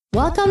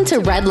Welcome to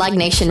Red Leg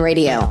Nation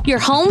Radio, your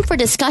home for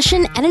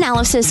discussion and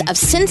analysis of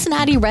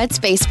Cincinnati Reds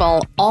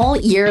baseball all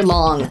year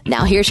long.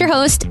 Now here's your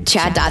host,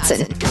 Chad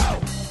Dotson.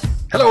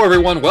 Hello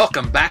everyone,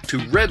 welcome back to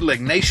Red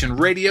Leg Nation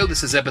Radio.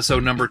 This is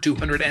episode number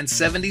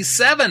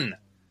 277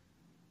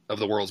 of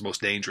the world's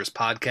most dangerous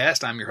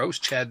podcast. I'm your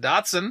host, Chad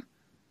Dotson.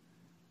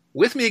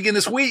 With me again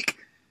this week,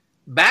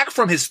 back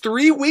from his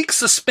 3-week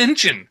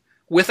suspension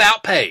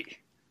without pay,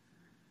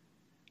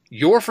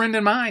 your friend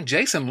and mine,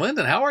 Jason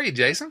Linden. How are you,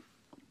 Jason?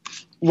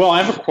 Well,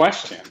 I have a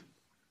question.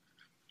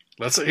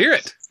 Let's hear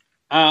it.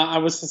 I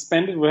was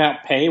suspended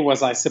without pay.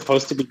 Was I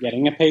supposed to be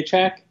getting a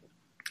paycheck?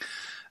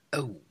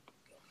 Oh,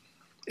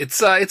 it's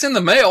in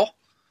the mail.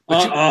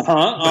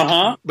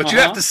 But you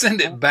have to send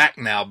it back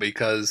now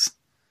because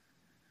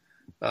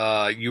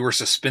you were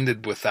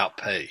suspended without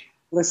pay.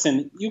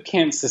 Listen, you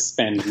can't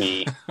suspend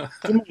me.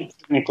 You might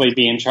technically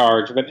be in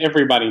charge, but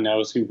everybody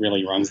knows who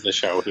really runs the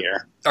show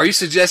here. Are you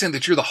suggesting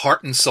that you're the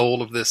heart and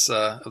soul of this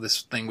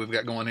thing we've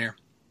got going here?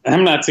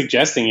 I'm not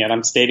suggesting it.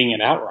 I'm stating it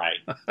outright.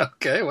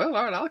 Okay, well,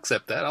 all right, I'll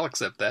accept that. All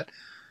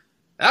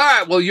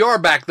right, well, you are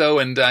back, though,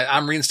 and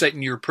I'm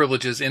reinstating your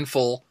privileges in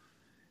full,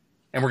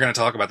 and we're going to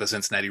talk about the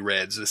Cincinnati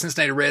Reds. The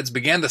Cincinnati Reds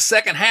began the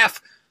second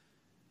half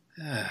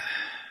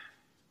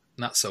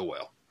not so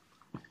well.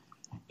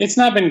 It's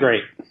not been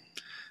great.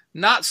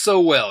 Not so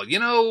well. You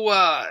know,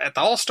 at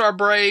the All-Star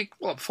break,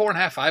 4.5,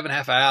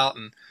 5.5 out,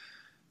 and,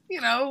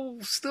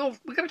 still,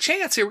 we got a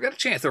chance here. They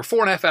were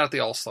 4.5 out at the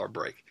All-Star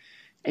break.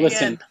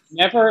 Listen,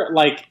 never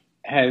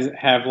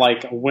have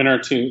a win or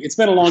two. It's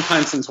been a long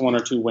time since 1 or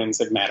 2 wins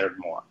have mattered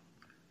more.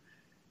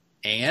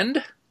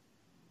 And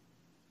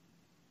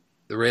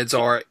the Reds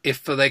are, if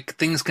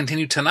things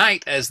continue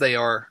tonight as they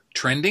are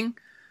trending,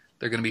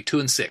 they're going to be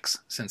 2-6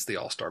 since the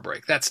All-Star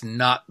break. That's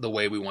not the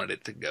way we wanted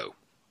it to go.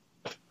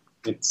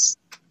 It's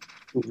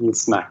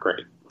not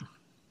great.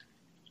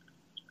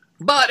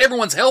 But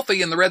everyone's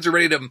healthy, and the Reds are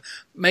ready to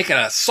make an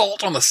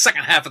assault on the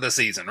second half of the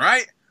season,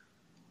 right?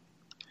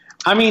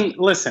 I mean,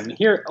 listen,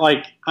 here,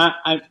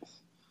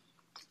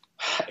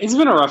 it's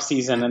been a rough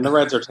season, and the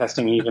Reds are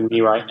testing even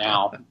me right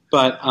now.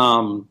 But,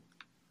 I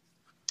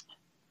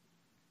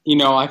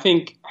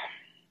think...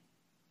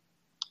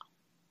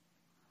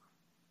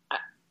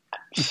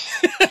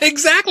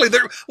 Exactly.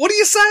 What do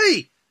you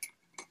say?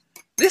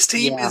 This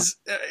team is,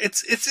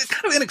 it's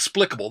kind of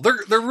inexplicable.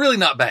 They're really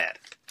not bad.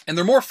 And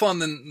they're more fun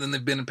than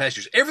they've been in past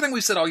years. Everything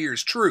we've said all year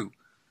is true.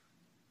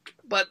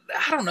 But,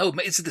 I don't know,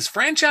 is it this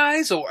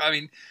franchise, or,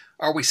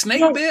 are we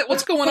snake bit?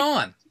 What's going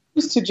on?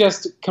 Used to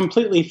just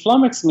completely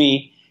flummox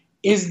me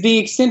is the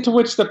extent to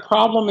which the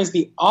problem is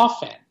the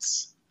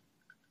offense.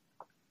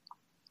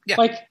 Yeah.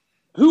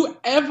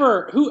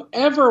 Whoever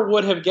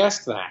would have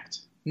guessed that?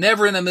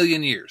 Never in a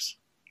million years.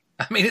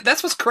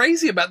 That's what's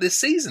crazy about this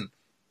season.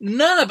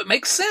 None of it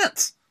makes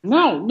sense.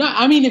 No.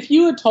 If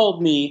you had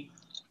told me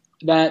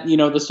that,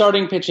 the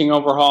starting pitching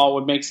overhaul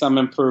would make some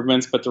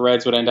improvements, but the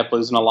Reds would end up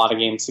losing a lot of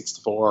games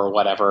 6-4 or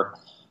whatever,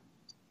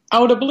 I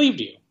would have believed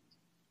you.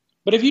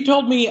 But if you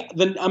told me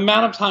the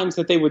amount of times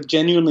that they would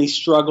genuinely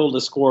struggle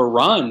to score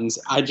runs,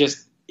 I would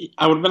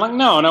have been like,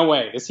 no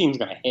way, this team's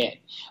going to hit.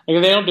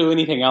 If they don't do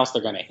anything else,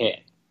 they're going to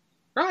hit.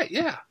 Right,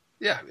 yeah.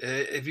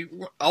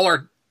 All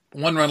our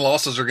one-run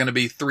losses are going to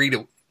be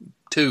 3-2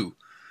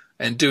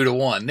 and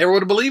 2-1. Never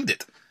would have believed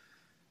it.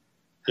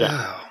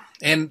 Yeah.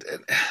 And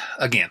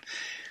again,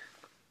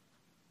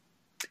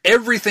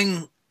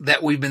 everything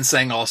that we've been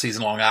saying all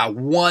season long, I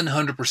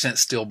 100%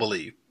 still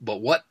believe.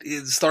 But what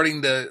is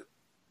starting to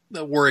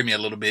worry me a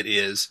little bit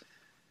is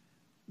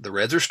the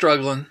Reds are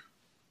struggling,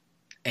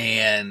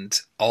 and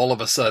all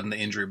of a sudden the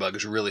injury bug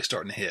is really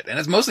starting to hit. And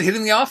it's mostly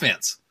hitting the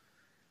offense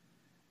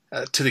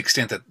to the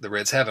extent that the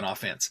Reds have an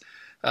offense.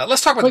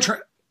 Let's talk about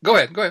Go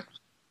ahead.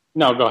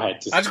 No, go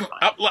ahead. I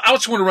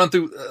just want to run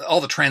through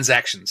all the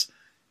transactions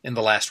in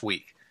the last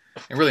week,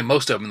 and really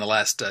most of them in the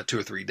last 2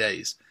 or 3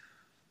 days.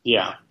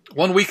 Yeah.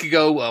 1 week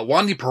ago,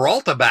 Wandy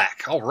Peralta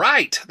back. All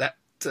right. That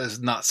is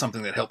not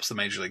something that helps the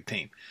Major League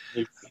team.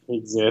 It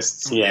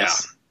exists,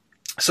 yes.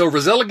 Yeah. So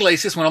Raisel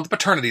Iglesias went on the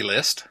paternity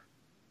list.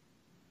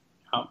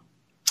 Oh.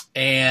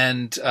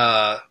 And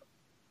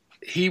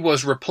he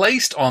was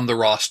replaced on the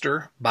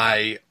roster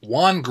by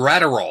Juan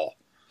Graterol,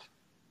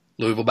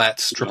 Louisville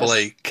Bats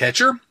AAA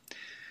catcher.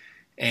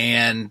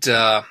 And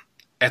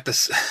and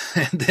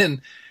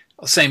then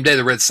same day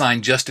the Reds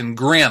signed Justin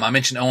Grimm. I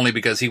mentioned only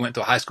because he went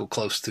to a high school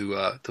close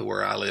to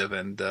where I live,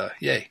 and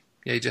yay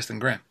Justin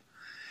Grimm.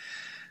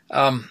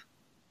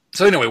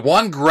 So anyway,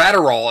 Juan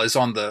Graterol is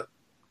on the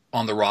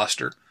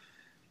roster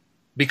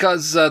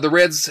because the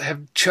Reds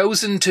have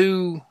chosen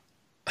to.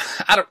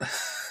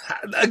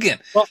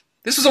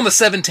 This was on the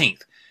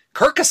 17th.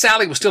 Curt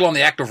Casali was still on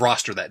the active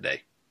roster that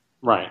day.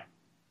 Right.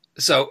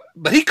 So,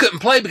 but he couldn't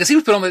play because he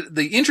was put on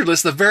the injured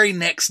list the very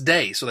next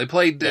day. So they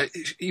played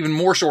even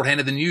more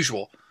shorthanded than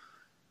usual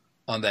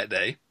on that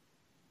day.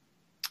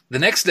 The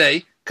next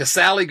day,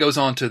 Casali goes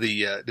on to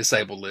the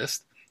disabled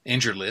list,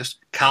 injured list.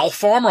 Kyle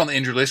Farmer on the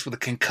injured list with a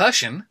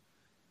concussion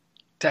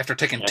after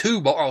taking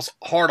 2 balls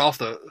hard off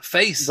the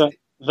face.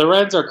 The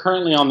Reds are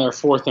currently on their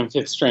 4th and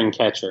 5th string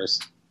catchers.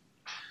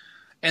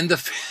 And the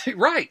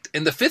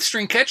fifth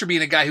string catcher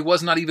being a guy who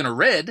was not even a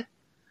Red.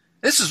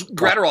 This is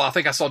Gratterall. I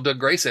think I saw Doug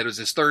Gray said it was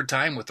his third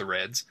time with the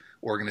Reds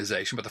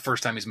organization, but the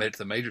first time he's made it to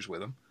the majors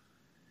with them.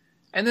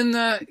 And then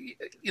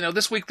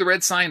this week the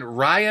Reds signed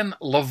Ryan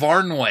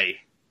LaVarnway.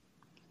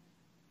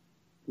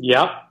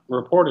 Yep,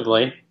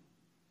 reportedly.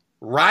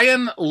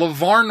 Ryan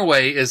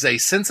LaVarnway is a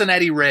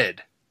Cincinnati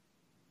Red.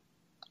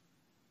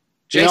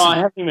 Jason, I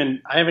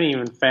haven't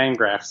even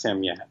Fangraphs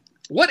him yet.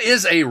 What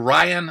is a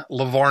Ryan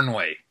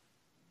LaVarnway?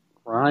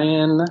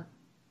 Ryan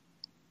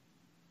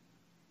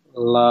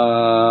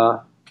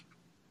La.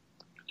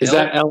 Is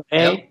that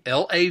L-A?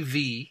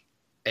 LaVarnway.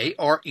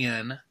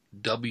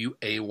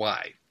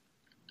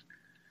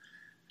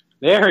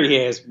 There he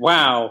is.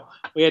 Wow.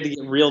 We had to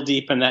get real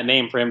deep in that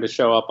name for him to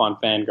show up on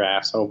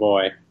Fangraphs. Oh,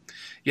 boy.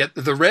 Yet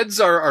the Reds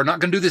are not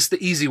going to do this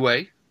the easy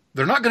way.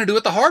 They're not going to do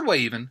it the hard way,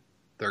 even.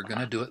 They're going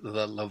to do it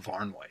the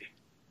LaVarn way.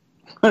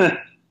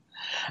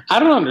 I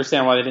don't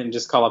understand why they didn't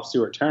just call up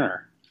Stuart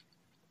Turner.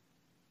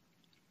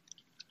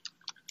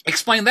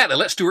 Explain that. They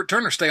let Stuart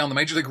Turner stay on the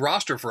Major League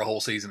roster for a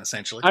whole season,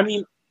 essentially. I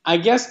mean, I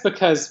guess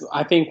because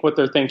I think what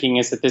they're thinking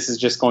is that this is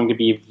just going to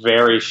be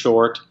very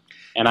short,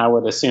 and I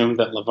would assume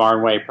that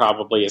LaVarnway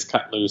probably is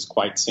cut loose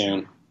quite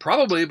soon.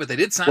 Probably, but they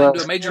did sign him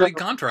to a Major League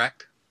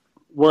contract.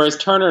 Whereas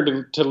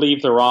Turner, to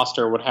leave the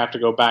roster, would have to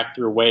go back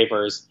through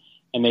waivers,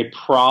 and they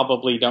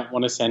probably don't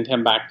want to send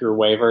him back through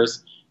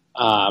waivers.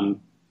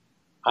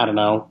 I don't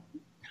know.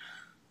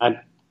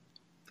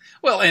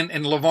 Well, and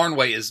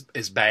LaVarnway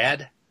is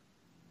bad.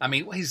 I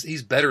mean,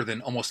 he's better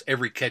than almost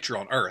every catcher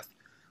on earth.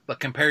 But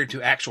compared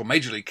to actual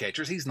Major League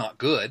catchers, he's not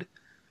good.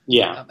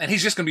 Yeah. And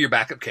he's just going to be your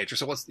backup catcher,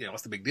 so what's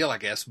the big deal, I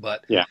guess?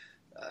 But yeah.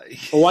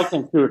 Well, why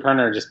can't Stuart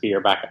Turner just be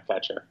your backup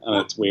catcher?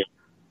 That's weird.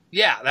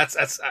 Yeah,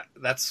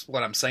 that's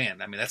what I'm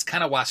saying. I mean, that's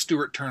kind of why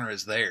Stuart Turner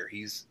is there.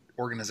 He's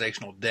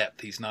organizational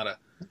depth. He's not a.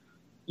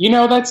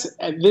 That's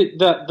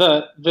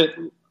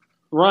the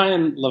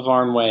Ryan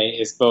LaVarnway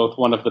is both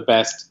one of the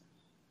best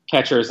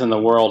catchers in the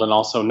world and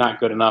also not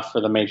good enough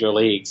for the major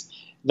leagues.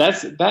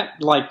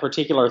 That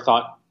particular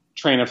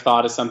train of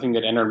thought is something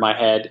that entered my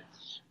head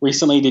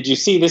recently. Did you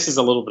see? This is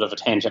a little bit of a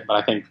tangent, but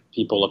I think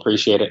people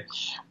appreciate it.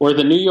 Where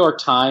the New York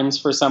Times,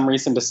 for some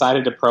reason,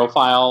 decided to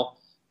profile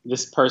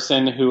this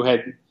person who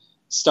had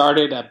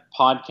started a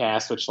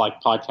podcast, which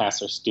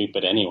podcasts are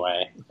stupid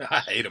anyway. I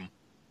hate them.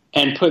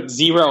 And put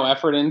zero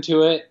effort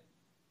into it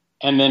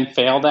and then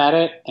failed at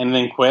it and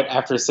then quit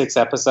after 6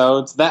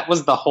 episodes. That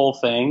was the whole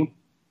thing.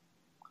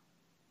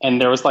 And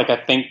there was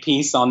a think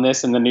piece on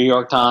this in the New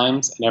York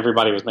Times, and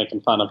everybody was making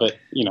fun of it.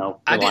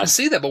 I didn't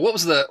see that, but what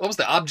was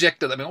the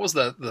object of? I mean, what was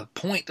the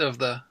point of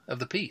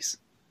the piece?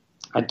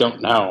 I don't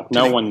know.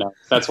 No one knows.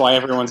 That's why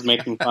everyone's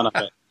making fun of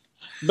it.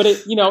 But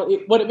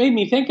what it made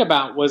me think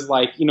about was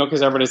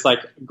because everybody's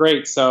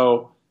great,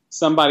 so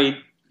somebody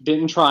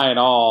didn't try at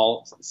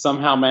all,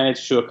 somehow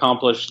managed to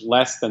accomplish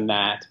less than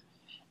that,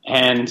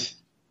 and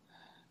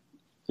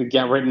to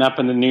get written up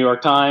in the New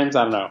York Times.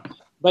 I don't know.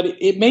 But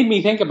it made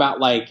me think about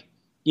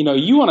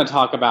you want to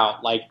talk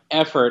about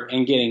effort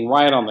and getting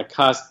right on the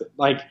cusp.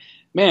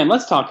 Man,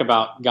 let's talk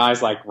about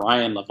guys like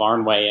Ryan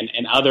LaVarnway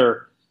and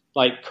other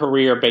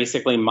career,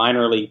 basically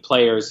minor league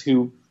players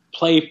who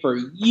play for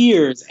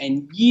years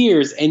and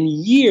years and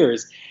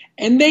years,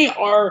 and they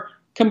are,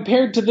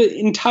 compared to the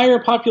entire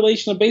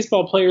population of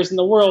baseball players in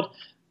the world,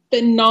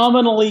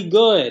 phenomenally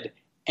good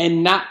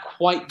and not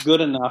quite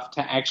good enough to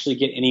actually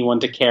get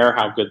anyone to care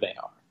how good they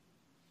are.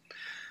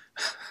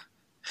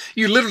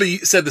 You literally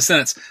said the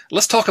sentence,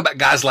 let's talk about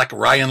guys like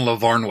Ryan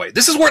LaVarnway.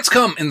 This is where it's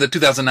come in the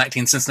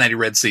 2019 Cincinnati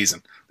Reds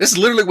season. This is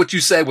literally what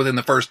you said within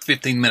the first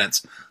 15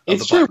 minutes of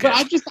it's the podcast.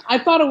 True, but I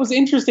thought it was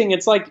interesting.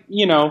 It's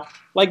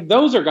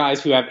those are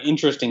guys who have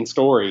interesting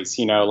stories,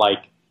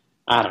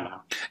 I don't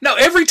know. No,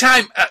 every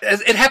time,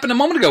 it happened a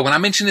moment ago when I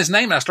mentioned his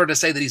name and I started to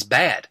say that he's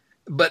bad.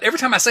 But every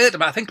time I say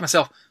that, I think to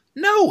myself,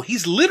 no,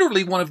 he's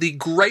literally one of the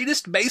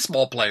greatest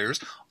baseball players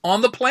on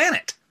the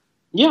planet.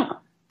 Yeah.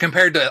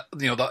 Compared to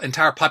the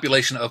entire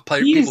population of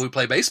people who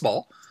play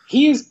baseball.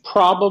 He is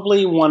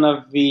probably one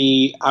of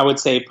the, I would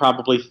say,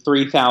 probably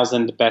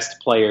 3,000 best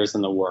players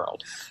in the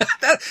world.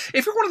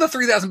 If you're one of the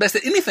 3,000 best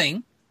at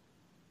anything,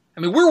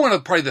 I mean, we're one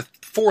of probably the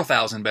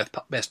 4,000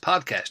 best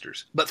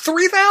podcasters. But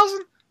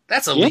 3,000?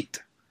 That's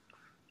elite.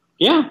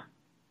 Yeah.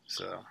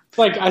 So,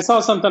 I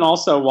saw something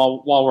also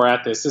while we're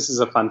at this. This is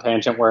a fun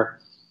tangent where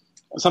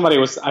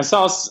I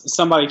saw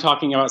somebody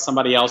talking about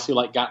somebody else who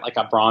got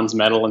a bronze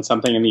medal in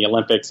something in the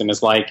Olympics and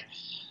is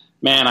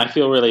man, I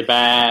feel really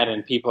bad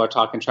and people are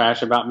talking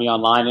trash about me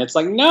online. And it's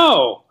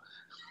no.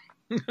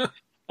 I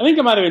think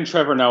it might have been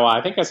Trevor Noah.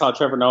 I think I saw a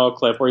Trevor Noah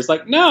clip where he's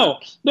no,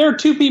 there are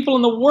 2 people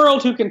in the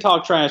world who can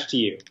talk trash to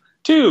you.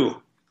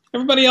 2.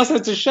 Everybody else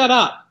has to shut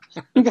up.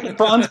 You got a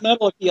bronze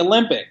medal at the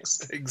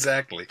Olympics.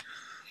 Exactly.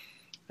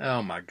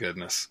 Oh my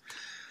goodness.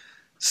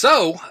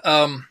 So,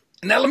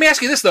 now, let me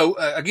ask you this, though.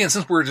 Again,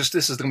 since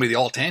this is going to be the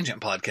All Tangent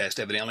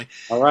podcast, evidently.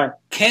 All right.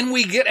 Can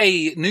we get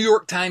a New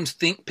York Times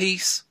think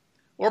piece,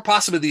 or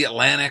possibly the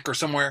Atlantic or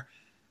somewhere,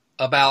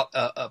 about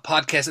a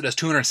podcast that does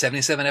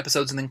 277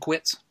 episodes and then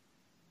quits?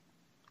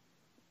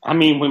 I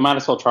mean, we might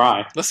as well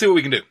try. Let's see what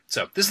we can do.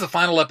 So this is the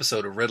final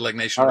episode of Red Leg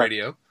Nation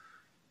Radio.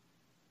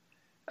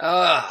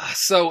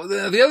 So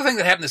the other thing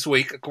that happened this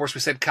week, of course,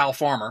 we said Kyle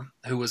Farmer,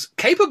 who was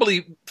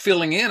capably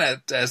filling in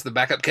as the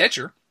backup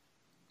catcher.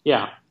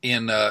 Yeah.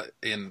 In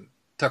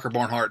Tucker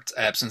Barnhart's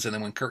absence, and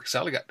then when Kirk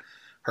Casale got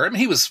hurt, I mean,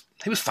 he was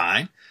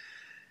fine.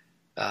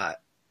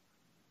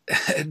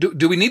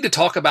 Do we need to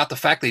talk about the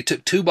fact that he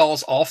took 2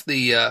 balls off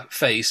the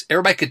face?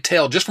 Everybody could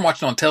tell just from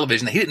watching on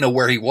television that he didn't know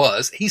where he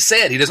was. He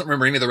said he doesn't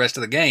remember any of the rest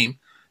of the game,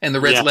 and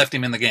the Reds left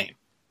him in the game.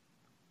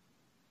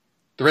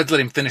 The Reds let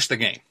him finish the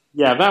game.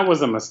 Yeah, that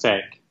was a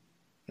mistake.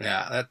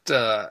 Yeah,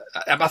 that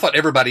I thought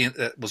everybody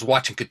that was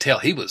watching could tell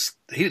he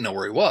didn't know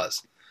where he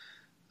was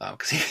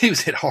because he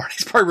was hit hard.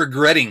 He's probably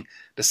regretting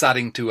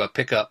deciding to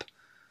pick up.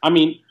 I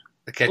mean,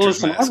 the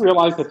catcher's mask. I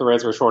realized that the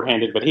Reds were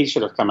shorthanded, but he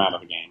should have come out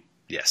of the game.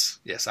 Yes.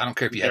 I don't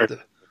care if you have to.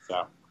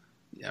 So.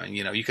 I mean,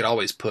 you could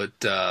always put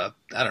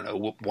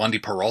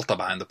Wandy Peralta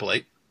behind the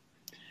plate.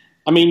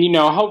 I mean,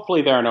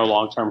 hopefully there are no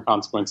long-term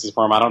consequences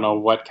for him. I don't know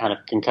what kind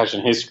of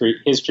concussion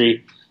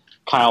history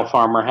Kyle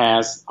Farmer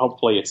has.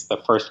 Hopefully it's the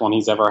first one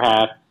he's ever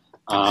had.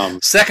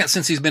 Second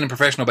since he's been in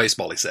professional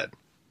baseball, he said.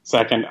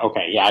 Second,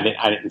 okay, yeah,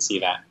 I didn't see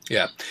that.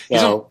 Yeah,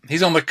 so,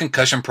 he's on the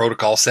concussion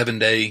protocol,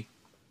 7-day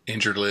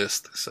injured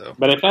list. So,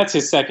 but if that's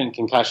his second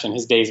concussion,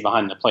 his days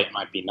behind the plate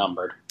might be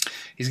numbered.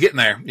 He's getting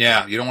there.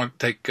 Yeah, you don't want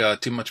to take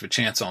too much of a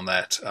chance on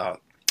that.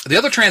 The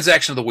other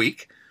transaction of the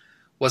week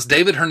was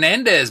David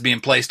Hernandez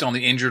being placed on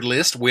the injured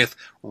list with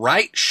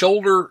right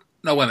shoulder.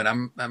 No, wait a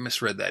minute, I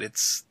misread that.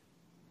 It's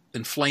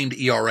inflamed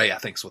ERA, I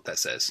think is what that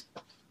says.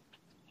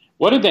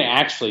 What did they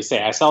actually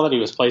say? I saw that he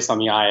was placed on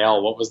the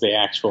IL. What was the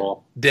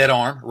actual? Dead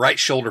arm, right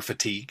shoulder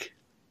fatigue.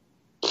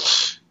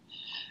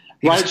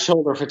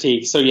 Shoulder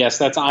fatigue. So, yes,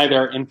 that's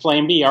either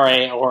inflamed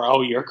ERA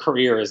or, your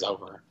career is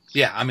over.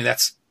 Yeah, I mean,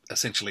 that's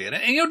essentially it.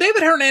 And,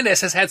 David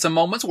Hernandez has had some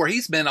moments where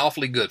he's been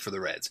awfully good for the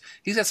Reds.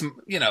 He's had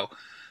some,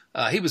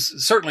 he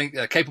was certainly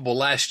capable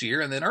last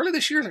year, and then early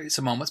this year,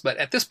 some moments. But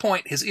at this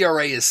point, his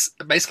ERA is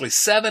basically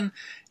 7,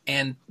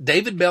 and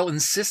David Bell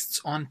insists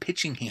on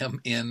pitching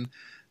him in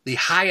the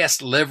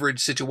highest leverage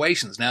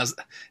situations. Now, is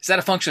that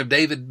a function of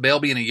David Bell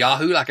being a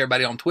yahoo, like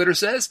everybody on Twitter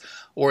says,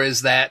 or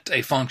is that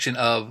a function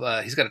of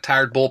he's got a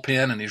tired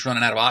bullpen and he's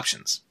running out of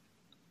options?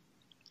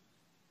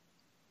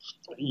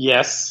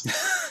 Yes.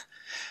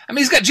 I mean,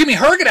 he's got Jimmy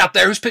Herget out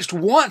there who's pitched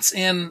once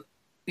in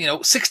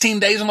 16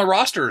 days on the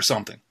roster or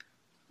something.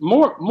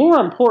 More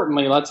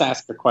importantly, let's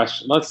ask a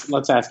question.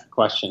 Let's ask a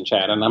question,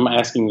 Chad, and I'm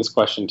asking this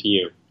question to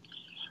you.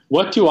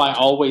 What do I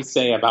always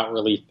say about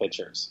relief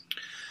pitchers?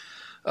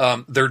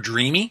 They're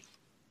dreamy.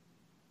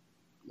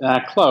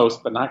 Close,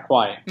 but not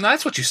quite. No,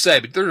 that's what you say,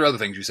 but there are other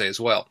things you say as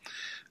well.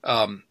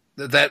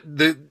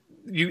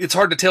 It's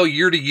hard to tell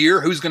year to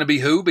year who's going to be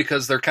who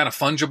because they're kind of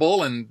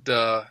fungible. And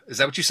is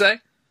that what you say?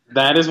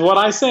 That is what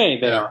I say.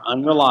 They are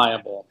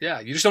unreliable.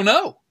 Yeah, you just don't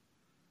know.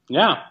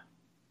 Yeah.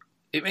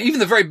 Even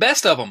the very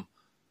best of them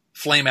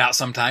flame out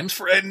sometimes,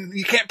 and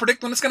you can't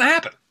predict when it's going to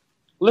happen.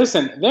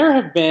 Listen, there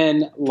have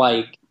been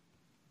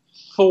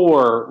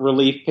 4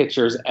 relief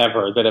pitchers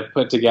ever that have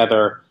put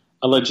together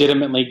a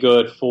legitimately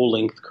good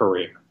full-length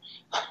career.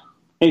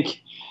 It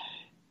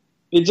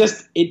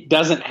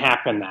doesn't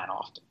happen that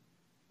often.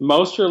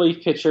 Most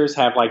relief pitchers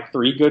have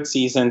 3 good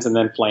seasons and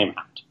then flame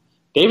out.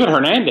 David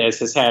Hernandez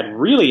has had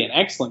really an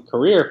excellent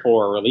career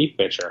for a relief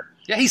pitcher.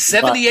 Yeah, he's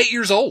 78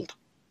 years old.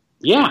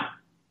 Yeah.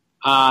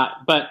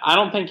 But I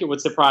don't think it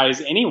would surprise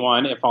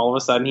anyone if all of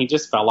a sudden he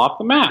just fell off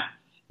the map.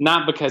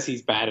 Not because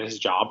he's bad at his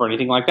job or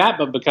anything like that,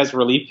 but because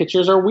relief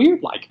pitchers are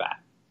weird like that.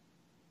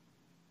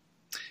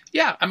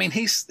 Yeah, I mean,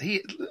 he.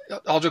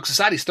 All jokes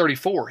aside, he's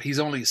 34. He's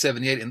only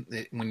 78.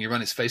 And when you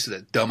run his face with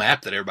that dumb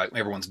app that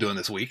everyone's doing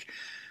this week,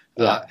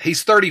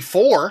 he's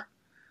 34.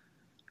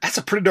 That's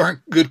a pretty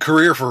darn good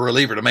career for a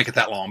reliever to make it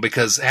that long.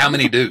 Because how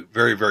many do?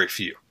 Very, very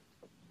few.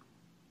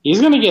 He's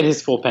going to get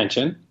his full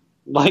pension.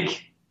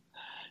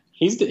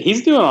 He's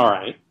doing all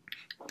right.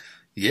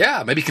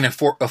 Yeah, maybe he can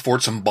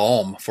afford some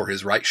balm for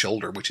his right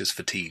shoulder, which is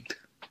fatigued.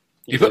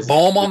 You put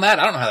balm on that?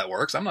 I don't know how that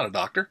works. I'm not a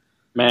doctor.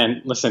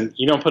 Man, listen,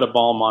 you don't put a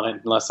balm on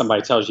it unless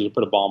somebody tells you to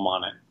put a balm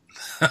on it.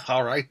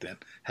 All right, then.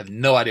 Have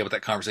no idea what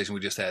that conversation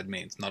we just had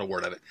means. Not a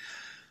word of it.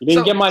 You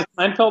didn't get my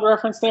Seinfeld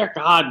reference there?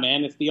 God,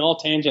 man, it's the All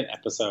Tangent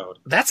episode.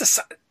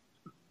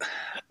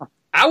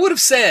 I would have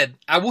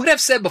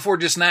said before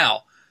just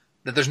now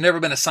that there's never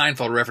been a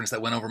Seinfeld reference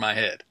that went over my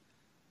head.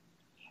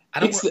 I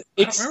don't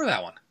remember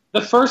that one. The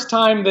first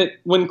time that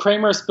when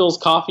Kramer spills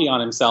coffee on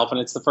himself, and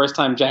it's the first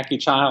time Jackie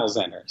Childs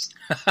enters.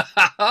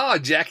 Oh,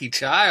 Jackie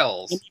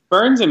Childs. And he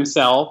burns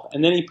himself,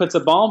 and then he puts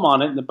a balm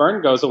on it, and the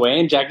burn goes away,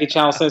 and Jackie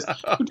Childs says,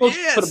 "Who told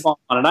you to put a balm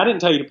on it? I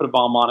didn't tell you to put a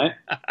balm on it."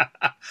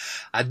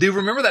 I do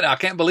remember that now. I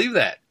can't believe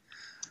that.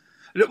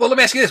 Well, let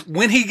me ask you this.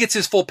 When he gets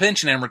his full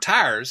pension and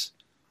retires,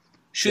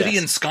 should he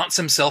ensconce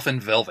himself in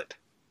velvet?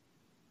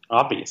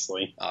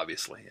 Obviously,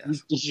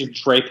 yes. He should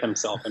drape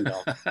himself in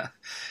velvet.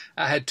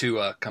 I had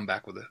to come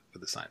back with a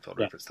Seinfeld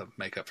reference to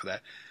make up for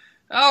that.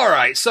 All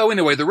right. So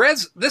anyway, the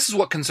Reds, this is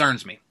what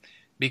concerns me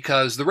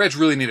because the Reds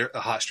really need a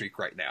hot streak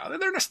right now.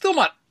 They're still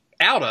not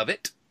out of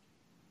it.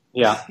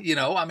 Yeah.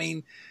 I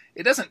mean,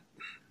 it doesn't.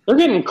 They're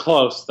getting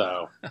close,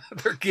 though.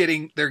 They're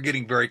getting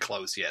very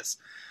close. Yes.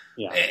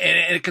 Yeah.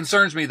 And it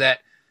concerns me that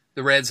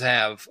the Reds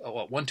have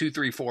 1, 2,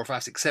 3, 4,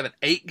 5, 6, 7,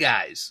 8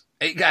 guys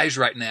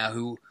right now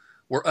who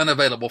were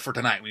unavailable for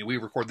tonight. We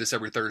record this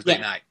every Thursday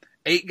night.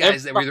 8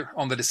 guys that were either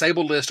on the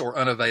disabled list or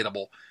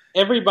unavailable.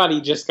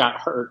 Everybody just got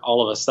hurt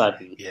all of a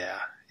sudden. Yeah.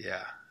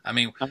 I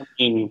mean,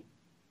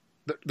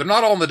 they're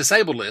not all on the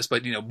disabled list,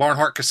 but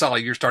Barnhart,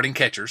 Casali, your starting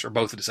catchers, are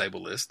both the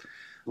disabled list.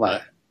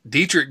 Right.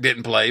 Dietrich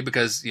didn't play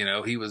because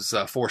he was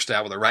forced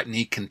out with a right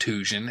knee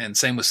contusion, and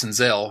same with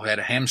Senzel, who had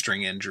a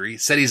hamstring injury.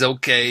 Said he's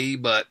okay,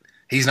 but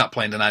he's not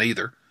playing tonight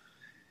either.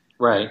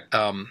 Right.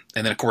 And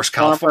then of course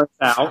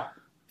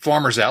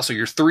Farmer's out. So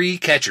you're 3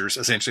 catchers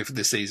essentially for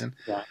this season.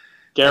 Yeah.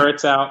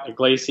 Garrett's out.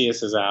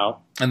 Iglesias is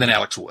out. And then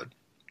Alex Wood.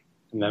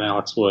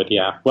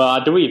 Yeah.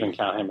 Well, do we even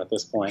count him at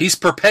this point? He's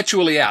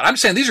perpetually out. I'm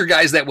saying these are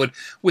guys that would,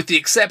 with the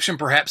exception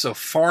perhaps of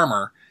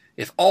Farmer,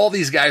 if all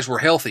these guys were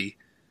healthy,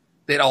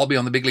 they'd all be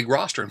on the big league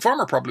roster, and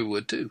Farmer probably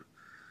would too.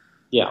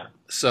 Yeah.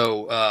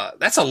 So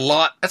that's a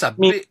lot. That's a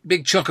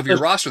big chunk of your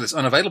roster that's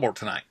unavailable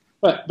tonight.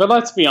 But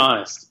let's be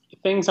honest.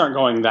 Things aren't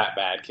going that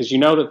bad because you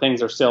know that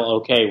things are still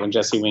okay when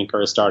Jesse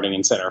Winker is starting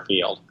in center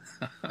field.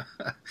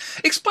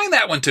 Explain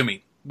that one to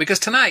me, because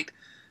tonight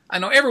I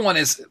know everyone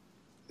is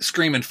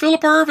screaming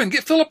Phillip Ervin,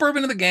 get Phillip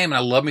Ervin in the game, and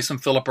I love me some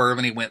Phillip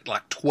Ervin. He went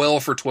like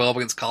 12 for 12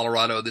 against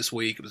Colorado this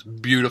week. It was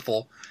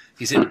beautiful.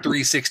 He's hit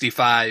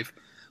 365,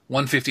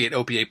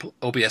 158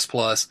 OPS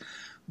plus,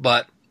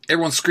 but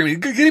everyone's screaming,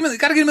 got to get him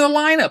in the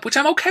lineup, which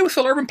I'm okay with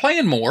Phil Ervin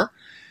playing more.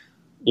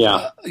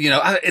 Yeah.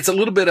 It's a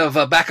little bit of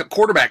a backup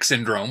quarterback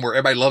syndrome where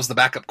everybody loves the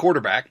backup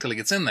quarterback till he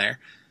gets in there.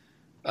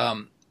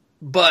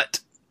 But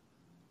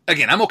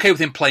again, I'm okay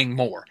with him playing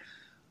more.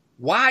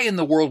 Why in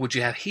the world would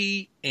you have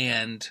he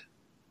and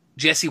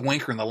Jesse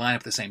Winker in the lineup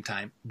at the same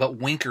time, but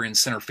Winker in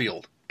center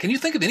field? Can you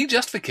think of any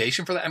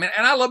justification for that? I mean,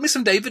 and I love me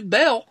some David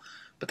Bell,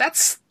 but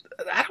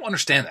I don't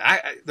understand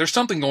that. There's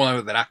something going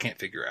on that I can't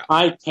figure out.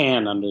 I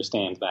can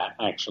understand that,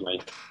 actually.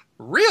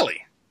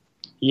 Really?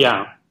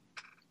 Yeah.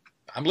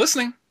 I'm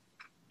listening.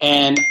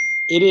 And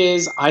it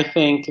is, I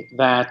think,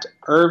 that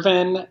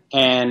Ervin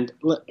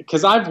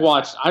because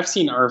I've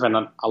seen Ervin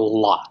a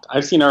lot.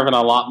 I've seen Ervin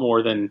a lot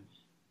more than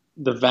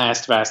the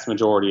vast, vast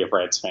majority of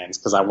Reds fans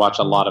because I watch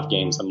a lot of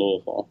games in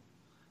Louisville.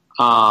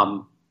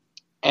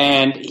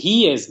 And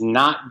he is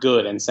not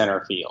good in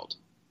center field.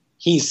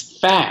 He's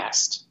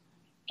fast.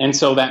 And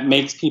so that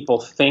makes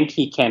people think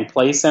he can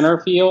play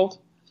center field.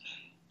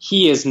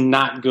 He is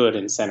not good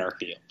in center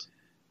field.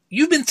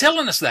 You've been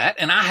telling us that,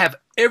 and I have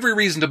every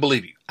reason to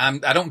believe you.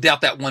 I don't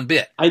doubt that one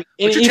bit. But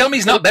you're telling me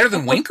he's not better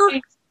than Winker?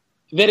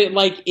 That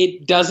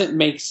it doesn't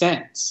make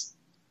sense.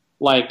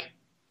 Like,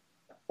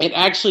 it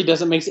actually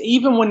doesn't make sense.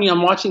 Even when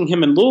I'm watching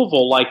him in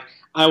Louisville, like,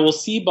 I will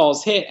see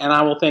balls hit, and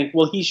I will think,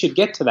 well, he should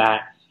get to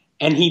that,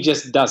 and he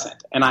just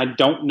doesn't. And I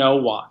don't know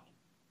why.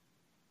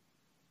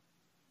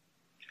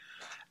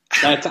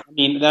 That's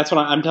what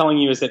I'm telling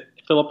you is that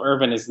Phillip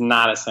Ervin is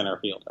not a center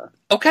fielder.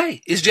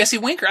 Okay, is Jesse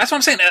Winker? That's what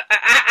I'm saying.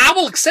 I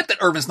will accept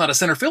that Ervin's not a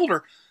center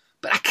fielder,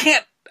 but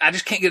I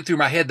just can't get it through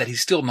my head that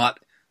he's still not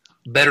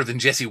better than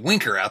Jesse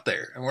Winker out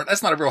there. And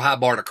that's not a real high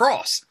bar to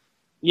cross.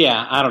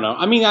 Yeah, I don't know.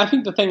 I mean, I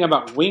think the thing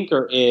about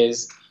Winker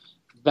is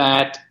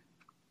that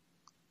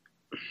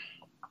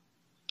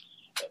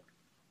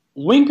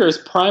Winker's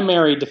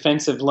primary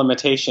defensive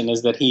limitation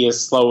is that he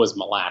is slow as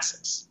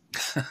molasses.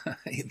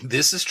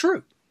 This is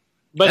true.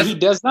 But he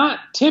does not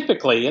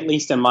typically, at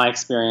least in my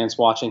experience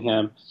watching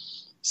him,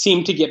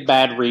 seem to get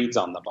bad reads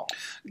on the ball.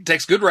 He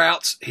takes good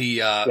routes.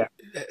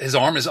 His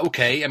arm is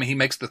okay. I mean, he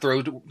makes the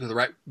throw to the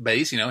right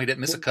base. He didn't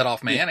miss a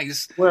cutoff man.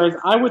 Whereas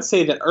I would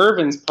say that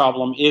Ervin's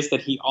problem is that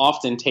he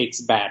often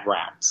takes bad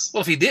routes. Well,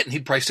 if he didn't,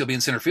 he'd probably still be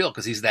in center field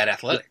because he's that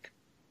athletic.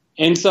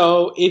 And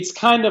so it's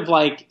kind of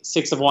like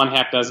 6 of one,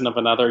 half dozen of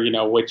another,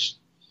 which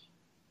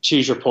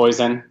choose your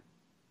poison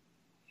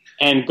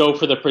and go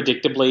for the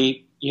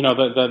predictably,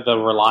 the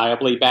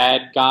reliably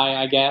bad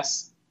guy, I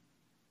guess.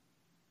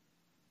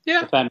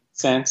 Yeah. If that makes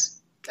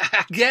sense.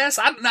 I guess.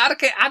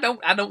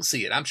 I don't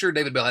see it. I'm sure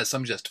David Bell has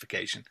some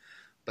justification,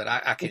 but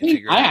I can't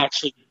figure it out. I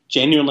actually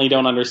genuinely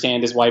don't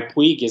understand is why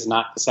Puig is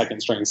not the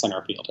second string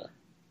center fielder.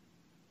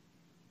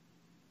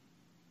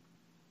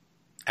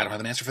 I don't have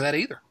an answer for that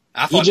either.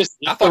 And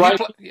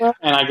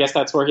I guess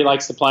that's where he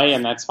likes to play,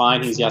 and that's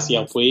fine. He's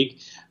Yasiel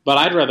Puig. But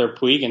I'd rather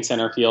Puig in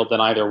center field than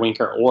either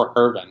Winker or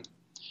Ervin.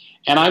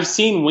 And I've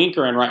seen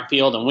Winker in right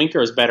field, and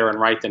Winker is better in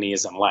right than he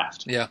is in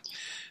left. Yeah.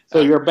 So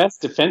your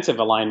best defensive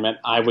alignment,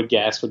 I would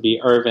guess, would be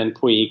Ervin,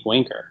 Puig,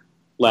 Winker,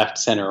 left,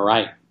 center,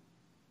 right.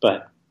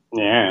 But,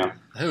 yeah.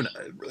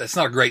 That's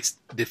not a great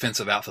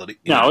defensive outfield.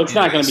 No, it's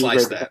not going to be a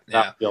great defensive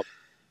outfield.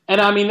 And,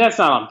 that's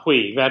not on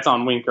Puig. That's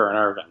on Winker and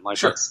Ervin.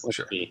 Let's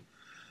be.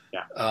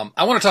 Yeah.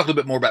 I want to talk a little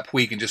bit more about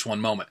Puig in just one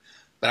moment.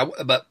 But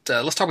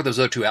let's talk about those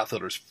other two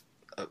outfielders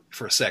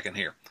for a second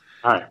here.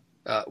 All right.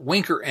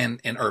 Winker and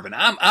Irvin.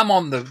 I'm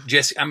on the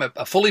Jesse. I'm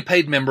a fully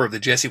paid member of the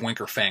Jesse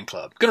Winker fan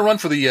club. Going to run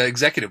for the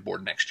executive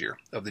board next year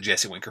of the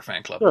Jesse Winker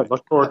fan club. Good.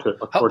 Look forward to it.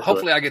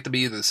 Hopefully, I get to be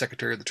either the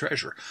secretary or the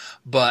treasurer.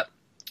 But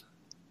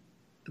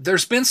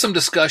there's been some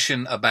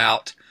discussion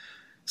about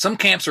some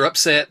camps are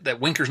upset that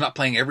Winker's not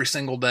playing every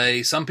single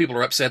day. Some people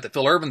are upset that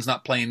Phil Irvin's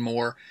not playing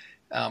more,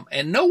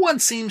 and no one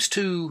seems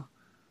to.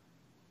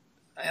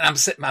 And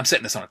I'm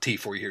setting this on a tee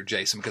for you here,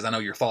 Jason, because I know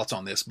your thoughts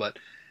on this, but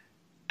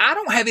I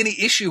don't have any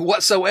issue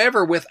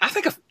whatsoever with, I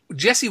think, a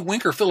Jesse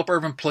Winker, Philip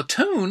Irvin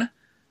platoon.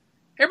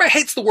 Everybody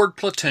hates the word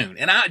platoon.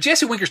 And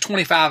Jesse Winker's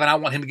 25, and I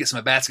want him to get some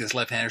at-bats against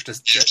left-handers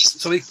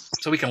so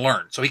he can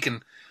learn. So he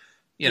can,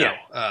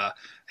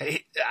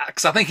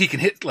 because I think he can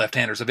hit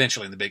left-handers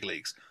eventually in the big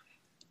leagues.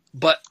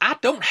 But I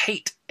don't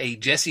hate a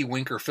Jesse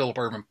Winker, Philip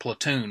Irvin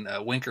platoon,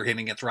 Winker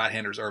hitting against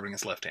right-handers, Irvin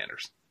against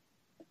left-handers.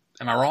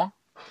 Am I wrong?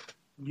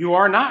 You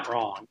are not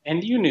wrong,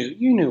 and you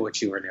knew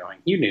what you were doing.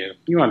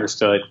 You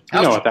understood.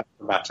 You know what that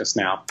was about just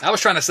now. I was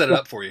trying to set it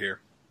up for you here.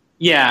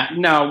 Yeah,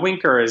 no,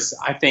 Winker is,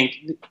 I think,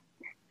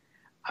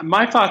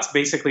 my thoughts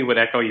basically would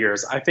echo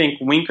yours. I think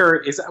Winker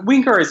is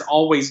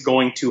always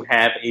going to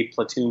have a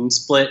platoon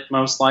split,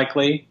 most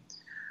likely,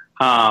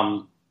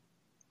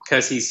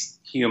 because he's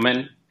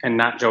human and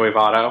not Joey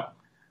Votto.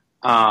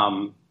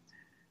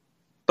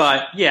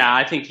 But, yeah,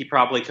 I think he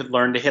probably could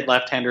learn to hit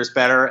left-handers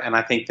better, and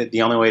I think that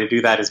the only way to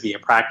do that is via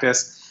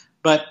practice.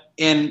 But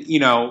in,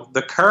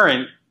 the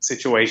current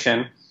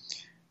situation,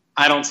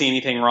 I don't see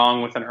anything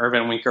wrong with an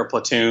Irvin Winker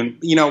platoon.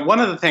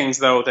 One of the things,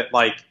 though, that,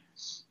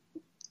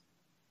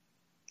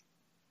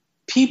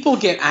 people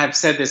get – I've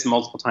said this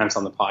multiple times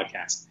on the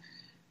podcast.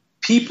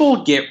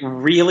 People get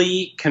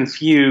really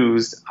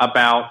confused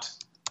about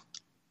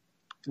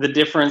the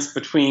difference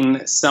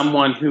between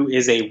someone who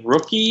is a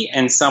rookie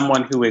and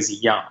someone who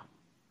is young.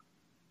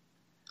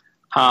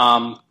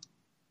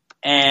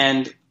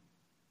 And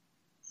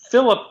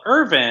Philip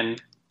Irvin,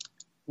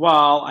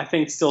 while I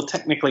think still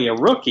technically a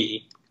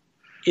rookie,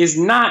 is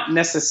not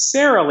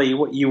necessarily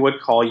what you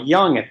would call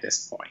young at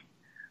this point.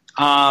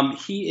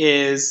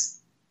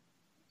 He's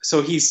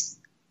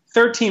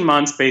 13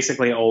 months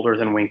basically older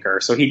than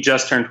Winker, so he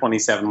just turned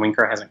 27.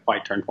 Winker hasn't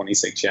quite turned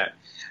 26 yet.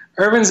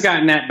 Irvin's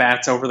gotten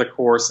at-bats over the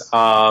course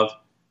of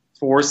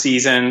 4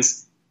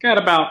 seasons, got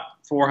about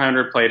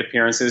 400 plate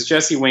appearances.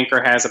 Jesse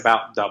Winker has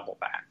about double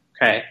that.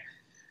 Okay,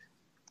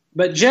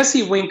 but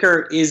Jesse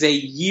Winker is a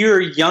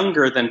year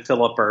younger than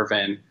Philip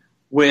Irvin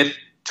with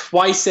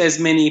twice as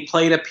many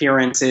plate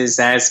appearances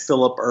as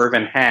Philip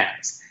Irvin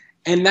has.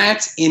 And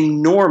that's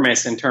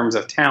enormous in terms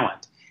of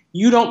talent.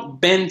 You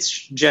don't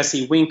bench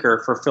Jesse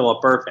Winker for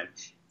Philip Irvin.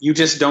 You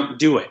just don't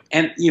do it.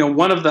 And,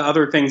 one of the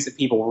other things that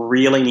people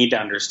really need to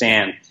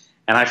understand,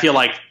 and I feel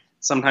like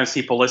sometimes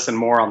people listen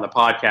more on the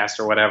podcast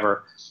or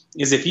whatever,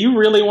 is if you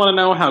really want to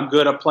know how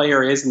good a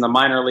player is in the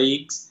minor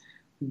leagues,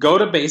 go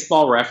to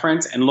Baseball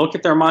Reference and look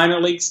at their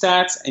minor league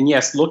stats, and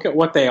yes, look at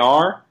what they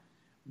are,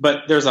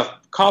 but there's a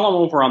column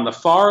over on the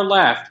far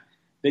left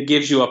that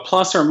gives you a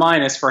plus or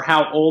minus for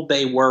how old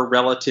they were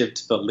relative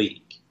to the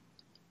league.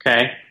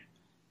 Okay?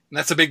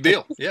 That's a big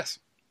deal, yes.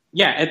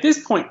 Yeah, at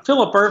this point,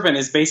 Philip Irvin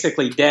is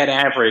basically dead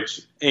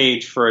average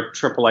age for a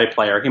AAA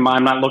player.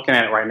 I'm not looking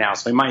at it right now,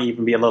 so he might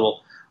even be a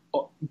little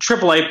 –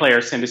 AAA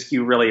players tend to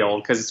skew really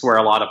old because it's where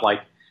a lot of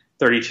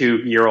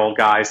 32-year-old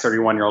guys,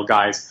 31-year-old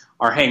guys –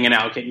 are hanging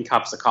out getting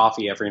cups of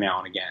coffee every now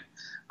and again.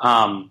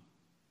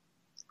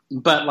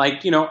 But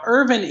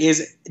Irvin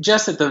is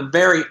just at the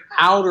very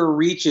outer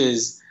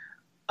reaches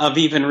of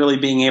even really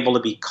being able to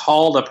be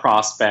called a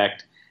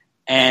prospect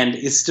and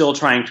is still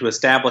trying to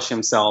establish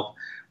himself.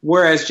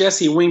 Whereas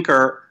Jesse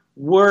Winker,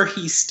 were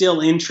he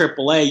still in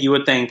AAA, you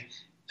would think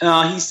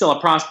he's still a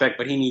prospect,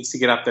 but he needs to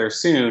get up there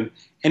soon.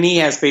 And he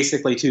has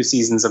basically 2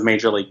 seasons of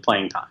Major League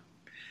playing time.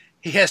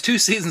 He has 2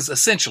 seasons,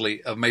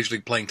 essentially, of Major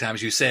League playing time,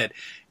 as you said.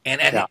 And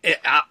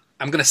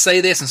I'm going to say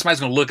this, and somebody's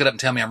going to look it up and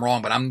tell me I'm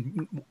wrong, but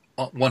I'm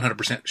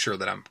 100% sure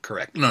that I'm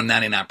correct. No,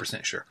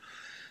 99% sure.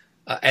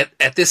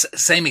 At this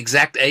same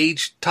exact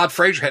age, Todd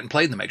Frazier hadn't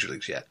played in the Major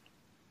Leagues yet.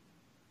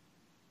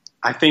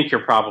 I think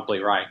you're probably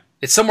right.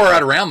 It's somewhere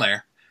right around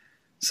there.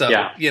 So,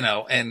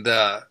 and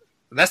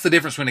that's the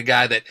difference between a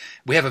guy that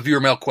 – we have a viewer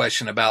mail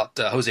question about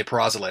Jose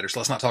Peraza later, so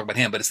let's not talk about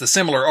him. But it's the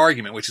similar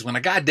argument, which is when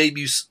a guy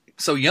debuts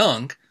so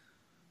young –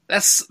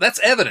 That's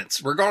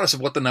evidence, regardless of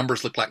what the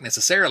numbers look like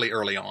necessarily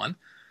early on.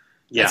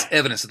 Yeah. That's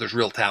evidence that there's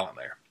real talent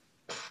there.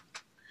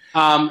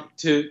 Todd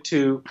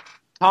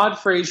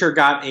Frazier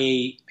got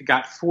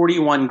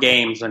 41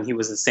 games when he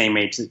was the same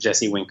age that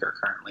Jesse Winker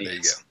currently is. There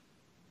you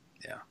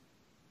go.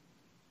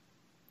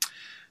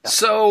 Yeah.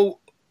 So,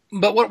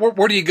 but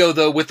where do you go,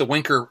 though, with the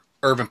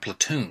Winker-Irvin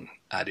platoon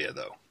idea,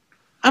 though?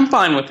 I'm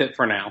fine with it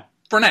for now.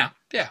 For now,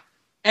 yeah.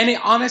 And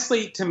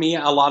honestly, to me,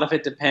 a lot of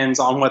it depends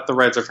on what the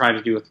Reds are trying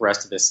to do with the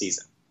rest of this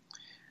season.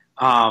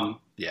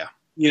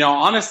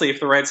 Honestly, if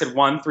the Reds had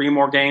won 3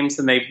 more games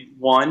than they've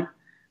won,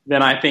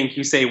 then I think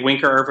you say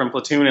Winker, Irvin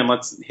platoon, and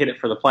let's hit it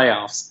for the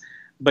playoffs.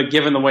 But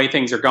given the way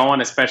things are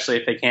going, especially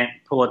if they can't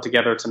pull it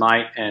together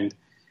tonight and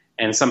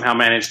and somehow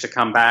manage to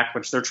come back,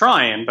 which they're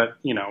trying, but,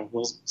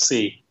 we'll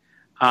see.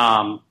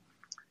 But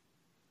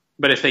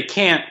if they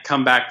can't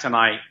come back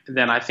tonight,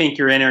 then I think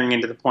you're entering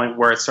into the point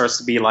where it starts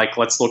to be like,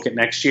 let's look at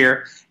next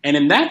year. And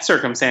in that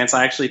circumstance,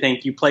 I actually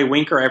think you play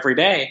Winker every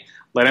day.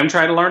 Let him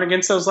try to learn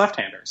against those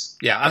left-handers.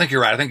 Yeah, I think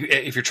you're right. I think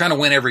if you're trying to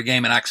win every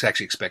game, and I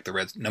actually expect the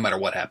Reds, no matter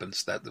what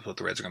happens, that's what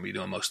the Reds are going to be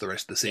doing most of the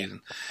rest of the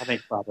season. I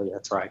think probably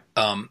that's right.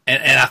 And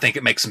I think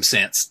it makes some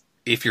sense.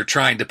 If you're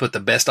trying to put the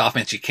best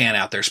offense you can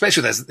out there,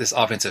 especially as this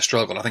offense has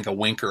struggled, I think a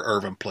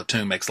Winker-Irvin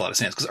platoon makes a lot of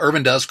sense because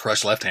Irvin does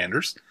crush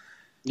left-handers.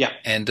 Yeah.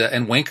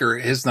 And Winker,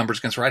 his numbers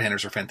against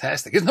right-handers are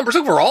fantastic. His numbers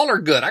overall are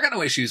good. I got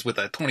no issues with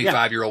a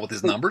 25-year-old with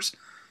his numbers.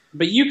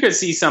 But you could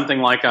see something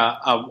like a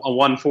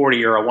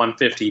 140 or a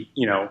 150,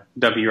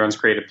 W runs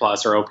created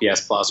plus or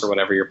OPS plus or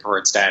whatever your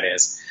preferred stat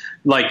is.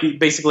 Like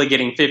basically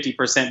getting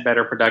 50%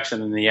 better production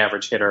than the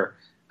average hitter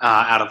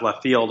out of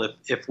left field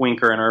if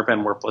Winker and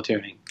Irvin were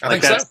platooning. I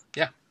think so,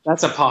 yeah.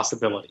 That's a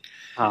possibility.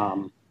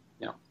 And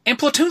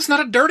platoon's not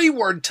a dirty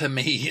word to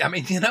me. I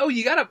mean,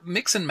 you got to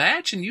mix and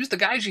match and use the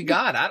guys you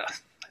got.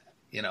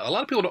 A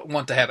lot of people don't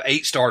want to have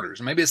 8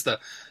 starters. Maybe it's the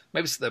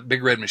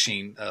Big Red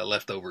Machine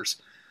leftovers.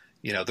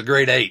 The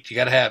grade 8. You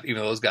got to have,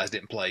 even though those guys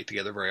didn't play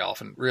together very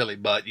often, really,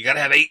 but you got to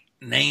have 8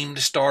 named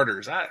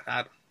starters.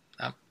 I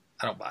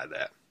don't buy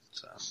that.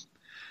 So,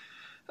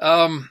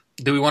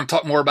 do we want to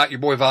talk more about your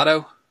boy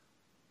Votto?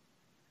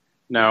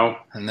 No.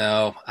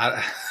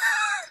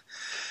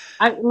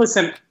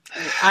 Listen.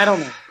 I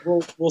don't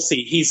know. We'll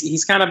see.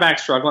 He's kind of back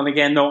struggling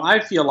again, though. I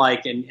feel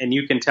like, and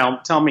you can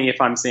tell me if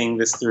I'm seeing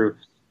this through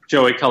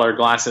Joey-colored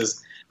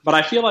glasses, but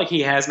I feel like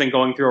he has been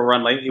going through a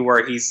run lately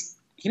where he's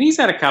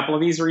had a couple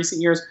of these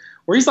recent years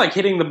where he's like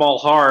hitting the ball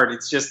hard.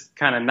 It's just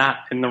kind of not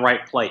in the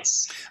right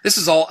place. This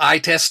is all eye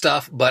test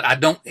stuff, but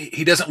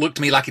he doesn't look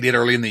to me like he did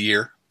early in the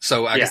year.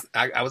 So I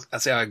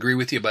say I agree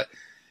with you, but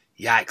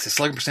yikes, his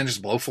slugging percentage is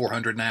below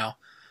 400 now.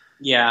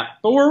 Yeah,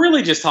 but we're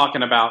really just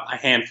talking about a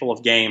handful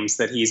of games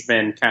that he's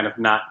been kind of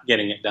not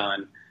getting it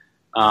done.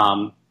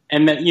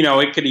 And that,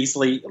 it could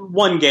easily,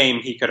 one game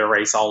he could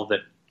erase all of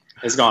it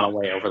has gone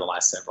away over the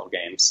last several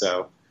games.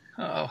 So,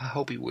 I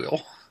hope he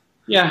will.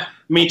 Yeah,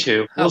 me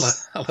too. I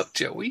love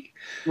Joey.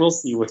 We'll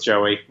see with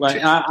Joey.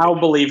 I'll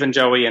believe in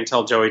Joey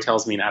until Joey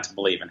tells me not to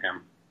believe in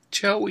him.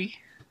 Joey.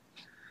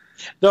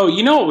 Though,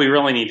 what we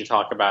really need to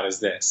talk about is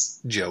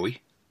this.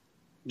 Joey.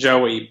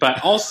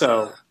 But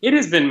also, it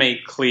has been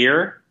made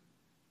clear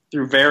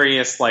through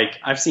various,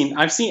 I've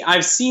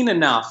seen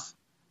enough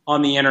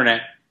on the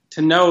internet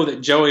to know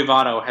that Joey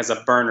Votto has a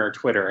burner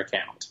Twitter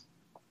account.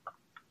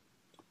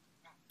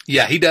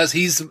 Yeah, he does.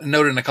 He's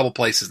noted in a couple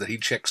places that he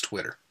checks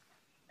Twitter.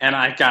 And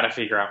I've got to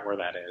figure out where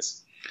that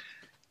is.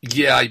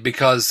 Yeah,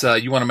 because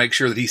you want to make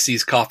sure that he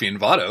sees Coffee and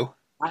Votto.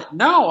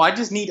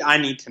 I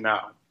need to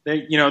know.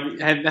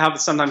 How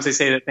sometimes they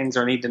say that things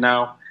are need to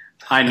know.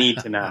 I need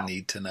to know. I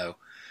need to know.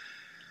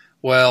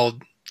 Well,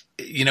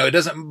 it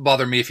doesn't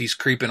bother me if he's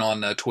creeping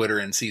on Twitter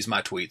and sees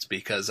my tweets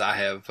because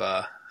I'm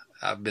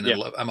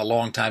a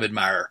longtime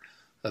admirer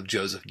of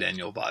Joseph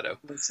Daniel Votto.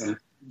 Listen,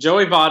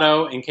 Joey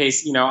Votto, in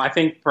case, I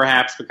think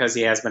perhaps because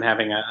he has been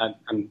having a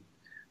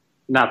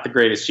not the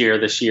greatest year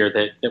this year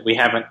that we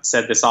haven't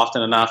said this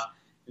often enough,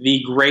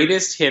 the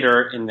greatest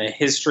hitter in the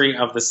history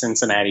of the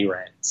Cincinnati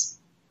Reds.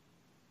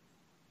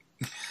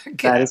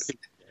 That is.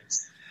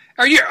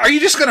 Are you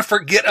just going to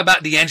forget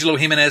about D'Angelo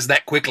Jimenez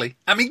that quickly?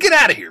 I mean, get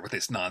out of here with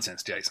this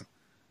nonsense, Jason.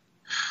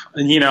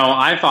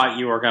 I thought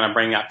you were going to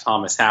bring up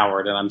Thomas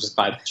Howard, and I'm just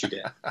glad that you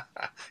did.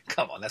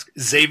 Come on, that's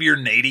Xavier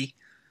Nady.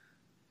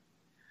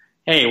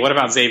 Hey, what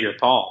about Xavier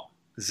Paul?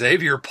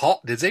 Xavier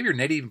Paul? Did Xavier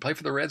Nady even play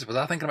for the Reds? Was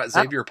I thinking about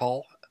Xavier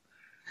Paul?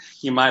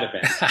 You might have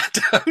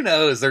been. Who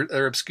knows?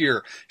 They're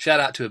obscure. Shout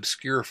out to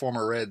obscure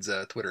former Reds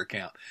Twitter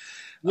account.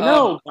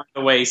 By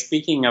the way,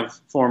 speaking of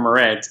former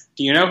Reds,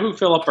 do you know who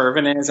Philip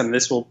Irvin is? And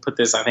this will put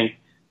this, I think,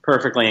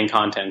 perfectly in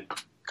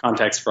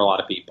context for a lot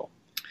of people.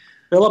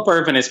 Philip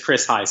Irvin is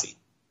Chris Heisey.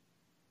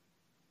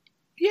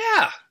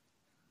 Yeah.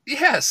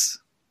 Yes.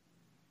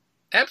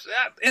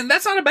 And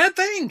that's not a bad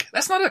thing.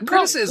 That's not a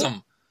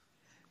criticism.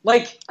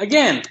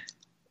 Again,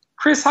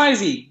 Chris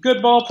Heisey,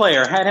 good ball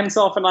player, had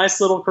himself a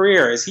nice little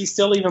career. Is he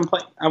still even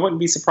playing? I wouldn't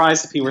be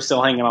surprised if he were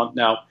still hanging on.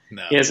 No.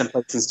 He hasn't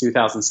played since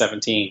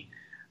 2017.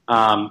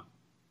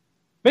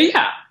 But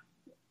yeah,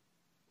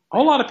 a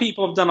whole lot of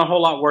people have done a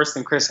whole lot worse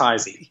than Chris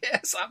Heisey.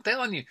 Yes, I'm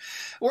telling you.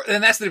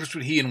 And that's the difference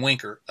between he and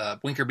Winker.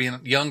 Winker being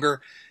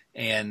younger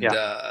and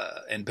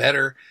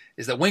better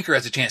is that Winker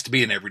has a chance to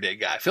be an everyday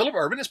guy. Philip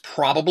Irvin is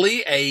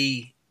probably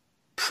a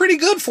pretty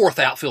good fourth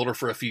outfielder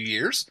for a few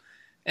years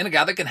and a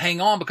guy that can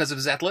hang on because of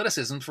his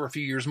athleticism for a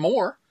few years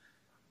more.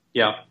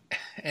 Yeah.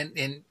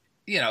 And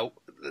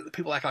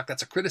people act like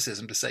that's a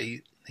criticism to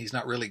say he's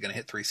not really going to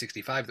hit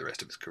 365 the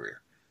rest of his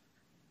career.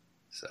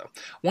 So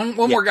one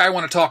more guy I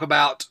want to talk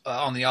about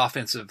on the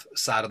offensive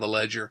side of the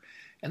ledger,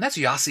 and that's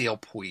Yasiel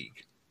Puig.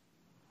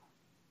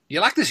 You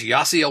like this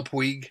Yasiel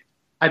Puig?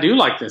 I do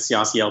like this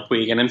Yasiel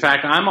Puig, and in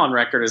fact, I'm on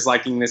record as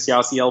liking this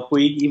Yasiel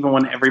Puig even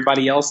when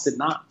everybody else did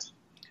not.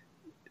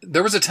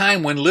 There was a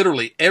time when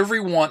literally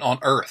everyone on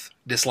Earth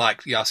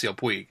disliked Yasiel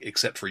Puig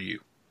except for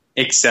you.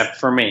 Except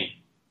for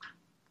me.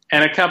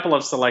 And a couple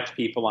of select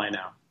people I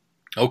know.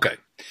 Okay.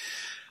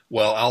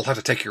 Well, I'll have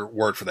to take your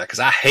word for that because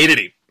I hated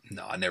him.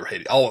 No, I never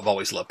hated him. I've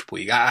always loved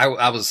Puig.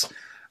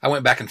 I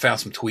went back and found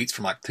some tweets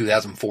from like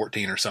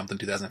 2014 or something,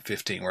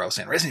 2015, where I was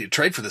saying, Reds need to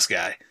trade for this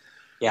guy.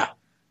 Yeah.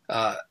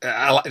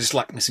 I just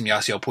like me some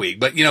Yasiel Puig.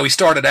 But, he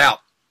started out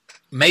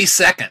May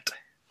 2nd,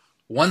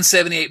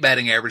 178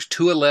 batting average,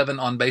 211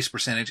 on base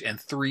percentage, and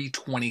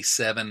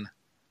 327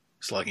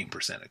 slugging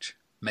percentage.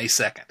 May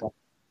 2nd.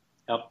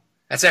 Yep.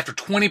 That's after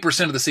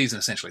 20% of the season,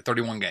 essentially,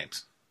 31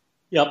 games.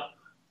 Yep.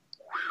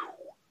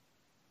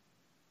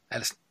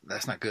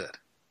 That's not good.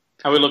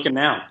 How are we looking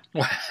now?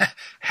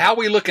 How are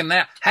we looking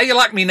now? How you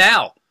like me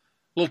now?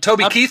 Little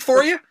Toby Keith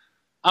for you?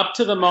 Up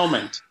to the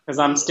moment, because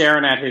I'm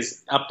staring at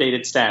his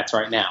updated stats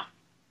right now.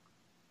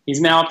 He's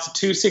now up to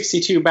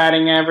 262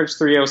 batting average,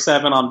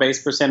 307 on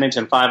base percentage,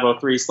 and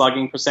 503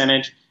 slugging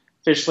percentage.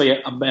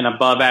 Officially an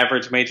above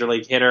average major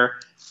league hitter.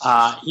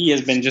 He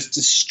has been just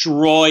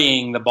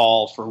destroying the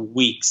ball for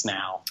weeks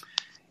now.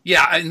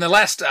 Yeah, in the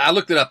last, I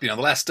looked it up, the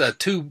last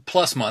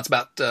 2+ months,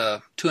 about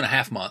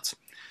 2.5 months,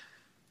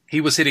 he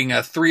was hitting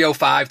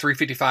 305,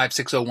 355,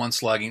 601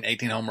 slugging,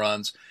 18 home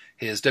runs.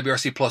 His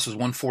WRC plus was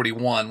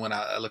 141 when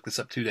I looked this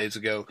up 2 days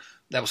ago.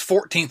 That was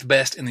 14th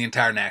best in the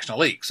entire National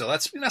League. So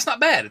that's not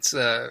bad.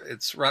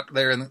 It's right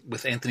there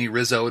with Anthony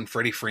Rizzo and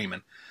Freddie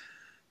Freeman.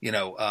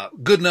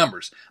 Good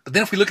numbers. But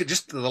then if we look at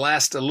just the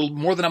last a little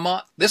more than a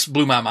month, this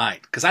blew my mind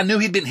because I knew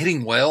he'd been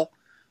hitting well.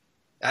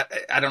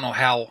 I don't know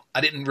how.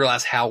 I didn't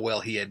realize how well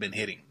he had been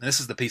hitting. And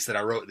this is the piece that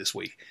I wrote this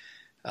week.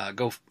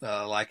 Go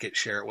like it,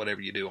 share it, whatever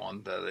you do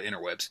on the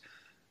interwebs.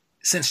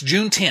 Since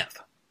June 10th,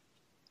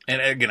 and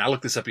again, I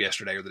looked this up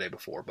yesterday or the day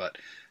before, but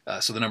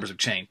so the numbers have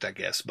changed, I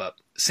guess. But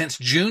since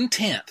June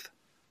 10th,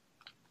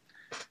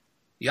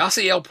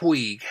 Yasiel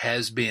Puig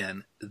has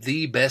been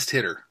the best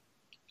hitter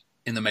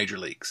in the major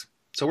leagues.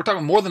 So we're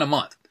talking more than a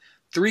month.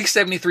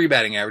 373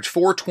 batting average,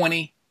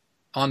 420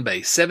 on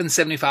base,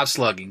 775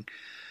 slugging.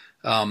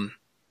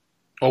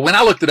 Well, when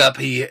I looked it up,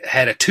 he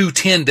had a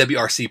 210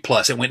 WRC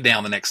plus. It went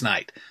down the next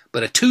night.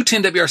 But a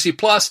 210 WRC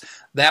plus,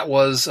 that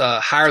was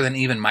higher than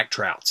even Mike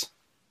Trout's.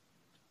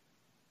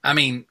 I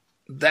mean,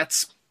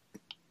 that's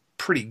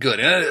pretty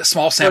good. And a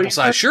small sample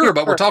size, sure,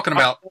 but we're talking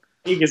about...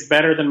 League is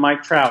better than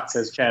Mike Trout,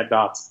 says Chad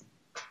Dotson.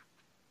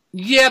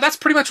 Yeah, that's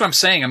pretty much what I'm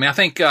saying. I mean, I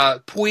think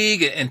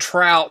Puig and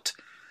Trout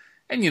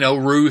and,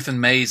 Ruth and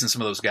Mays and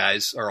some of those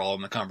guys are all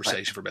in the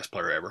conversation for best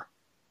player ever.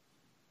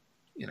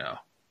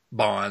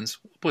 Bonds,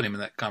 put him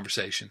in that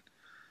conversation.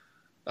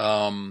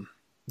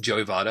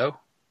 Joey Votto.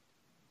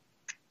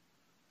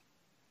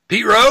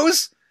 Pete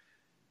Rose.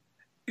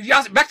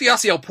 Back to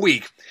Yasiel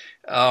Puig.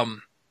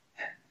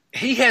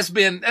 He has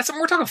been,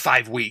 we're talking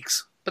 5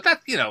 weeks, but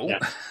that,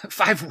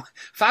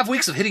 5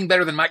 weeks of hitting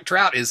better than Mike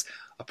Trout is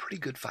a pretty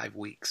good 5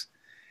 weeks.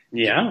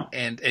 Yeah.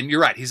 And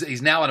you're right.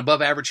 He's now an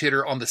above average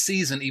hitter on the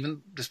season,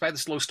 even despite the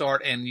slow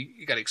start. And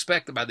you got to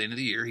expect that by the end of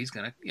the year, he's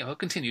going to, he'll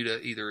continue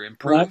to either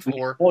improve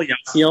or. Well,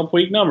 Yasiel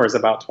Puig numbers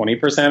about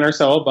 20% or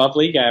so above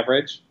league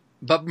average.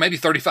 But maybe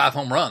 35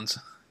 home runs.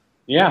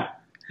 Yeah.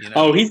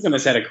 Oh, he's going to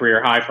set a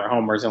career high for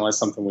homers unless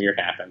something weird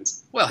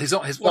happens. Well,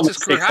 what's his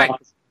career high?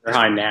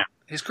 High now.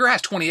 His career high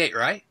is 28,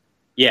 right?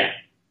 Yeah.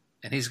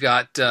 And he's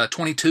got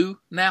 22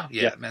 now?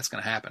 Yeah. That's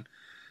going to happen.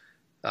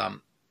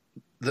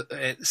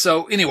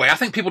 So anyway, I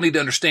think people need to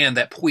understand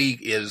that Puig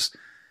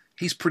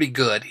he's pretty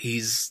good.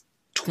 He's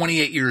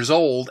 28 years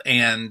old,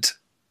 and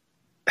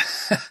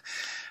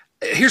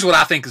here's what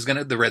I think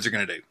the Reds are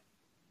going to do.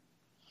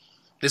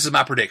 This is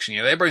my prediction.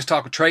 Everybody's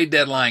talking trade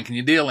deadline. Can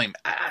you deal him?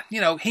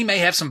 He may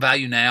have some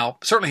value now.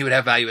 Certainly, he would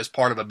have value as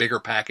part of a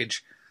bigger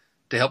package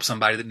to help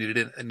somebody that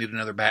needed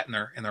another bat in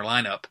their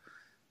lineup.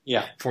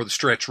 Yeah. For the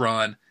stretch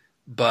run,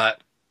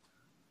 but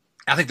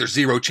I think there's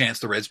zero chance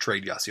the Reds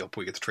trade Yasiel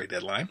Puig at the trade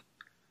deadline.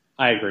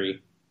 I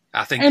agree.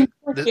 I think. And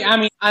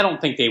I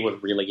don't think they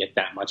would really get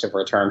that much of a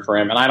return for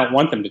him, and I don't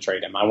want them to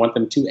trade him. I want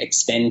them to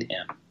extend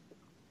him.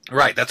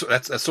 Right. That's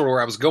sort of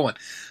where I was going.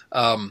 He's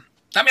not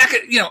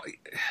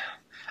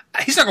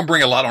going to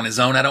bring a lot on his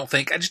own. I don't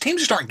think.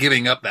 Teams just aren't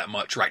giving up that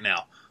much right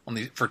now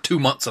for 2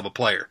 months of a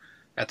player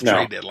at the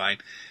trade deadline.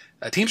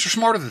 Teams are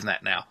smarter than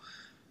that now.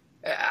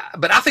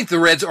 But I think the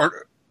Reds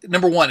are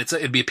number one.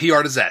 It'd be a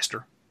PR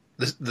disaster.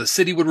 The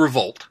city would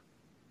revolt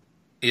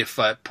if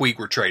Puig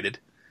were traded.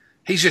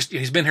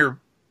 He's been here,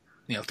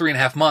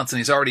 3.5 months, and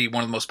he's already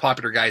one of the most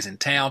popular guys in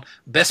town.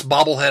 Best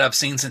bobblehead I've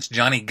seen since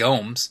Johnny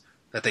Gomes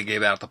that they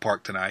gave out at the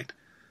park tonight.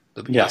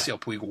 The Yasiel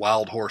Puig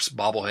Wild Horse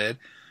bobblehead.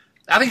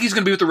 I think he's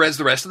going to be with the Reds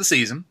the rest of the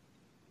season,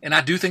 and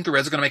I do think the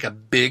Reds are going to make a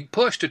big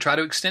push to try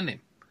to extend him.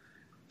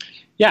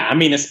 Yeah,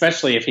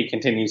 especially if he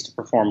continues to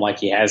perform like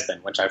he has been,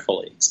 which I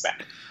fully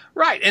expect.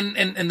 Right,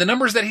 and the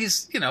numbers that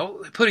he's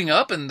putting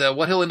up and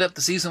what he'll end up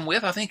the season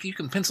with, I think you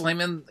can pencil him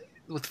in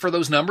for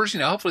those numbers.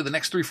 Hopefully the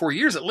next 3-4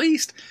 years at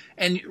least,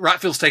 and right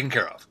field's taken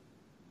care of.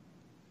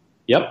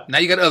 Yep. Now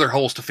you got other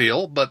holes to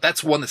fill, but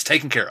that's one that's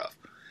taken care of.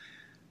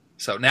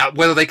 So now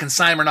whether they can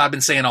sign him or not, I've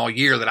been saying all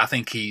year that I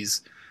think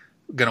he's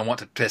going to want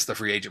to test the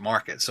free agent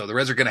market. So the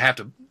Reds are going to have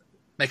to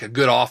make a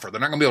good offer.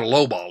 They're not going to be able to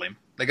lowball him.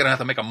 They're going to have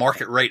to make a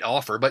market rate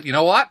offer. But you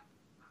know what?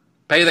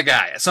 Pay the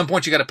guy. At some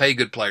point, you got to pay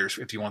good players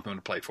if you want them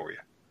to play for you.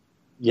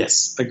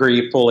 Yes,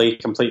 agree fully,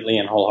 completely,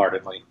 and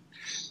wholeheartedly.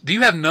 Do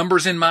you have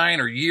numbers in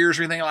mind or years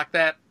or anything like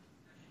that?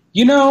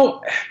 We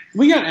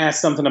got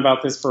asked something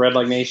about this for Red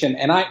Leg Nation,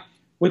 and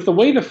with the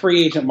way the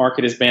free agent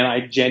market has been,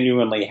 I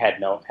genuinely have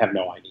no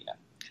idea.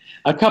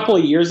 A couple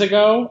of years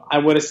ago, I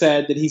would have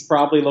said that he's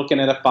probably looking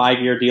at a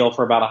 5-year deal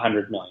for about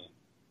 $100 million.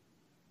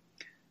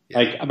 Yeah.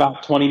 Like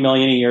about $20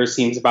 million a year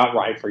seems about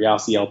right for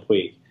Yasiel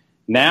Puig.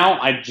 Now,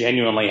 I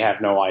genuinely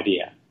have no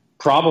idea.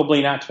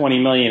 Probably not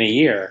 $20 million a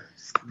year,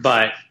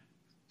 but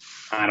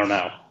I don't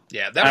know.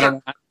 Yeah, I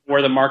don't know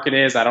where the market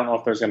is. I don't know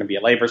if there's going to be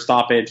a labor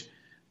stoppage.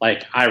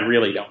 I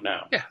really don't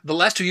know. Yeah, the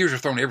last 2 years are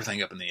throwing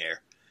everything up in the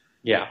air.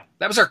 Yeah.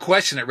 That was our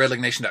question at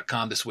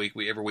redlegnation.com this week.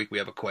 Every week we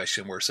have a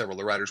question where several of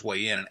the writers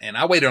weigh in, and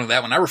I weighed in on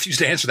that one. I refused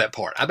to answer that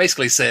part. I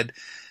basically said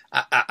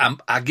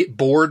I get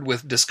bored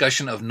with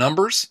discussion of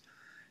numbers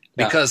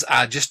because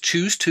I just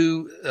choose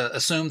to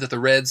assume that the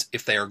Reds,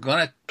 if they are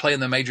going to play in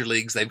the major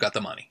leagues, they've got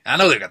the money. I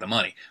know they've got the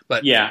money,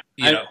 but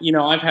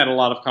I've had a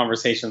lot of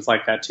conversations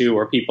like that too,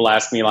 where people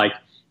ask me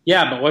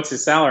yeah, but what's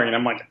his salary? And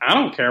I'm like, I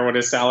don't care what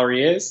his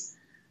salary is.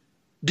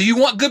 Do you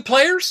want good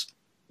players?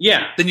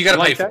 Yeah. Then you got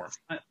to pay for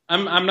them.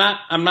 I'm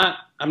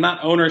not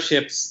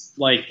ownership's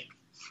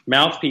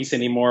mouthpiece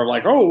anymore.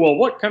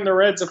 What can the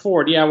Reds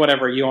afford? Yeah,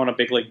 whatever. You own a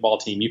big league ball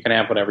team. You can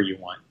have whatever you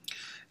want.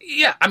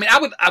 Yeah, I mean,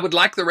 I would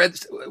like the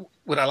Reds.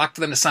 Would I like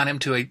for them to sign him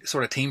to a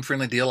sort of team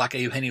friendly deal like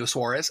Eugenio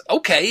Suarez?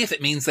 Okay, if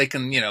it means they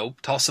can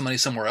toss some money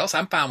somewhere else,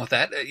 I'm fine with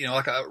that.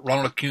 Like a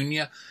Ronald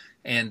Acuna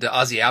and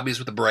Ozzie Albies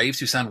with the Braves,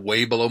 who signed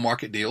way below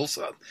market deals.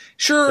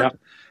 Sure,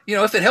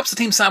 yeah. If it helps the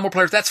team sign more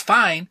players, that's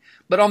fine.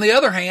 But on the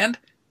other hand,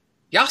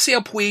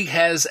 Yasiel Puig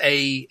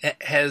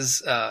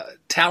has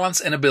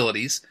talents and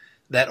abilities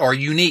that are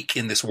unique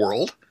in this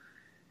world.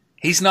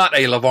 He's not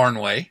a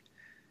Lavarnway,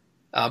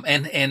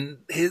 and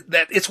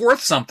that it's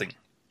worth something.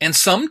 And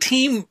some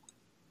team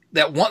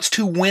that wants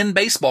to win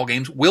baseball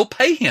games will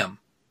pay him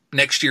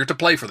next year to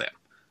play for them.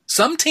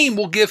 Some team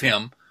will give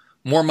him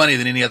more money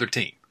than any other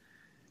team.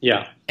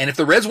 Yeah. And if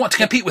the Reds want to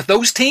compete with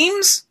those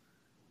teams,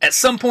 at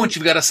some point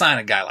you've got to sign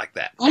a guy like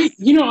that.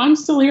 I'm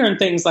still hearing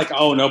things like,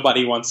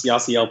 nobody wants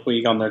Yasiel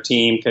Puig on their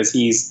team because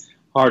he's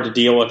hard to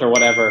deal with or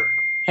whatever.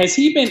 Has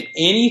he been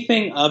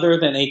anything other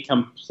than a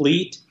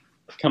complete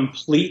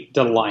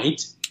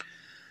delight?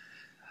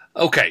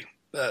 Okay.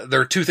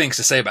 There are two things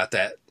to say about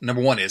that.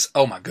 Number one is,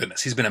 oh my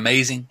goodness, he's been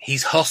amazing.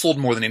 He's hustled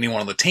more than anyone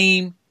on the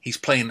team. He's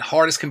playing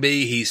hard as can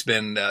be. He's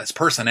been, his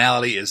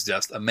personality is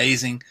just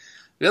amazing.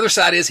 The other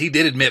side is he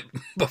did admit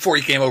before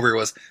he came over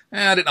here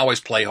I didn't always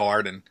play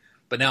hard,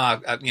 but now I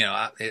got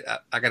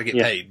to get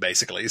paid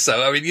basically.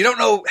 So I mean, you don't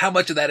know how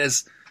much of that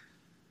is,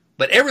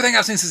 but everything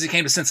I've seen since he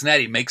came to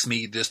Cincinnati makes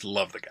me just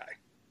love the guy.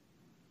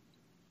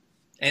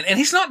 And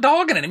he's not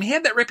dogging it. I mean, he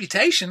had that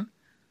reputation,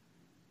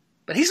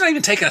 but he's not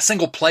even taking a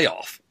single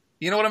playoff.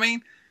 You know what I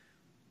mean?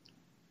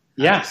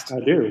 Yes, I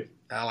do.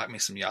 I like me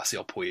some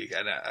Yasiel Puig.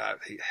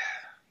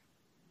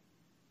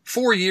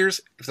 4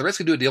 years. If the Reds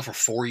could do a deal for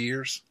 4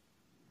 years,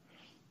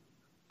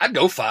 I'd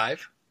go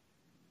 5.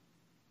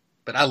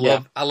 But I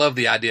love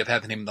the idea of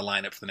having him in the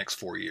lineup for the next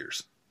 4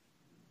 years.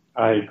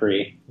 I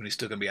agree. When he's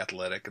still going to be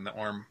athletic and the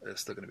arm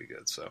is still going to be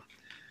good. So,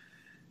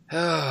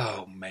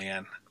 oh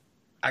man,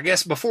 I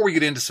guess before we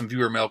get into some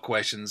viewer mail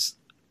questions,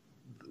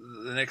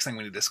 the next thing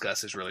we need to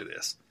discuss is really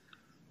this: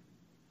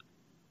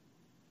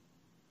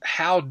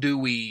 how do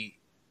we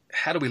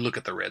look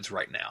at the Reds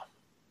right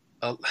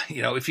now?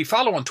 If you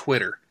follow on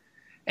Twitter,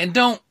 and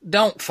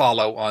don't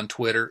follow on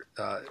Twitter,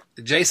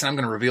 Jason, I'm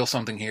going to reveal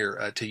something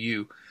here to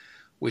you,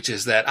 which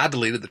is that I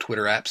deleted the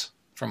Twitter apps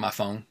from my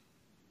phone.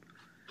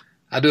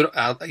 I do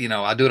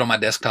it on my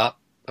desktop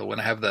when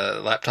I have the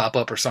laptop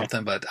up or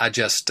something, but I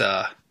just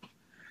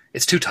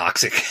it's too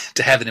toxic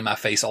to have it in my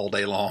face all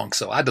day long.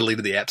 So I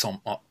deleted the apps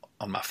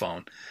on my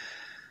phone.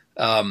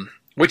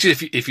 Which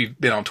if you've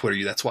been on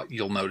Twitter, that's what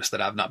you'll notice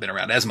that I've not been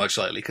around as much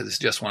lately, because it's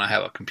just when I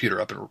have a computer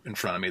up in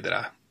front of me that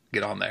I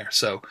get on there.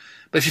 So,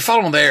 but if you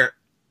follow on there,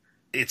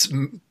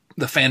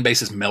 the fan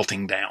base is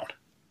melting down.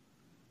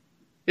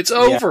 It's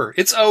over.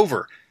 Yeah. It's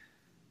over.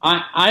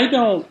 I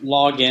don't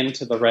log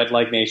into the Red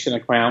Leg Nation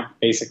account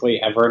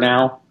basically ever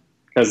now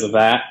because of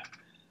that.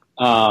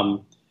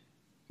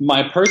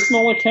 My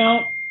personal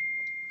account,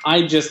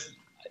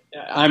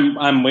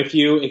 I'm with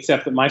you,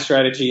 except that my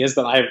strategy is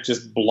that I've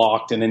just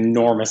blocked an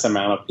enormous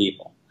amount of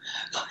people.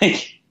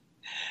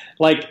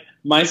 Like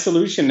my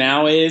solution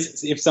now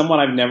is if someone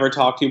I've never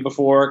talked to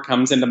before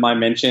comes into my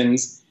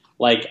mentions,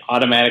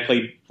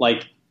 automatically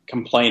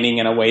complaining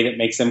in a way that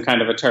makes them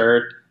kind of a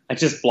turd, I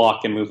just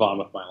block and move on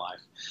with my life.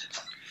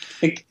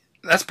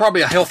 That's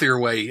probably a healthier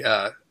way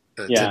to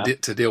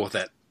deal with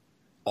that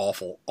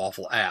awful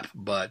app.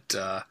 But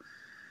I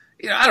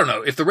don't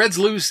know if the Reds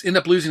end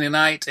up losing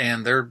tonight,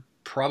 and they're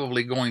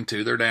probably going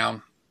to. They're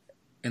down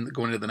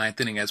going into the ninth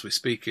inning as we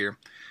speak here.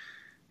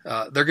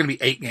 They're going to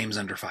be 8 games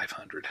under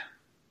 500.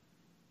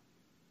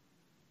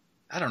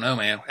 I don't know,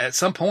 man. At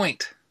some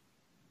point,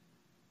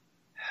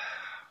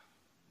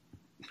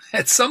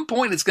 it's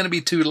going to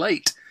be too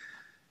late.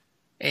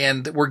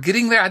 And we're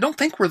getting there. I don't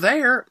think we're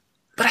there,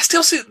 but I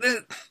still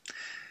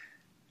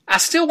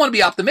want to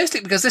be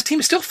optimistic because this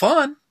team is still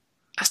fun.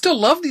 I still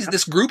love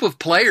this group of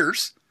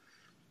players.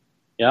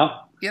 Yeah.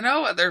 You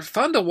know, they're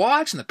fun to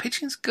watch and the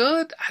pitching's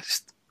good.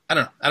 I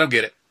don't know. I don't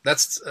get it.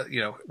 That's,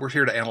 we're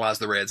here to analyze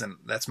the Reds and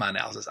that's my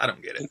analysis. I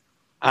don't get it.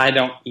 I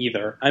don't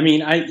either. I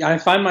mean, I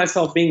find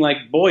myself being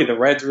like, boy, the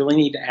Reds really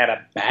need to add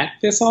a bat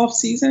this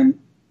offseason.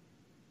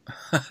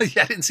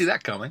 Yeah, I didn't see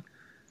that coming.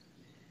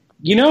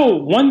 You know,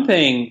 one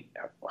thing.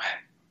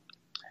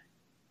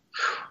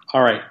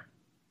 All right,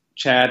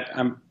 Chad,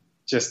 I'm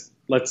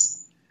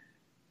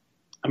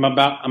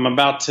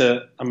about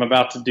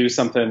to do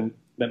something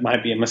that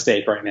might be a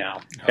mistake right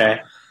now.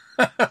 Okay.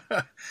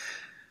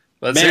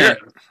 Let's hear it.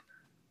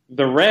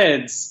 The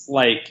Reds,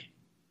 like,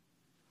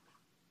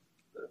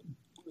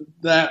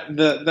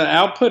 the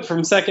output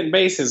from second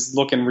base is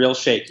looking real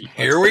shaky.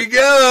 Here we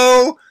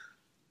go.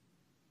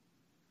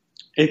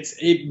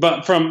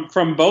 But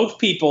from both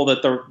people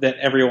that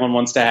everyone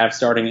wants to have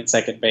starting at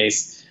second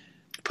base.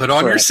 Put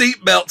on your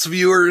seatbelts,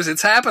 viewers.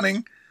 It's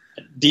happening.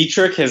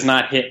 Dietrich has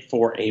not hit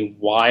for a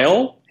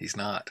while. He's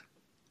not.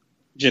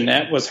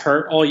 Jeanette was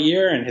hurt all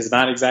year and has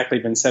not exactly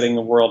been setting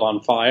the world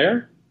on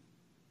fire.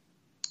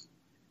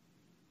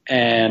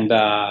 And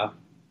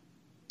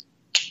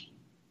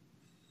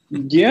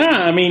yeah,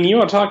 I mean, you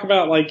want to talk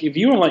about, like, if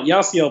you want to let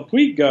Yasiel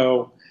Puig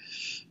go,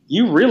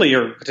 you really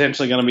are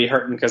potentially going to be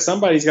hurting because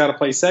somebody's got to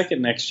play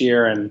second next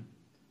year, and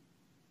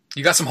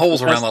you got some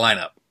holes around the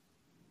lineup.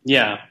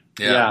 Yeah.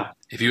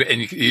 You're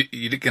going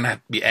to have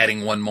to be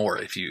adding one more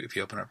if you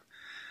open up.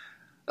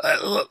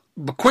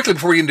 But quickly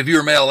before we get into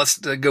viewer mail, let's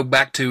go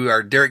back to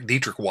our Derek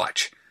Dietrich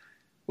watch,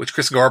 which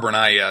Chris Garber and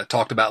I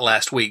talked about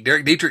last week.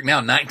 Derek Dietrich now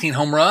 19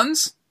 home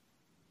runs,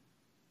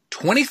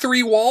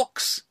 23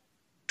 walks,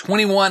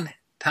 21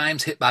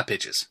 times hit by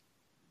pitches.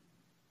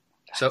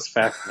 That's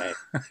fascinating.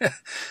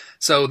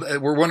 So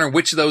we're wondering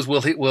which of those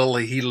will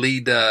he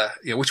lead?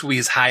 Which will be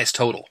his highest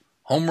total: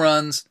 home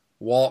runs,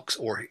 walks,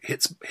 or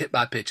hit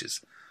by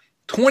pitches.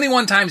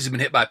 21 times he's been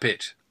hit by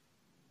pitch.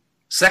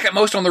 Second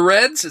most on the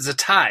Reds is a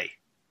tie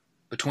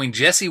between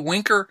Jesse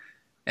Winker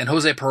and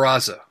Jose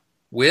Peraza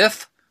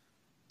with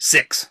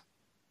 6.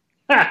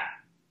 I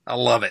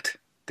love it,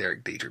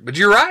 Derek Dietrich. But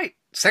you're right.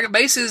 Second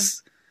base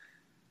is.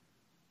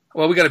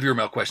 Well, we got a viewer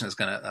mail question that's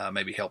going to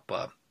maybe help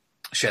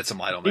shed some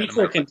light on that.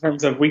 Dietrich, in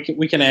terms of, we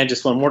can add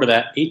just one more to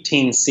that,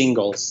 18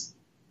 singles.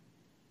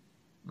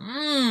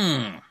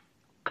 There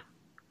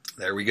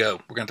we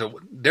go. We're going to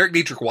Derek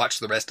Dietrich watch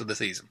the rest of the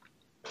season.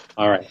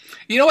 All right.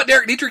 You know what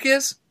Derek Dietrich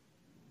is?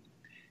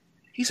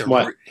 He's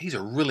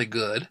a really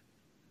good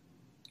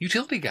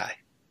utility guy.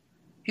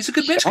 He's a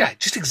good bench guy.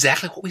 Just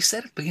exactly what we said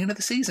at the beginning of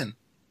the season.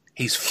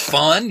 He's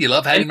fun. You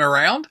love having him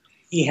around.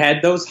 He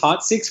had those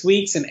hot 6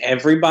 weeks, and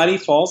everybody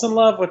falls in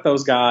love with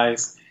those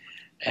guys.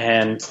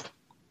 And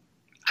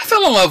I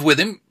fell in love with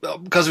him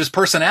because of his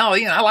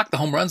personality, and I like the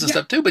home runs and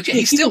stuff too. But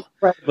he's still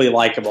incredibly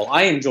likable.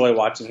 I enjoy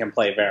watching him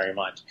play very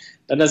much.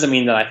 That doesn't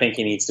mean that I think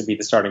he needs to be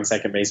the starting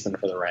second baseman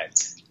for the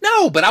Reds.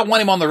 No, but I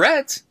want him on the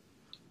Reds.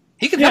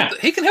 He can help.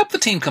 He can help the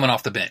team coming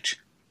off the bench.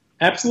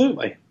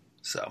 Absolutely.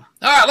 So, all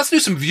right, let's do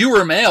some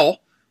viewer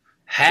mail.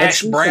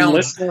 Hash Brown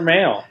listener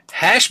mail.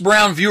 Hash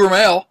Brown viewer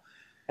mail.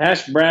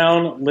 Hash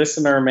Brown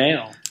listener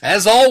mail.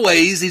 As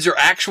always, these are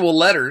actual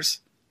letters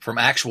from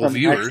actual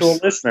viewers. Actual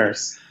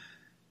listeners.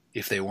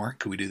 If they weren't,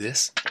 could we do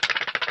this?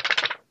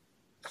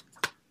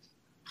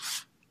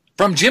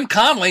 From Jim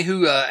Conley,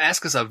 who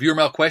asked us a viewer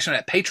mail question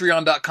at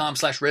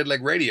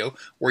patreon.com/redlegradio,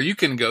 where you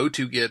can go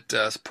to get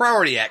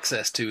priority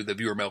access to the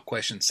viewer mail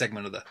question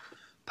segment of the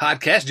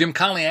podcast. Jim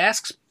Conley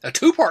asks a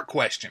 2-part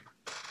question.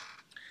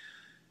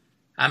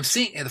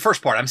 The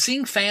first part, I'm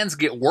seeing fans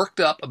get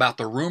worked up about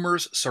the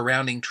rumors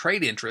surrounding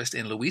trade interest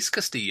in Luis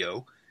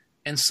Castillo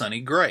and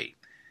Sonny Gray.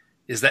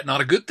 Is that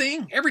not a good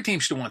thing? Every team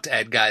should want to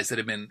add guys that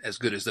have been as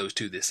good as those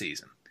two this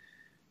season.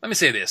 Let me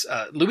say this.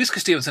 Luis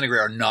Castillo and Sonny Gray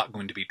are not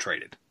going to be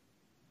traded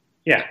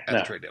at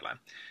the trade deadline.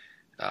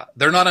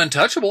 They're not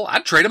untouchable.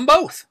 I'd trade them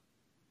both.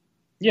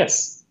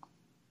 Yes.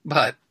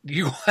 But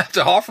you have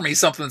to offer me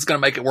something that's going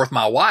to make it worth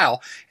my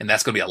while, and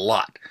that's going to be a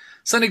lot.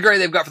 Sonny Gray,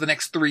 they've got for the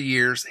next 3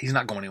 years. He's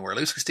not going anywhere.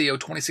 Luis Castillo,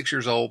 26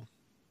 years old.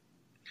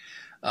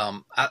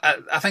 I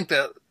think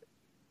that,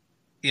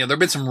 there have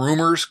been some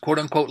rumors, quote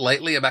unquote,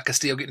 lately about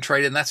Castillo getting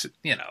traded, and that's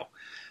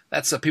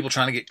people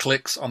trying to get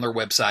clicks on their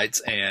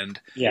websites and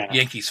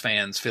Yankees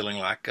fans feeling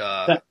like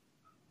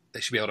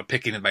they should be able to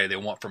pick anybody they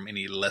want from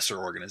any lesser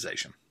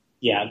organization.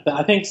 Yeah,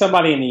 I think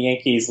somebody in the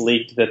Yankees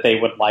leaked that they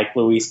would like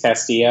Luis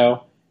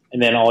Castillo, and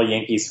then all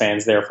Yankees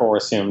fans therefore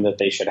assume that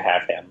they should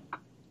have him.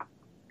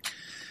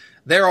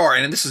 There are,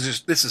 and this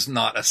is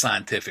not a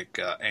scientific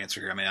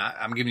answer here. I mean,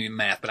 I'm giving you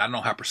math, but I don't know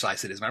how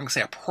precise it is. But I'm going to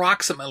say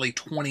approximately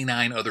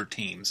 29 other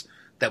teams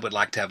that would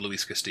like to have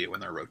Luis Castillo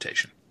in their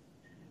rotation.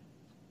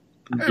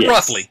 Yes.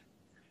 Roughly.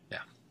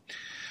 Yeah.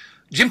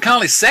 Jim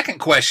Conley's second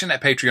question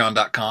at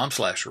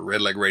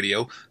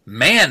patreon.com/redlegradio.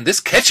 Man, this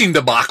catching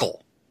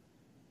debacle.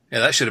 Yeah,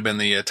 that should have been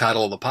the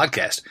title of the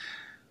podcast.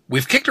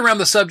 We've kicked around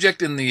the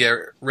subject in the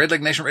Red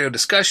Leg Nation Radio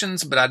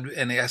discussions,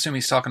 and I assume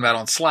he's talking about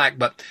on Slack,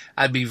 but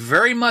I'd be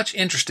very much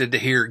interested to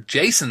hear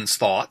Jason's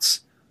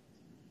thoughts,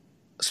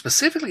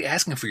 specifically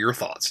asking for your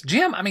thoughts.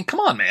 Jim, I mean, come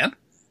on, man.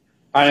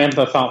 I am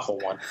the thoughtful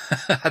one.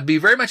 I'd be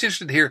very much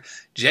interested to hear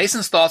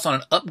Jason's thoughts on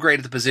an upgrade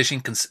at the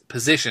position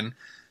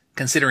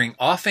considering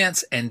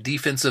offense and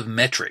defensive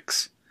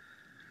metrics.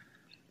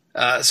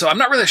 So I'm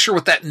not really sure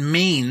what that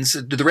means.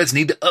 Do the Reds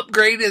need to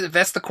upgrade? If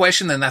that's the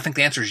question, then I think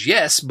the answer is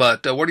yes.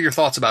 But what are your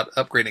thoughts about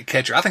upgrading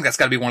catcher? I think that's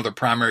got to be one of their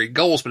primary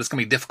goals, but it's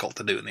going to be difficult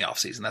to do in the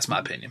offseason. That's my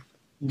opinion.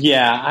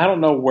 Yeah, I don't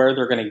know where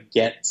they're going to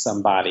get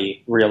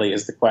somebody, really,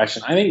 is the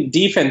question. I think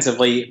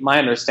defensively, my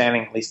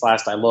understanding, at least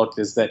last I looked,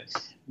 is that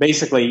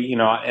basically,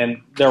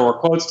 and there were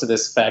quotes to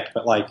this effect,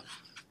 but like,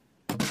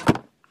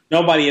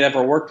 nobody had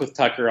ever worked with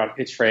Tucker on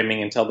pitch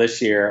framing until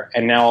this year,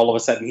 and now all of a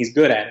sudden he's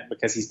good at it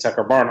because he's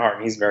Tucker Barnhart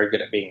and he's very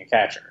good at being a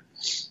catcher.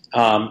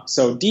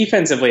 So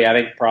defensively, I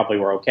think probably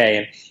we're okay.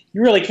 And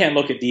you really can't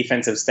look at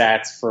defensive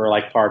stats for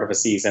like part of a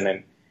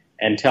season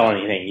and tell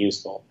anything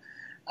useful.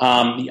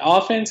 The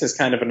offense is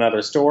kind of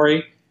another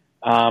story.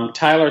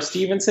 Tyler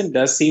Stevenson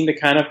does seem to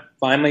kind of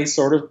finally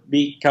sort of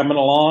be coming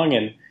along,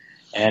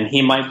 and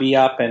he might be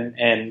up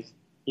and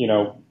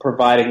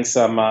providing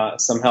some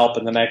help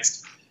in the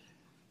next.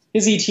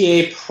 His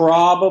ETA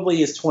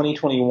probably is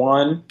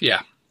 2021.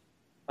 Yeah.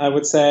 I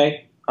would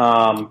say.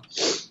 I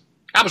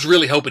was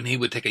really hoping he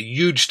would take a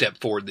huge step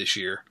forward this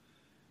year.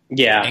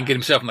 Yeah. And get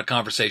himself in the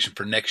conversation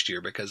for next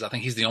year, because I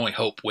think he's the only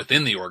hope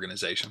within the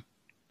organization.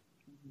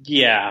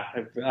 Yeah.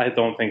 I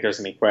don't think there's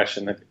any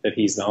question that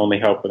he's the only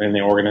hope within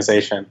the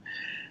organization.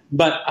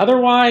 But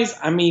otherwise,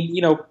 I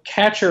mean,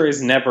 catcher is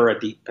never a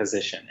deep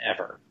position,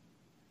 ever.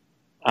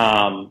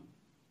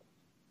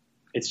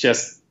 It's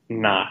just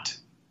not.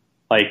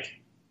 Like...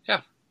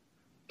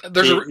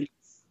 There's a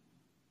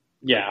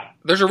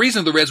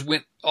reason the Reds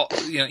went,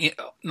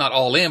 not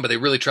all in, but they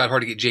really tried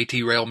hard to get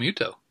JT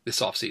Realmuto this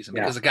offseason,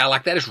 because a guy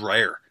like that is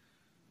rare.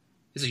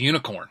 He's a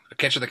unicorn, a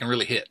catcher that can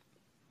really hit.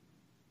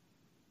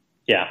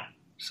 Yeah.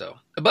 So,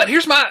 but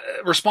here's my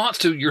response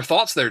to your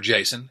thoughts there,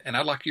 Jason, and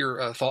I'd like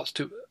your thoughts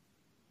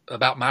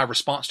about my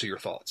response to your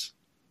thoughts.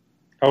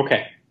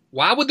 Okay.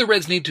 Why would the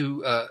Reds need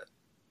to?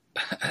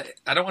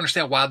 I don't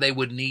understand why they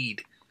would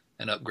need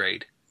an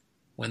upgrade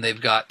when they've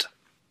got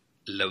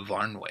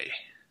Lavarnway.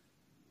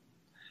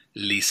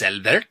 Luis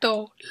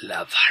Alberto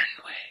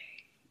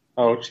Lavarnway.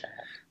 Oh, Chad.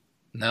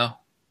 No,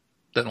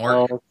 doesn't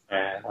work. Oh,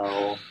 Chad.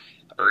 Oh.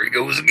 There he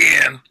goes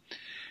again.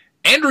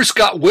 Andrew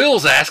Scott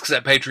Wills asks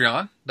at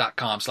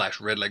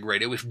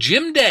patreon.com/redlegradio if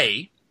Jim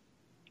Day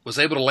was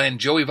able to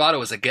land Joey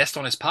Votto as a guest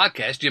on his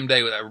podcast. Jim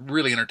Day with a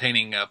really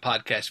entertaining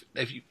podcast.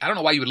 I don't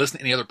know why you would listen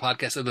to any other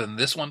podcast other than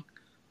this one,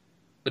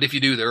 but if you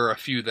do, there are a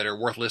few that are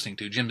worth listening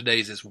to. Jim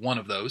Day's is one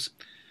of those.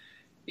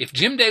 If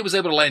Jim Day was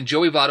able to land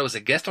Joey Votto as a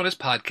guest on his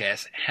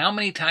podcast, how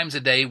many times a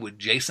day would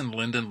Jason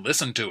Linden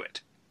listen to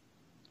it?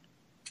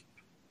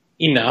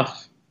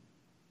 Enough.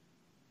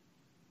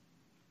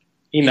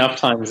 Enough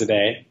times a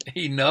day.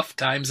 Enough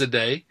times a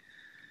day.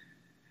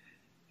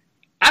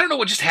 I don't know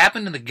what just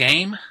happened in the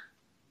game,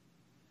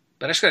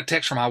 but I just got a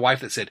text from my wife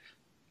that said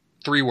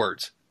 3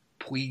 words.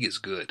 Puig is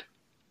good.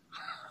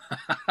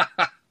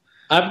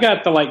 I've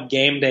got the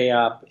game day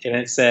up, and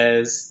it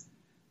says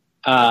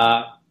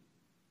Yasiel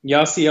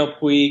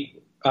Puig,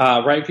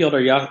 right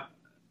fielder,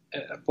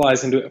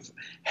 flies into it.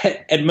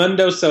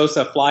 Edmundo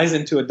Sosa flies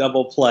into a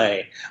double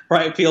play.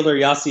 Right fielder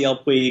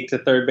Yasiel Puig to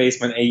third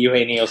baseman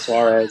Eugenio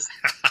Suarez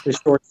to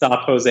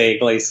shortstop Jose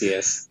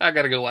Iglesias. I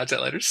got to go watch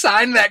that later.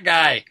 Sign that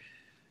guy.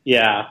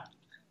 Yeah.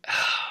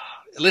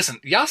 Listen,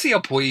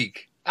 Yasiel Puig,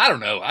 I don't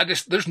know.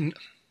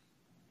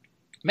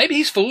 Maybe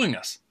he's fooling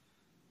us.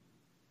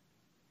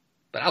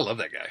 But I love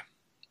that guy.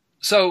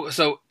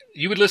 So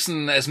you would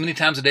listen as many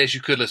times a day as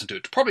you could listen to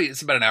it. Probably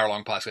it's about an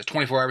hour-long podcast.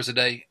 24 hours a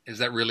day. Is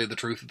that really the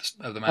truth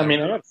of the matter? I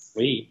mean, I'm not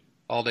sleep.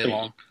 All day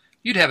long.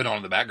 You'd have it on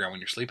in the background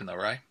when you're sleeping, though,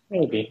 right?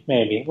 Maybe.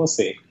 We'll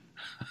see.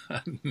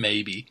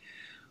 Maybe.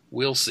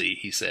 We'll see,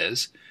 he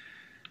says.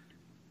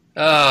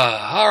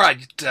 All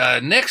right.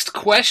 Next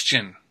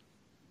question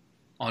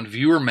on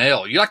viewer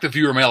mail. You like the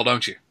viewer mail,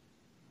 don't you?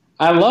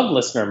 I love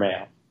listener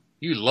mail.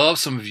 You love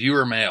some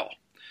viewer mail.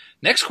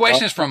 Next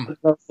question is from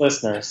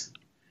listeners.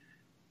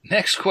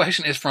 Next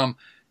question is from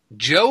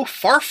Joe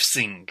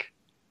Farfsing.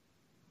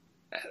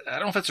 I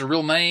don't know if that's a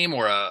real name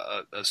or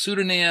a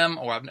pseudonym,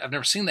 or I've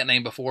never seen that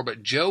name before,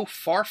 but Joe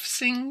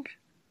Farfsing.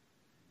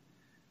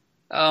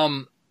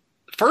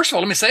 First of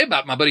all, let me say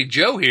about my buddy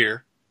Joe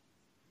here,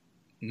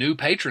 new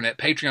patron at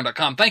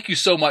patreon.com. Thank you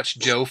so much,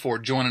 Joe, for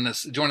joining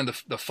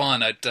the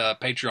fun at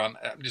Patreon.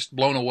 I'm just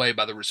blown away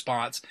by the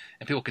response,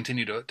 and people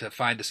continue to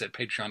find us at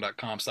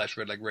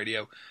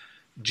patreon.com/redlegradio.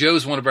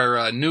 Joe's one of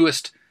our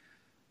newest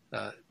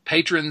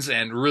patrons,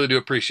 and really do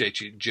appreciate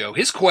you, Joe.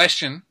 His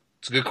question,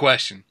 it's a good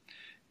question,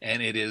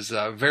 and it is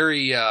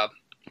very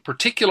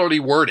particularly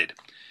worded.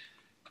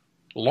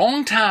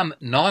 Longtime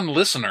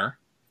non-listener,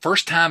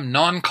 first-time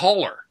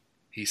non-caller.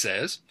 He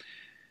says,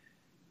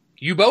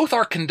 "You both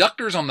are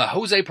conductors on the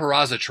Jose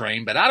Peraza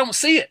train, but I don't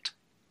see it.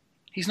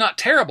 He's not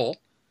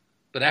terrible,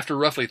 but after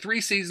roughly 3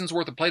 seasons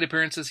worth of plate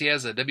appearances, he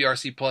has a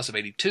WRC plus of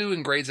 82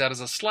 and grades out as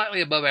a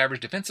slightly above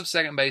average defensive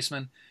second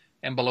baseman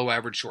and below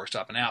average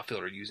shortstop and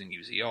outfielder using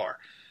UZR.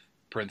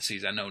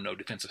 Parentheses, I know no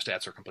defensive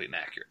stats are complete and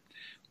accurate.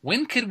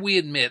 When could we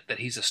admit that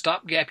he's a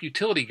stopgap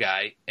utility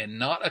guy and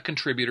not a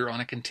contributor on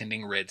a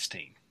contending Reds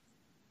team?"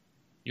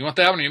 You want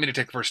that one, or you want me to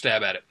take the first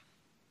stab at it?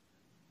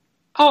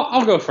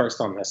 I'll go first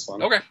on this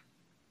one. Okay.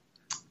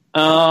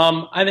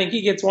 I think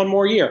he gets one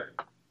more year.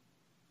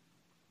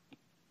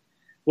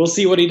 We'll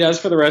see what he does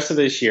for the rest of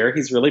this year.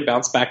 He's really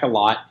bounced back a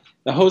lot.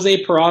 The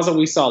Jose Peraza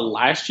we saw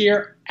last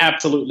year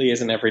absolutely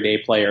is an everyday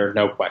player,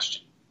 no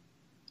question.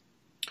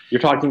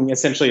 You're talking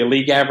essentially a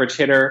league average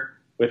hitter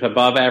with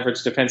above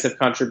average defensive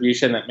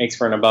contribution that makes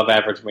for an above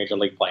average major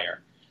league player.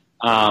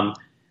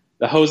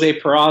 The Jose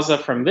Peraza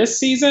from this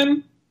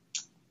season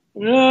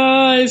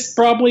is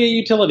probably a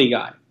utility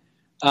guy.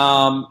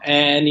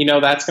 And,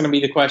 that's going to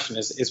be the question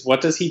is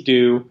what does he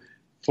do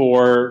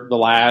for the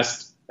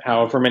last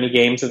however many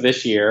games of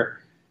this year?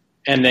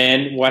 And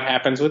then what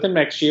happens with him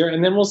next year?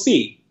 And then we'll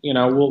see.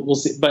 We'll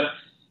see. But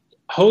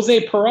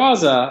Jose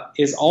Peraza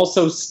is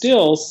also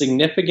still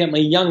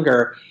significantly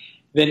younger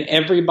than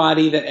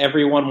everybody that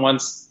everyone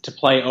wants to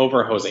play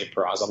over Jose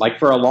Peraza. Like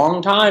for a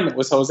long time, it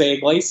was Jose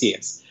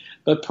Iglesias.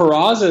 But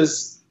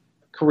Peraza's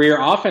career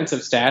offensive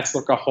stats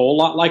look a whole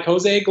lot like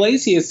Jose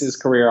Iglesias'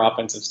 career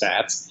offensive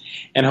stats.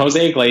 And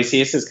Jose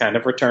Iglesias has kind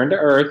of returned to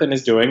earth and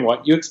is doing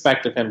what you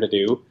expect of him to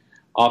do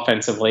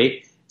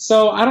offensively.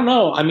 So I don't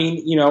know. I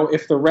mean,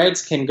 if the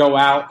Reds can go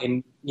out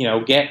and,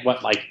 get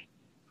like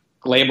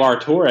Gleyber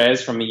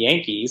Torres from the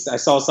Yankees. I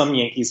saw some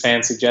Yankees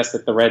fans suggest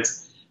that the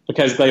Reds,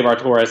 because Gleyber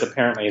Torres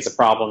apparently is a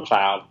problem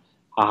child,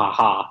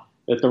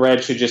 that the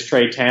Reds should just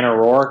trade Tanner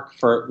Roark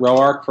for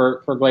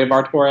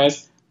Gleyber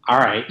Torres. All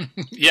right.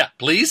 Yeah,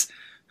 please.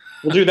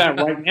 We'll do that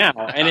right now.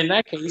 And in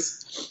that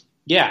case,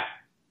 yeah,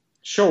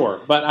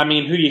 sure. But, I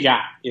mean, who you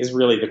got is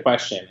really the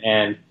question.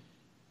 And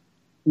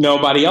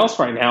nobody else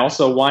right now,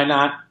 so why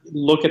not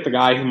look at the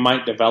guy who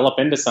might develop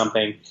into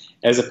something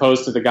as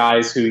opposed to the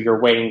guys who you're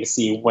waiting to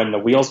see when the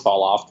wheels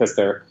fall off because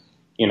they're,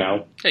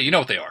 Yeah, you know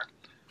what they are.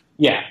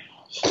 Yeah.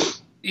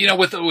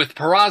 With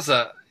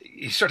Peraza,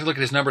 you start to look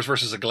at his numbers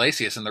versus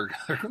Iglesias, and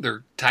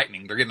they're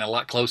tightening. They're getting a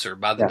lot closer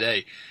by the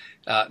day.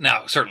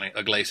 Now, certainly,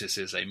 Iglesias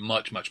is a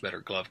much, much better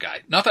glove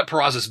guy. Not that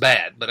Peraza's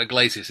bad, but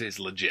Iglesias is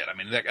legit. I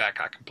mean, that guy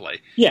can play.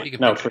 Yeah, he can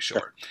no, play for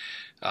short. Sure.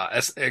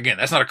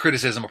 That's not a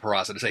criticism of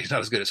Peraza to say he's not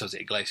as good as Jose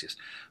Iglesias.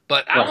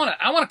 But right.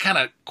 I want to kind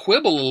of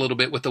quibble a little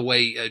bit with the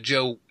way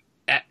Joe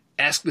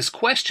asked this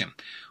question.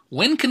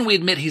 When can we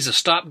admit he's a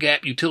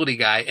stopgap utility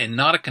guy and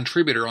not a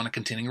contributor on a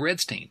contending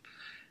Reds team?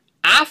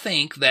 I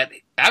think that,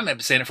 I've been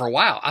saying it for a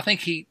while, I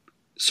think he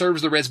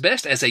serves the Reds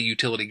best as a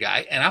utility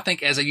guy, and I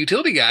think as a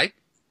utility guy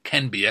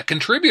can be a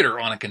contributor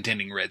on a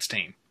contending Reds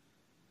team.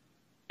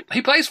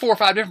 He plays 4 or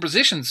 5 different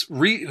positions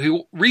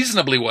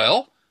reasonably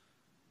well.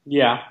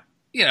 Yeah.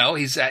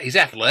 He's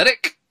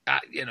athletic. I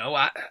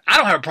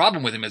don't have a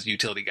problem with him as a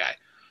utility guy.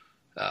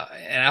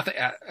 And I think,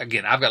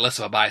 again, I've got less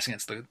of a bias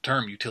against the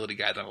term utility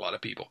guy than a lot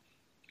of people.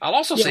 I'll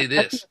also say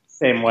this.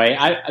 Same way.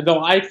 I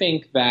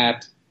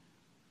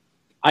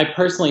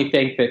personally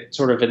think that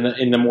sort of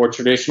in the more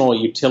traditional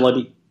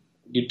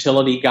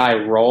utility guy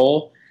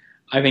role,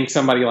 I think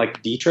somebody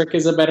like Dietrich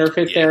is a better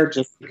fit there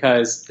just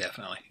because.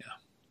 Definitely,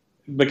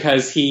 yeah.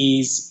 Because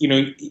he's,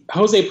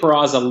 Jose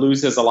Peraza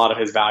loses a lot of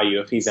his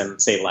value if he's in,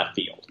 say, left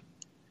field.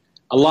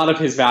 A lot of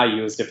his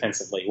value is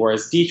defensively,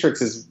 whereas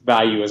Dietrich's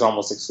value is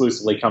almost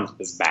exclusively comes with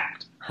his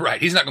bat. Right.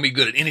 He's not going to be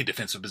good at any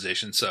defensive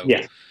position. So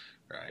yeah.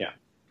 Right. Yeah.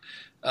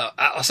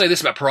 I'll say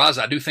this about Peraza.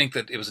 I do think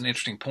that it was an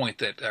interesting point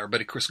that our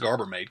buddy Chris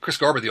Garber made. Chris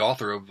Garber, the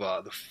author of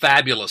the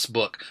fabulous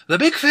book, The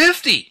Big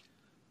 50,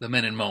 The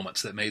Men and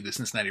Moments that made the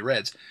Cincinnati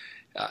Reds.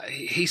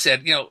 He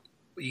said, you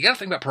got to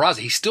think about Peraza.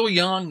 He's still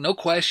young, no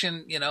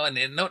question,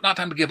 and not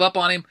time to give up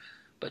on him.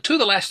 But 2 of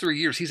the last 3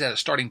 years, he's had a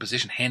starting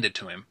position handed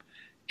to him.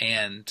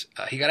 And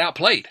he got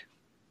outplayed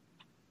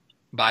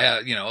by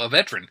a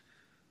veteran,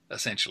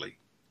 essentially,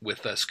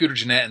 with Scooter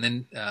Gennett and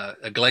then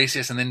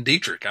Iglesias and then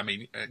Dietrich. I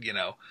mean,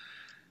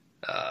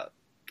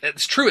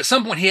 it's true. At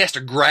some point, he has to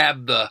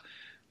grab the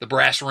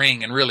brass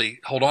ring and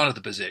really hold on to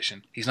the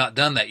position. He's not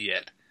done that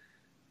yet,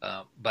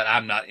 but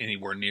I'm not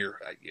anywhere near.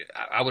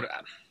 I would.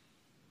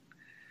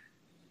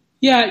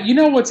 Yeah,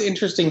 what's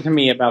interesting to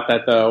me about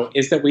that though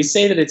is that we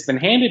say that it's been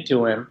handed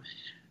to him,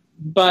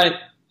 but.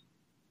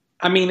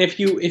 I mean, if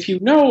you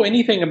know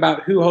anything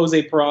about who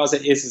Jose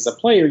Peraza is as a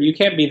player, you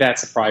can't be that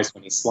surprised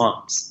when he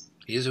slumps.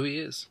 He is who he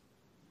is.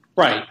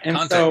 Right. And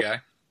contact guy.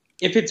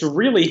 If it's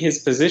really his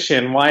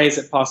position, why is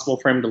it possible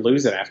for him to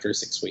lose it after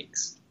 6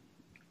 weeks?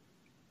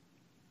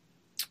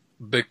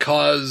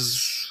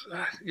 Because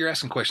you're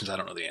asking questions I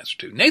don't know the answer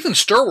to. Nathan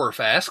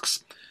Sturworth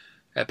asks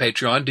at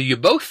Patreon, do you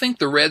both think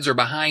the Reds are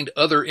behind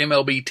other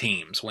MLB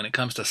teams when it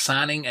comes to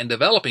signing and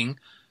developing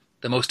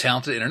the most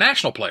talented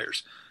international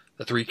players?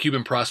 The 3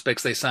 Cuban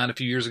prospects they signed a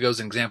few years ago is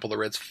an example of the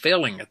Reds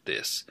failing at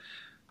this.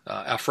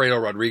 Alfredo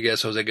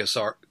Rodriguez, Jose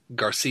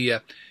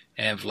Garcia,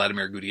 and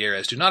Vladimir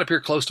Gutierrez do not appear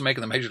close to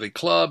making the Major League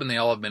club, and they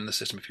all have been in the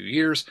system a few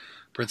years.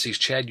 Parentheses,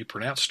 Chad, you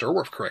pronounced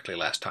Sturworth correctly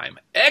last time.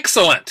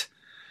 Excellent!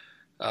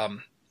 I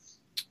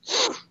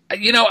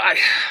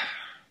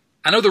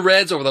know the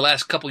Reds over the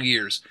last couple of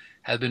years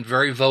have been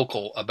very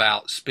vocal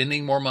about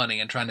spending more money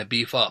and trying to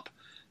beef up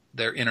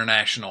their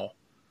international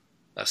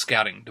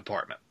scouting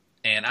department.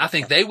 And I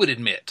think they would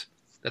admit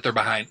that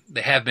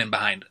they have been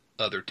behind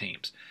other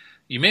teams.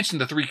 You mentioned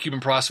the 3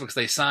 Cuban prospects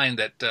they signed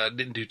that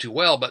didn't do too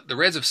well, but the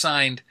Reds have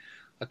signed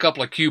a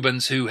couple of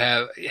Cubans who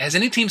has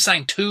any team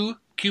signed 2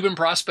 Cuban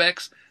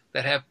prospects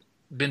that have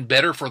been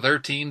better for their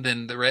team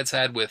than the Reds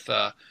had with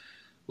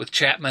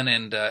Chapman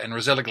and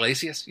Rosel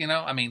Iglesias?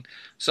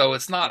 So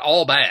it's not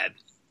all bad.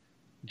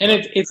 And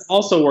it's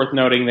also worth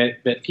noting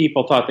that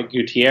people thought that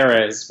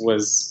Gutierrez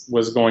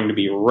was going to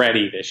be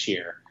ready this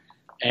year,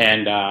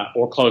 and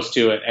or close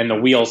to it, and the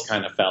wheels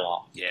kind of fell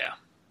off. Yeah.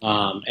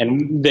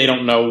 And they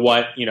don't know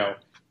what,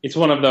 it's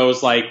one of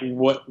those like,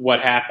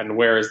 what happened?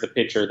 Where is the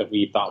pitcher that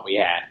we thought we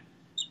had?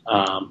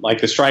 Like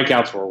the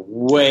strikeouts were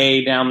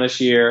way down this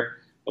year.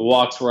 The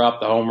walks were up,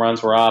 the home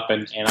runs were up.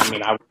 And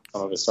I watched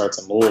some of the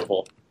starts in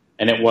Louisville,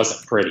 and it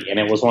wasn't pretty. And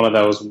it was one of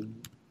those,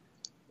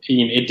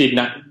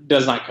 it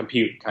does not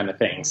compute kind of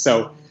thing.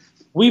 So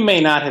we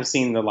may not have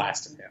seen the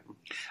last of him.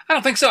 I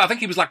don't think so. I think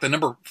he was like the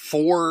number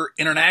 4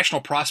 international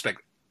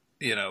prospect,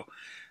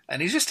 and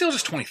he's still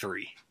just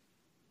 23.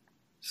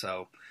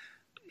 So,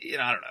 I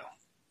don't know.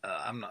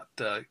 I'm not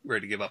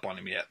ready to give up on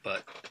him yet,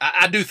 but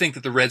I do think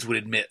that the Reds would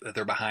admit that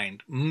they're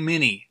behind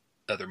many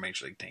other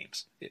Major League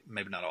teams.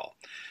 Maybe not all.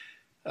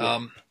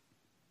 Yeah.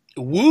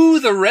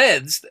 Woo the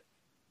Reds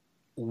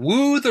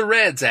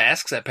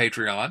asks at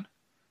Patreon.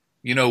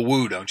 You know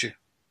Woo, don't you?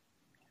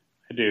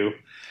 I do.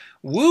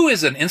 Woo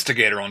is an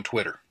instigator on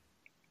Twitter.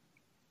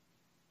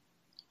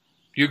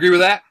 Do you agree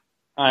with that?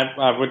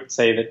 I would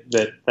say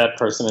that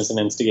person is an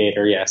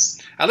instigator, yes.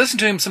 I listen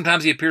to him.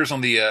 Sometimes he appears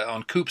on the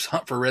on Coop's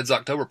Hunt for Reds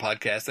October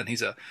podcast, and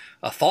he's a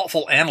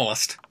thoughtful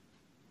analyst.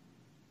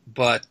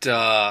 But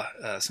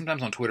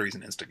sometimes on Twitter he's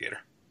an instigator.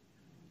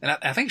 And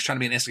I think he's trying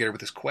to be an instigator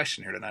with this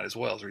question here tonight as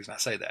well, is the reason I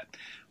say that.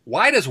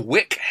 Why does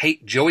Wick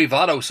hate Joey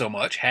Votto so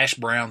much? Hash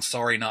Brown,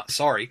 sorry, not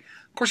sorry.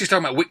 Of course, he's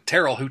talking about Wick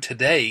Terrell, who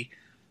today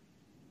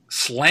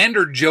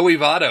slandered Joey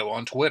Votto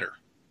on Twitter.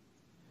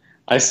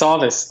 I saw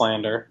this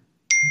slander.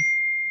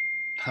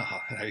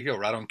 There you go,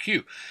 right on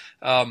cue.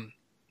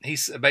 He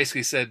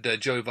basically said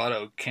Joey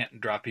Votto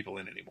can't drive people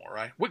in anymore,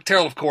 right? Wick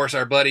Terrell, of course,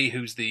 our buddy,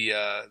 who's the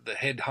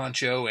head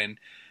honcho and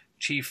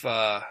chief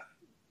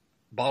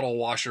bottle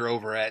washer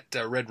over at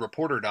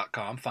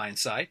redreporter.com, fine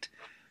site.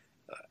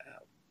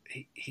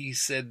 He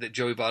said that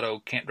Joey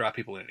Votto can't drive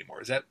people in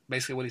anymore. Is that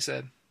basically what he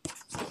said?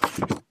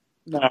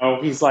 No,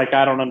 he's like,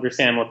 I don't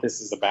understand what this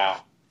is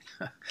about.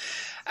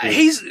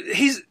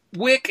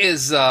 Wick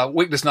does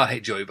not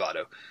hate Joey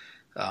Votto.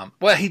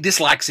 Well, he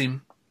dislikes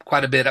him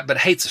quite a bit, but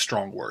hate's a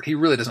strong word. He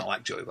really doesn't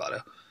like Joey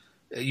Votto.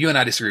 You and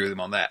I disagree with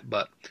him on that,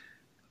 but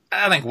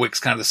I think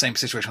Wick's kind of the same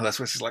situation with us,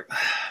 where he's like,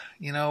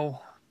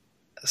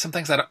 some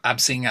things I'm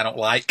seeing I don't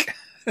like,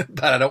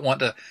 but I don't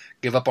want to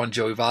give up on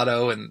Joey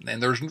Votto,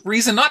 and there's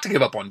reason not to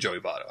give up on Joey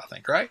Votto, I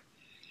think, right?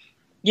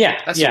 Yeah,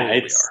 that's where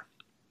we are.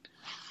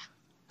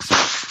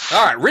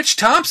 All right, Rich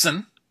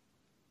Thompson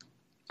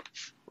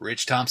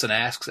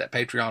asks at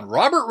Patreon,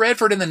 Robert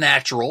Redford in The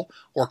Natural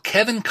or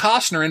Kevin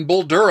Costner in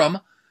Bull Durham,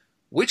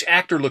 which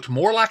actor looked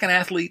more like an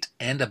athlete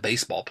and a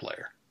baseball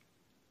player?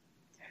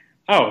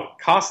 Oh,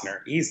 Costner,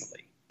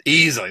 easily.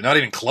 Easily, not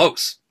even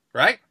close,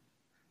 right?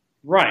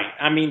 Right.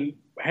 I mean,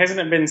 hasn't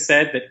it been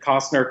said that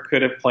Costner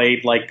could have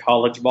played like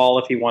college ball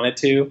if he wanted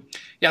to?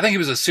 Yeah, I think he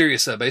was a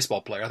serious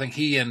baseball player. I think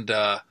he and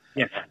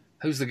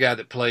who's the guy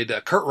that played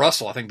Kurt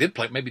Russell? I think did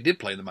play in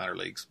the minor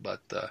leagues,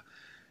 but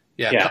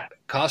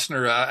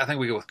Costner. I think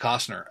we go with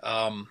Costner.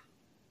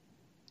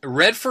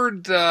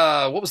 Redford.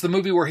 What was the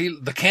movie where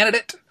The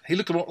Candidate? He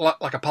looked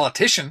like a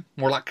politician,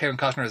 more like Kevin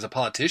Costner as a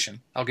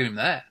politician. I'll give him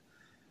that.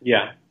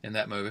 Yeah, in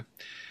that movie.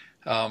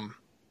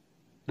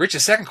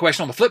 Rich's second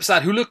question, on the flip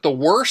side, who looked the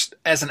worst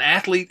as an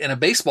athlete and a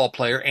baseball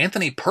player?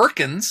 Anthony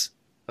Perkins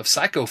of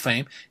Psycho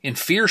fame in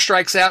Fear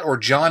Strikes Out, or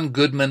John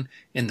Goodman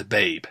in The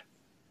Babe?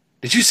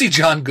 Did you see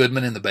John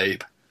Goodman in The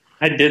Babe?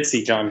 I did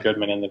see John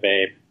Goodman in The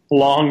Babe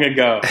long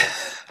ago.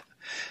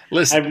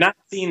 Listen, I've not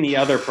seen the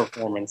other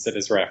performance that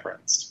is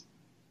referenced.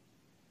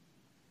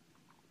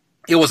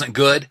 It wasn't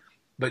good,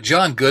 but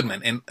John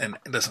Goodman, and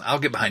listen, I'll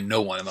get behind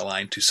no one in the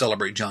line to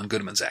celebrate John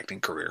Goodman's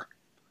acting career.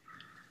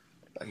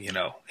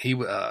 He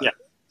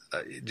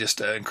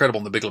just incredible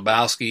in The Big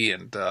Lebowski,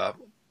 and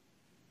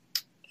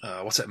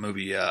what's that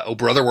movie? Oh,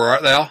 Brother, Where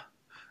Art Thou?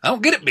 I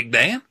don't get it, Big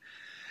Dan.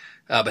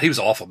 But he was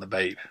awful in The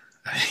Babe.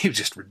 He was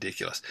just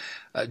ridiculous.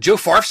 Joe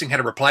Farfsing had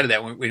a reply to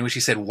that in which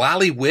he said,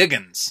 Wiley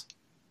Wiggins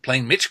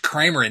playing Mitch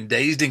Kramer in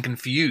Dazed and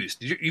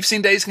Confused. You've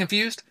seen Dazed and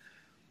Confused?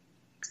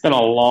 It's been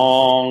a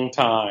long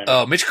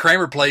time. Mitch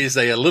Kramer plays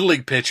a Little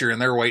League pitcher,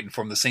 and they're waiting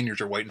for him. The seniors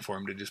are waiting for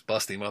him to just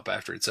bust him up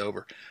after it's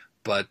over.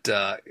 But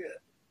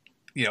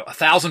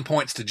 1,000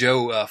 points to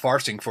Joe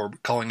Farsting for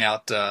calling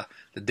out the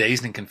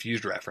Dazed and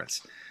Confused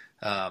reference.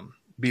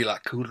 Be a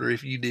lot cooler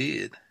if you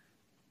did.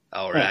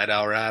 All right. I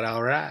don't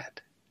know.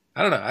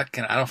 I don't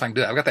know if I can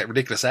do it. I've got that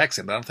ridiculous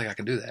accent, but I don't think I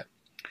can do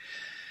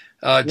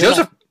that.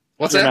 Joseph,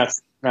 what's that?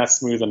 Not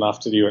smooth enough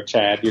to do it,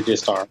 Chad. You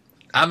just are.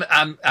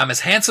 I'm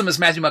as handsome as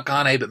Matthew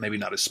McConaughey, but maybe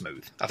not as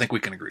smooth. I think we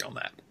can agree on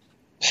that.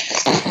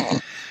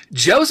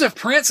 Joseph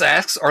Prince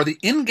asks, are the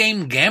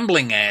in-game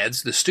gambling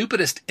ads the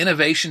stupidest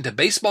innovation to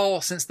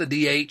baseball since the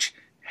DH?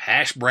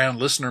 Hash brown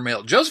listener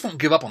mail. Joseph won't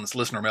give up on this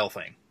listener mail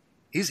thing.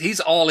 He's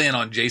all in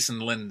on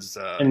Jason Lynn's.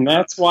 And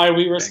that's why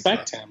we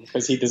respect him,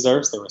 because he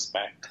deserves the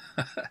respect.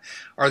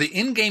 Are the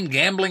in-game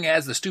gambling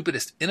ads the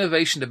stupidest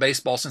innovation to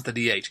baseball since the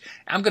DH?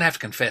 I'm going to have to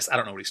confess, I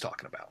don't know what he's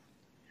talking about.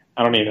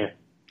 I don't either.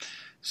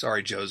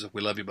 Sorry, Joseph.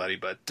 We love you, buddy,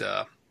 but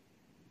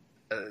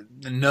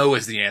no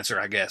is the answer,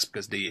 I guess,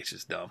 because DH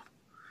is dumb.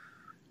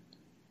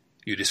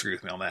 You disagree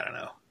with me on that, I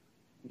know.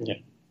 Yeah.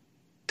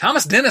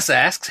 Thomas Dennis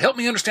asks, help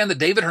me understand the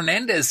David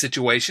Hernandez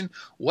situation.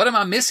 What am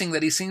I missing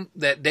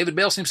that David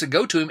Bell seems to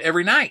go to him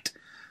every night?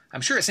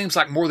 I'm sure it seems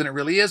like more than it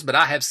really is, but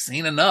I have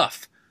seen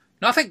enough.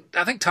 No, I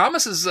think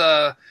Thomas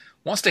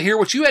wants to hear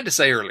what you had to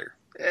say earlier.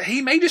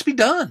 He may just be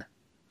done.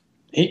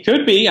 He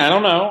could be. I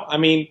don't know. I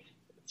mean,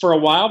 for a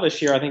while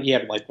this year, I think he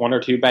had like 1 or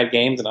 2 bad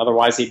games, and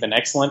otherwise he'd been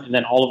excellent, and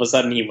then all of a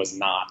sudden he was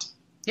not.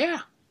 Yeah.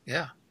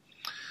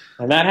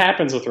 And that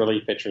happens with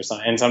relief pitchers,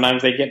 and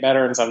sometimes they get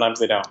better and sometimes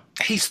they don't.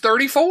 He's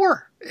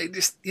 34. It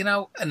just,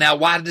 now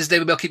why does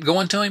David Bell keep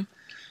going to him?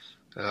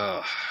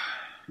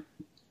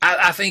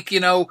 I think,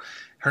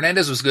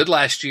 Hernandez was good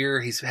last year.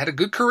 He's had a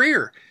good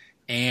career,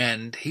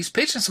 and he's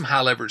pitched in some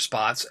high leverage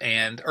spots.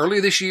 And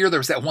earlier this year,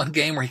 there was that one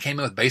game where he came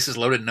in with bases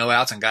loaded, no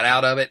outs, and got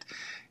out of it.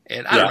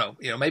 And I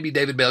don't know, maybe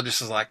David Bell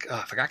just is like,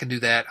 if I can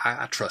do that,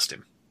 I trust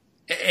him.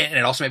 And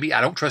it also maybe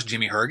I don't trust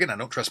Jimmy Hergen, I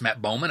don't trust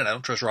Matt Bowman, and I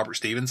don't trust Robert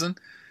Stevenson.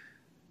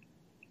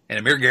 And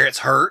Amir Garrett's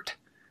hurt,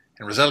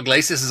 and Rosell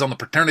Iglesias is on the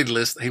paternity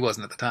list. He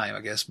wasn't at the time, I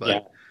guess.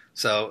 But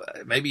So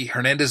maybe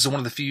Hernandez is one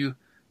of the few.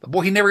 But,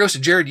 boy, he never goes to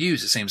Jared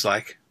Hughes, it seems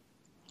like.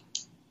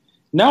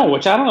 No,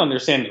 which I don't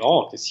understand at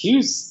all, because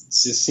Hughes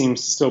just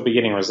seems to still be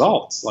getting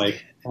results.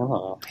 Like, I don't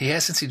know. He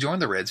has since he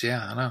joined the Reds,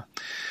 yeah, I know.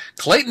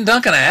 Clayton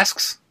Duncan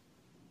asks,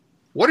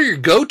 what are your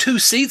go-to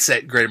seats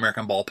at Great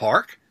American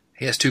Ballpark?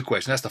 He has 2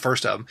 questions. That's the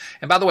first of them.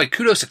 And, by the way,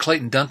 kudos to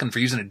Clayton Duncan for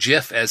using a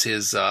GIF as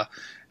his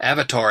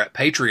avatar at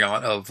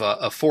Patreon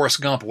of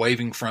Forrest Gump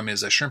waving from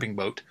his shrimping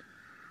boat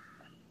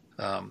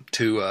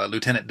to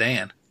Lieutenant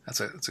Dan. That's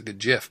a good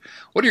GIF.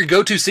 What are your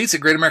go-to seats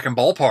at Great American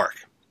Ballpark?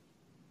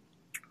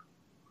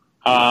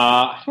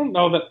 I don't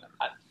know that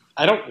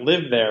I don't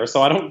live there,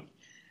 so I don't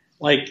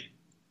like.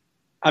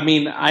 I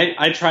mean,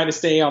 I try to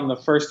stay on the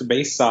first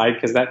base side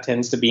because that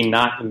tends to be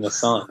not in the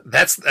sun.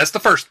 That's the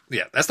first.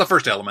 Yeah, that's the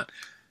first element.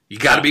 You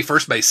got to be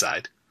first base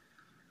side.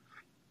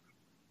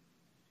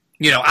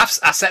 I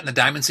sat in the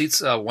diamond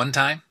seats one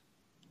time.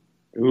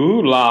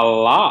 Ooh la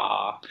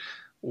la.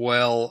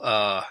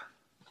 Well,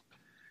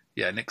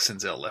 Nick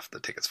Senzel left the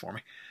tickets for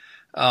me.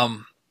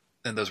 And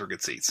those were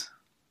good seats.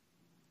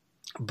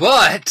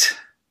 But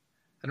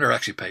I never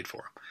actually paid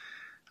for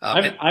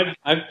them.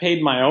 I've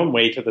paid my own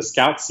way to the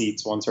scout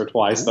seats once or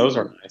twice. Those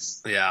are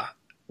nice. Yeah.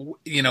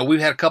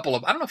 We've had a couple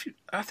of,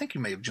 I think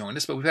you may have joined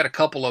us, but we've had a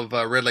couple of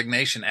Red Leg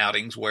Nation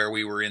outings where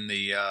we were in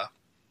the,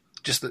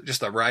 just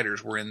the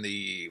writers were in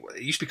the,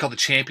 it used to be called the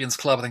Champions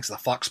Club. I think it's the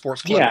Fox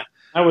Sports Club. Yeah,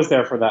 I was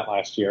there for that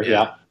last year.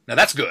 Yeah. Now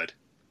that's good.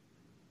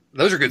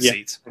 Those are good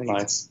seats.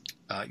 Nice.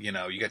 You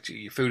got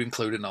your food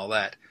included and all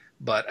that.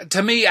 But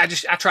to me, I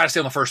try to stay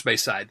on the first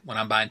base side when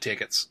I'm buying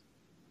tickets.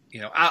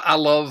 I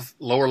love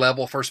lower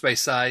level first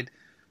base side,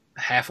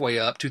 halfway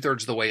up,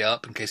 2/3 of the way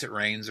up in case it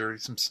rains or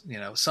some,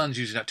 sun's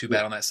usually not too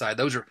bad on that side.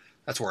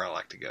 That's where I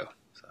like to go.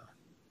 So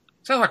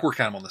sounds like we're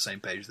kind of on the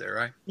same page there,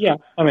 right? Yeah,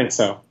 I think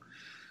so.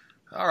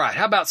 All right.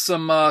 How about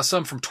some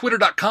from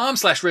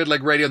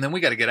twitter.com/redlegradio, and then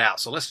we got to get out.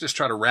 So let's just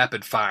try to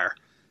rapid fire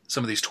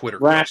some of these Twitter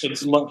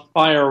questions.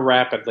 Fire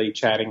rapidly,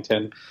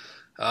 Chaddington.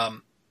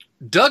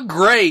 Doug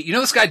Gray. You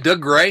know this guy,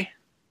 Doug Gray?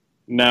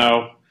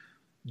 No.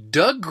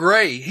 Doug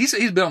Gray. He's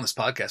been on this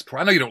podcast before.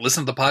 I know you don't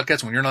listen to the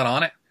podcast when you're not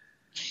on it.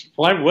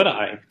 Why would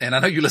I? And I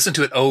know you listen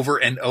to it over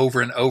and over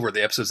and over,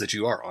 the episodes that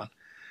you are on.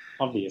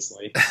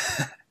 Obviously.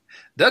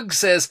 Doug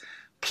says,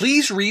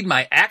 please read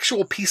my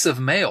actual piece of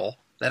mail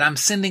that I'm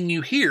sending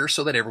you here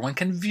so that everyone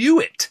can view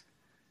it.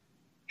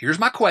 Here's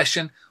my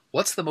question.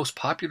 What's the most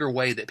popular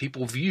way that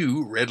people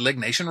view Red Leg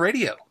Nation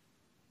Radio?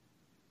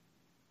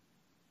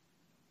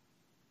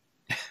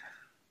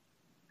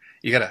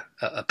 You got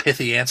a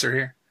pithy answer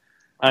here?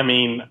 I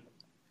mean,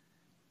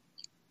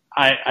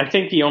 I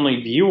think the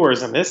only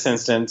viewers in this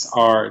instance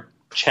are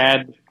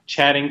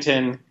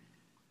Chaddington,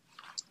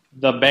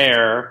 the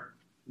Bear,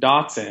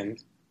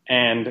 Dotson,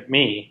 and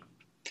me.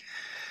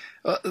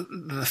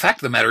 The fact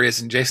of the matter is,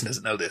 and Jason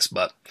doesn't know this,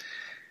 but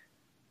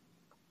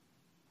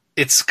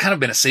it's kind of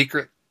been a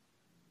secret,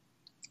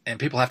 and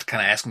people have to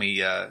kind of ask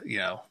me,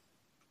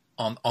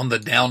 on the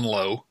down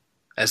low,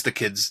 as the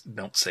kids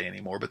don't say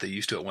anymore, but they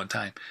used to at one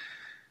time.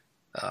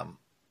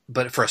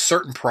 But for a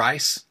certain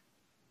price,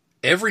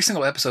 every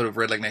single episode of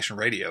Red Leg Nation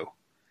Radio,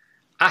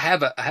 I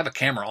have a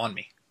camera on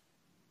me,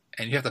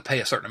 and you have to pay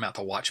a certain amount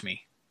to watch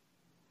me.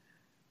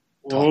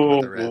 Whoa!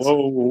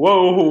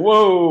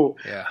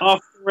 Yeah.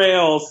 Off the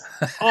rails.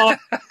 Off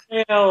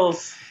the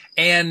rails.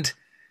 And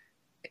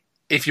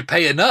if you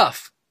pay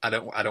enough, I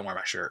don't wear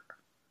my shirt.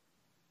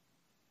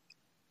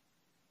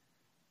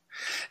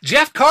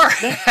 Jeff Carr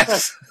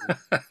has,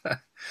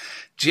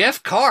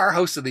 Jeff Carr,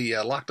 host of the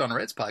Locked On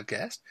Reds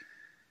podcast.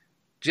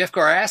 Jeff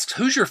Carr asks,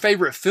 who's your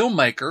favorite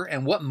filmmaker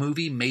and what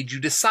movie made you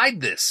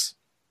decide this?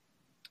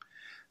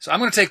 So I'm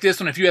going to take this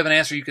one. If you have an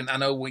answer, you can. I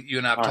know you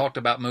and I have talked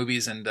about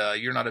movies, and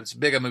you're not as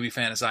big a movie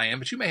fan as I am,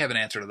 but you may have an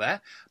answer to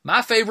that.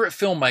 My favorite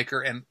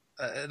filmmaker, and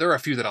there are a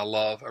few that I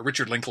love.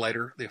 Richard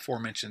Linklater, the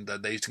aforementioned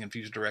Dazed and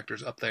Confused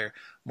directors, up there.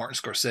 Martin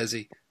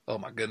Scorsese. Oh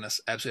my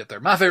goodness, absolutely up there.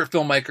 My favorite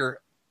filmmaker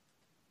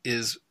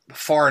is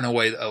far and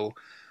away, though,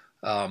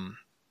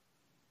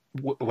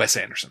 Wes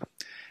Anderson.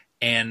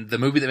 And the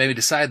movie that made me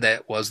decide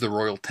that was The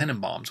Royal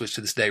Tenenbaums, which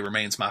to this day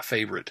remains my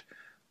favorite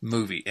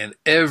movie. And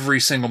every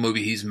single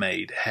movie he's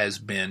made has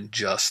been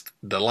just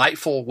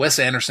delightful. Wes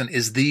Anderson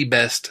is the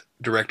best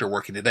director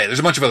working today. There's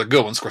a bunch of other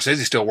good ones.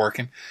 Scorsese's still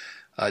working.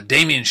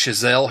 Damien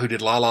Chazelle, who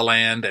did La La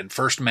Land and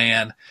First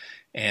Man,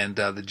 and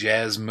the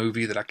jazz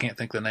movie that I can't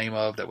think the name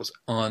of that was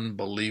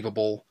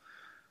unbelievable.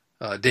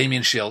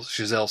 Damien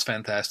Chazelle's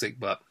fantastic.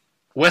 But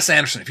Wes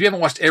Anderson, if you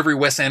haven't watched every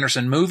Wes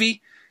Anderson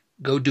movie,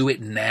 go do it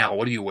now.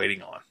 What are you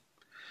waiting on?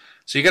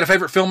 So you got a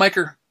favorite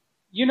filmmaker?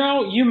 You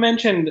know, you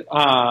mentioned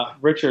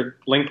Richard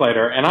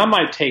Linklater, and I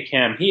might take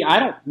him. I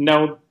don't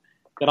know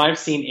that I've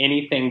seen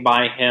anything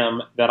by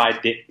him that I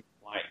didn't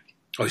like.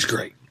 Oh, he's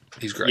great.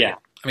 He's great. Yeah.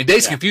 I mean,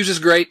 Dazed and Confused is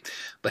great,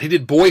 but he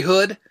did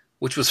Boyhood,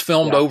 which was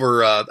filmed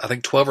over, I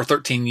think, 12 or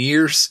 13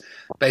 years,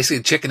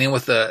 basically checking in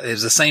with it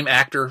was the same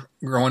actor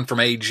growing from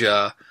age,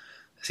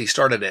 he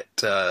started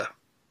at, I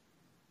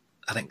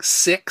think,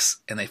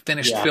 6, and they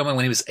finished filming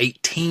when he was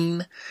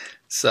 18.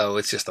 So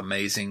it's just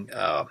amazing.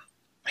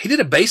 He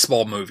did a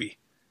baseball movie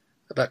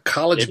about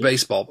college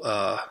baseball.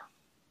 Gosh,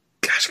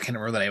 I can't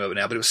remember the name of it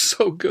now, but it was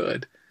so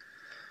good.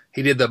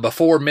 He did the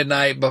Before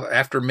Midnight,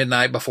 After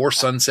Midnight, Before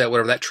Sunset,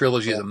 whatever. That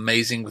trilogy is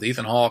amazing with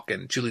Ethan Hawke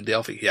and Julie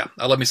Delpy. Yeah,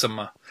 I love me some.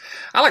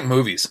 I like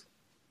movies.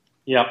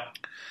 Yep.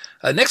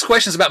 Next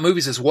question is about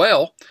movies as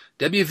well.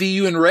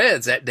 WVU and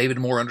Reds at David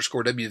Moore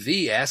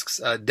 _WV asks,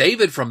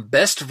 David from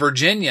Best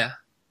Virginia.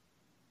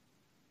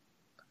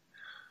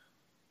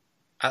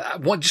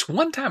 Just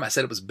one time I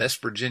said it was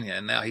Best Virginia,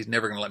 and now he's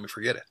never going to let me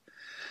forget it.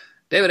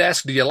 David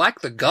asks, do you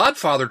like the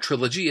Godfather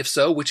trilogy? If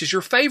so, which is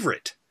your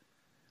favorite?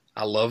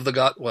 I love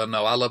I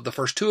love the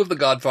first 2 of the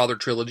Godfather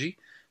trilogy.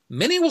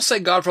 Many will say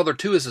Godfather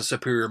 2 is a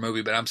superior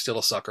movie, but I'm still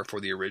a sucker for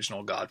the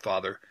original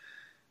Godfather.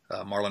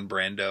 Marlon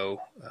Brando,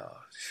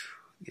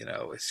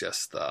 it's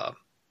just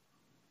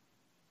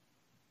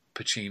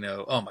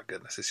Pacino. Oh my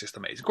goodness, it's just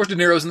amazing. Of course, De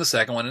Niro's in the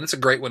second one, and it's a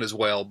great one as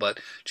well. But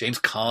James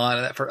Caan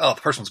and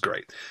the first one's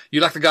great.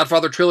 You like the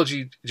Godfather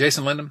trilogy,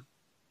 Jason Lindham?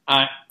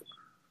 Are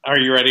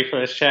you ready for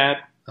this, Chad?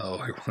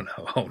 Oh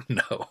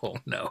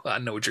no! I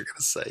know what you're going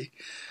to say.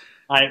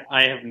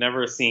 I have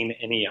never seen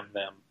any of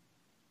them.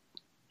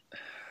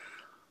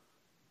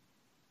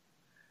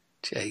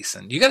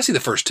 Jason, you got to see the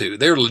first 2.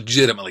 They're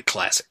legitimately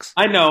classics.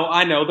 I know.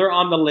 They're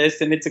on the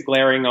list, and it's a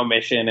glaring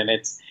omission, and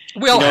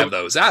we all have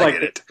those. I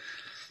get it.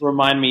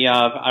 Remind me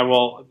of. I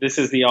will. This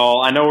is the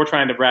all. I know we're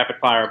trying to rapid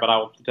fire, but I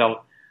will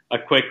tell a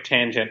quick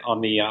tangent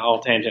on the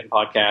All Tangent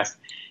podcast.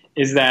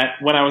 Is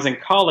that when I was in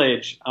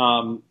college,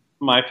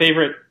 my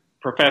favorite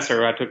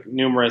professor, I took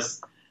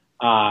numerous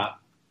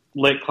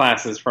lit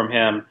classes from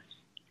him,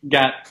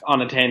 got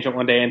on a tangent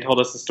one day and told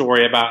us a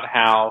story about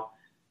how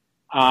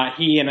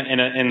he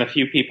and the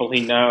few people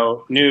he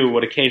knew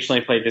would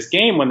occasionally play this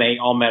game when they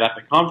all met up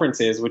at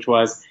conferences, which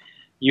was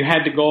you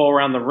had to go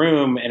around the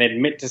room and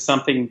admit to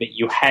something that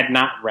you had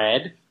not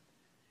read.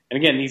 And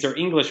again, these are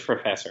English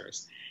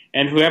professors.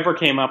 And whoever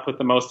came up with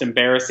the most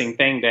embarrassing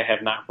thing to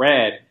have not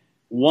read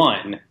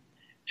won.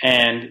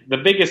 And the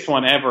biggest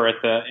one ever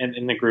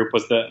in the group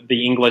was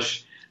the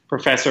English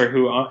professor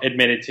who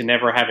admitted to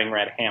never having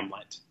read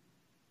Hamlet.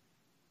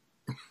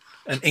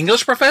 An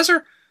English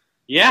professor?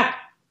 Yeah.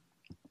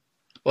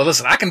 Well,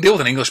 listen, I can deal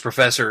with an English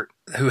professor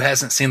who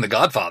hasn't seen The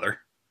Godfather.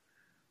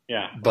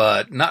 Yeah.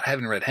 But not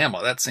having read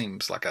Hamlet, that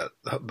seems like a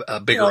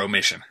bigger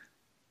omission.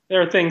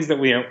 There are things that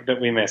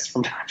we miss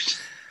from time to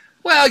time.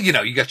 Well, you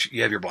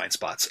have your blind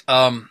spots.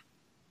 But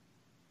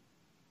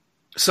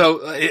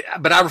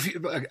I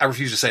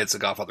refuse to say it's the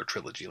Godfather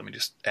trilogy. Let me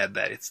just add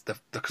that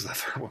because the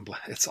third one,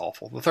 it's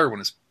awful. The third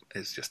one is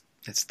just,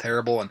 it's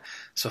terrible. And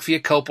Sofia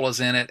Coppola's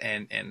in it,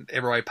 and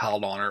everybody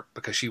piled on her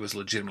because she was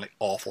legitimately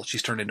awful.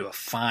 She's turned into a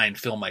fine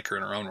filmmaker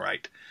in her own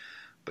right,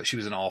 but she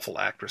was an awful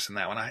actress in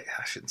that one. I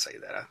shouldn't say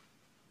that.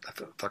 I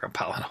feel like I'm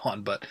piling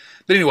on, but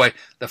anyway,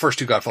 the first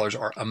 2 Godfathers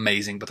are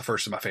amazing, but the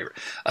first is my favorite.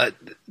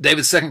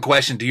 David's second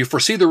question: do you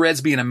foresee the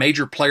Reds being a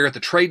major player at the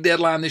trade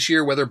deadline this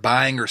year, whether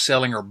buying or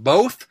selling or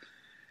both?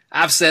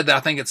 I've said that I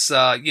think it's,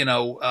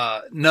 no,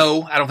 I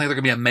don't think they're going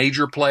to be a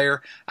major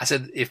player. I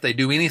said if they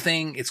do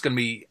anything, it's going to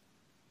be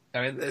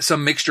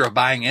some mixture of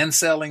buying and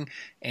selling.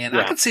 And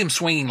I could see him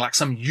swinging like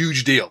some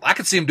huge deal. I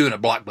could see him doing a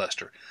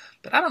blockbuster.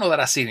 But I don't know that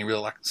I see any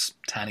real like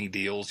tiny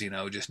deals,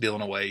 just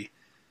dealing away.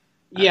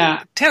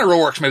 Yeah. Tanner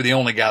Roark's maybe the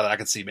only guy that I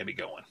could see maybe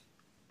going.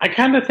 I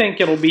kind of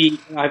think it'll be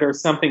either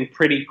something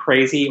pretty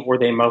crazy or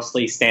they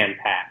mostly stand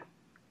pat.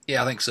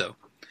 Yeah, I think so.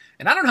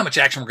 And I don't know how much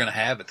action we're going to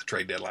have at the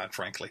trade deadline,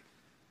 frankly.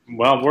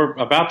 Well, we're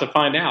about to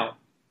find out.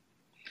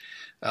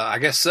 I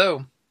guess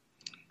so.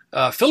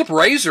 Philip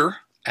Razor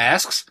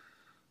asks,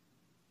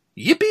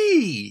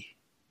 Yippee!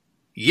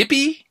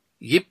 Yippee?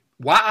 Yip,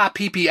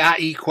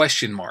 Y-I-P-P-I-E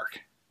question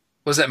mark.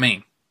 What does that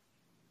mean?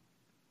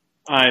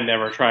 I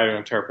never try to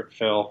interpret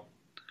Phil.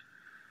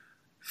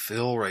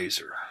 Phil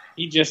Razor.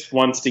 He just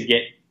wants to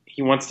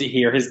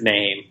hear his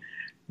name.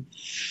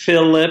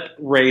 Philip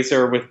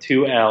Razor with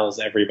 2 L's,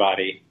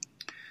 everybody.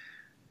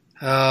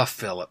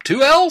 Philip.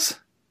 2 L's?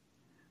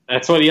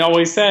 That's what he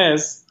always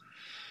says.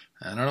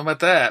 I don't know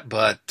about that,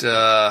 but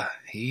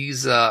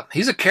he's a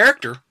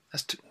character.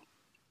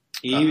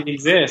 He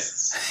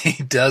exists.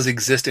 He does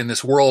exist in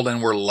this world,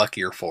 and we're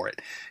luckier for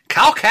it.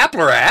 Kyle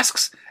Kapler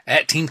asks,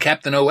 at Team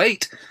Captain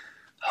 08,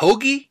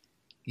 Hoagie,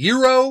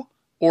 Euro,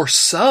 or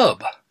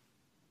Sub?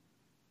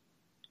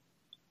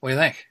 What do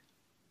you think?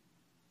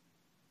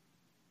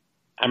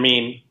 I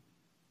mean,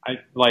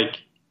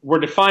 we're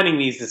defining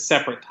these as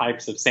separate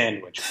types of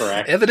sandwich,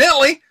 correct?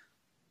 Evidently.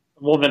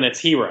 Well, then it's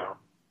hero.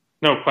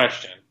 No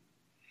question.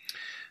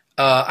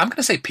 I'm going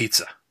to say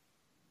pizza.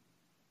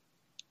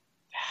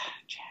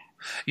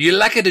 You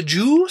like it a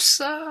juice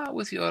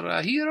with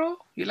your hero?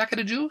 You like it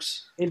a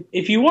juice?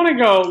 If you want to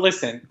go,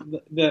 listen,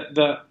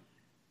 there's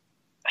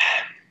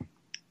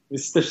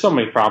so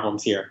many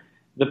problems here.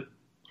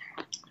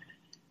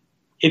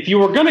 If you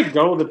were going to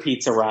go the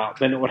pizza route,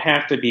 then it would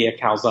have to be a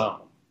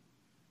calzone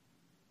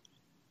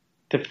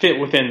to fit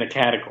within the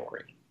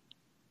category.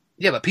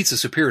 Yeah, but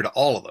pizza's superior to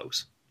all of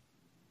those.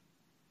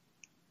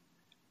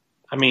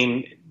 I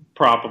mean,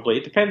 probably.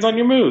 It depends on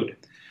your mood.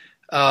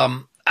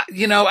 I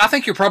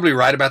think you're probably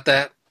right about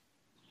that.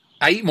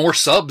 I eat more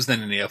subs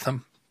than any of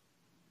them.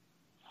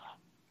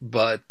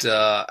 But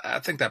I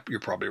think that you're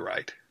probably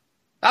right.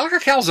 I like a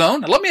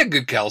calzone. I love me a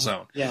good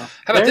calzone. Yeah.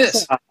 How about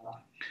this?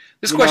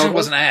 This question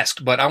wasn't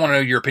asked, but I want to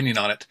know your opinion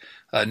on it.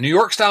 New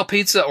York-style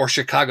pizza or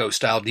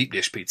Chicago-style deep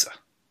dish pizza?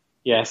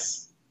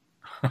 Yes.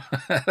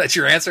 That's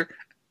your answer?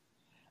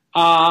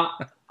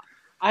 I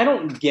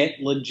don't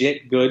get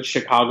legit good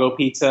Chicago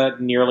pizza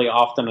nearly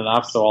often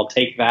enough, so I'll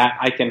take that.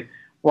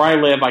 Where I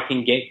live, I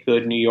can get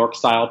good New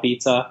York-style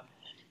pizza.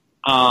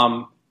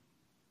 But,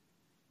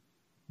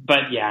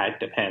 yeah, it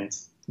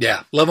depends.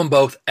 Yeah, love them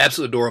both.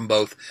 Absolutely adore them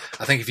both.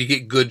 I think if you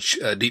get good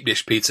deep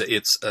dish pizza,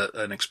 it's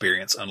an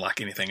experience unlike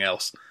anything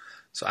else.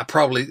 So I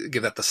probably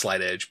give that the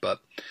slight edge.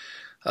 But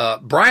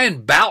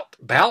Brian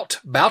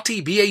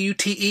Bouty,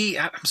 B-A-U-T-E.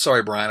 I'm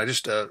sorry, Brian.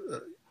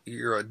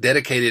 You're a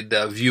dedicated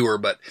viewer,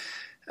 but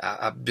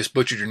I just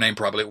butchered your name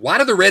probably. Why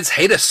do the Reds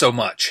hate us so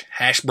much?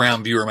 Hash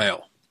Brown Viewer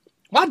Mail.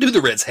 Why do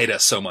the Reds hate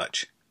us so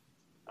much?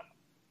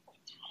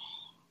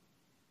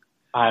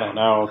 I don't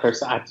know.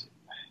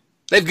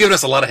 They've given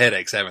us a lot of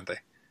headaches, haven't they?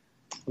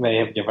 They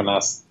have given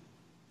us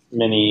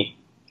many,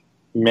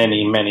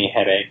 many, many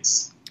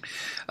headaches.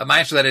 My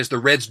answer to that is the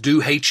Reds do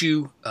hate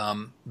you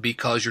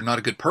because you're not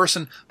a good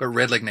person, but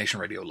Red Leg Nation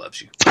Radio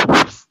loves you.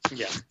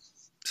 Yeah.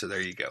 So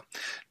there you go.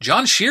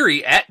 John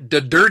Sheary at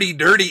the Dirty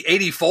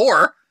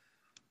 84.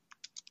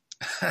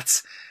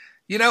 That's,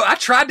 I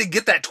tried to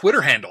get that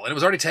Twitter handle and it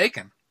was already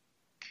taken.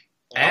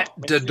 At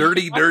the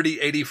Dirty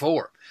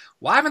 84.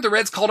 Why haven't the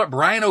Reds called up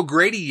Brian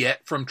O'Grady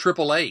yet from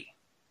AAA?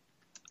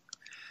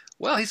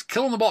 Well, he's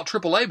killing the ball at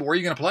AAA, but where are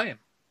you going to play him?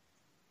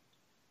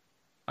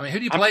 I mean, who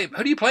do you play?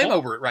 Who do you play him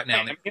over right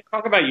now? You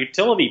talk about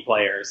utility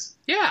players.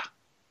 Yeah.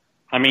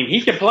 I mean,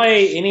 he can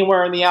play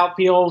anywhere in the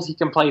outfield. He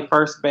can play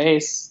first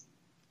base.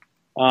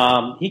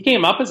 He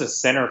came up as a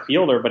center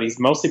fielder, but he's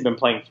mostly been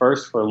playing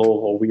first for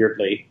Louisville,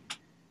 weirdly.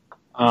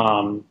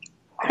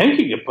 I think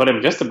you could put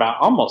him just about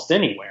almost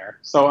anywhere.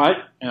 So I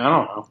don't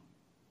know.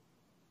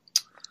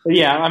 But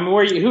yeah, I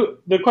mean,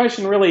 the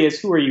question really is,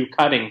 who are you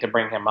cutting to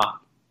bring him up?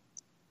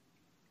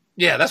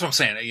 Yeah, that's what I'm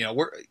saying.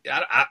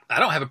 I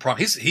don't have a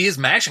problem. He is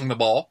mashing the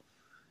ball.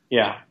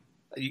 Yeah.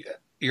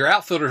 Your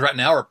outfielders right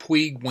now are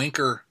Puig,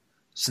 Winker,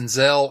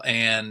 Senzel,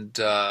 and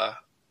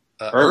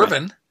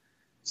Irvin.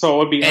 So it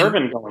would be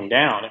Irvin going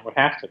down. It would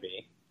have to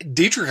be.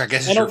 Dietrich, I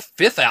guess, is your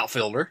fifth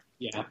outfielder.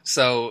 Yeah.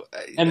 So.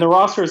 And the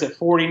roster is at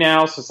 40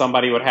 now, so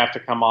somebody would have to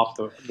come off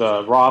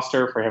the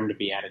roster for him to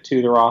be added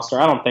to the roster.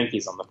 I don't think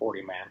he's on the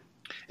 40-man.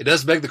 It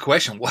does beg the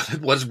question,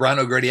 what does Brian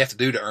O'Grady have to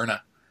do to earn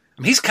I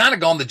mean, he's kind of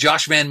gone the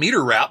Josh Van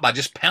Meter route by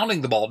just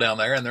pounding the ball down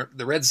there, and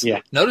the Reds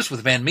noticed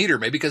with Van Meter,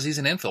 maybe because he's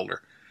an infielder.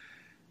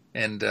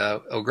 And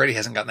O'Grady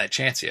hasn't gotten that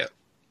chance yet.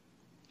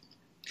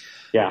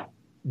 Yeah.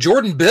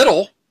 Jordan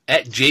Biddle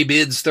at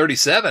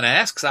JBids37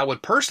 asks, I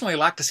would personally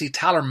like to see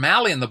Tyler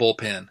Mahle in the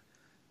bullpen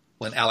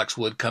when Alex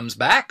Wood comes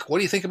back. What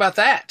do you think about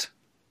that?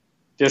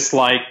 Just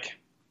like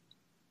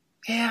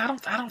Yeah,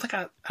 I don't think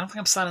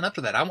I'm signing up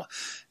to that.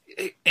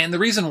 And the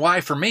reason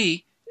why for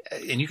me,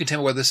 and you can tell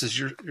me whether this is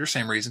your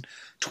same reason,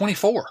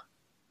 24.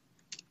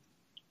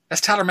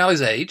 That's Tyler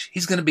Mahle's age.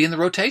 He's going to be in the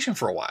rotation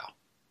for a while.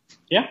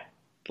 Yeah.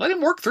 Let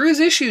him work through his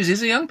issues.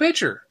 He's a young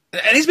pitcher.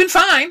 And he's been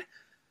fine.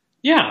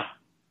 Yeah.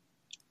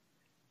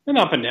 Been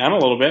up and down a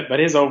little bit, but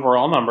his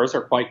overall numbers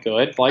are quite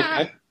good.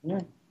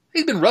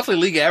 He's been roughly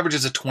league average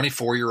as a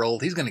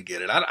 24-year-old. He's going to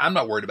get it. I'm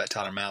not worried about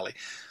Tyler Mahle.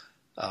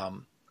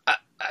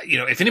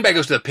 If anybody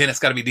goes to the pen, it's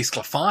got to be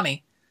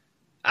DeSclafani.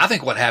 I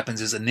think what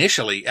happens is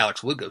initially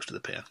Alex Wood goes to the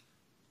pen.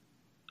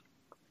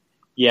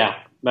 Yeah,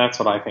 that's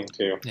what I think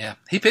too. Yeah,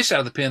 he pitched out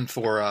of the pen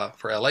for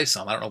LA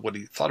some. I don't know what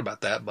he thought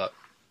about that, but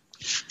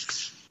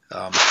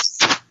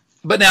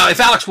now if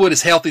Alex Wood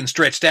is healthy and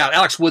stretched out,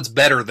 Alex Wood's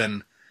better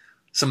than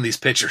some of these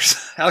pitchers.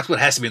 Alex Wood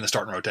has to be in the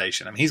starting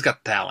rotation. I mean, he's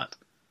got the talent.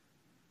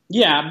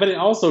 Yeah, but it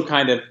also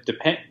kind of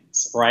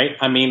depends, right?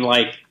 I mean,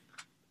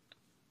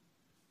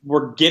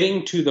 we're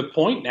getting to the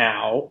point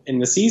now in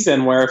the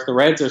season where if the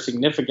Reds are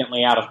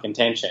significantly out of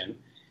contention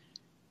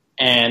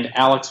and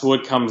Alex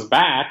Wood comes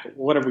back,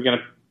 what are we going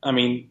to – I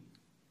mean,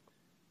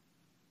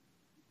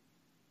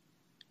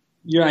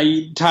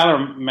 Tyler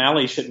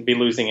Mahle shouldn't be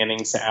losing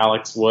innings to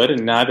Alex Wood,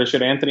 and neither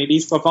should Anthony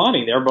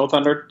DeSclafani. They're both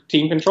under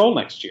team control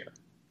next year.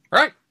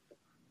 Right.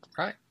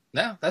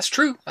 No, that's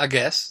true, I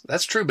guess.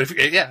 That's true. But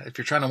if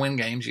you're trying to win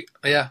games,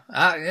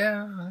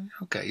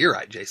 okay, you're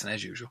right, Jason,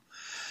 as usual.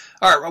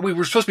 All right, we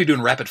were supposed to be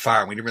doing rapid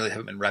fire, and we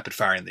haven't been rapid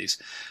firing these.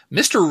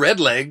 Mr.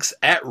 Redlegs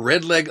at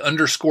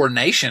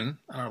Redleg_Nation,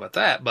 I don't know about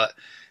that, but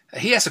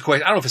he asked a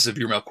question. I don't know if it's a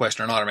viewer mail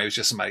question or not, or maybe it's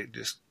just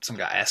some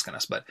guy asking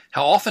us. But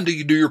how often do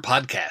you do your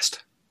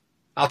podcast?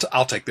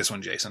 I'll take this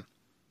one, Jason.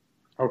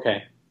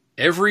 Okay.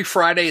 Every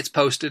Friday it's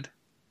posted.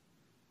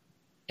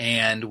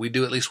 And we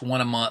do at least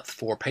one a month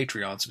for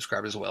Patreon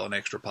subscribers as well, an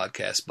extra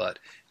podcast. But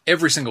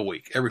every single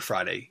week, every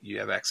Friday, you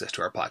have access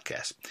to our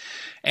podcast.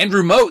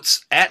 Andrew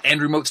Motes, at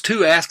Andrew Motes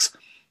 2, asks,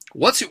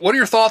 what are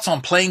your thoughts on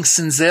playing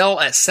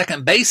Senzel at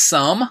second base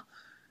some?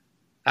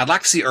 I'd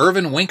like to see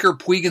Irvin, Winker,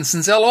 Puig, and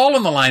Senzel all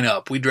in the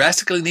lineup. We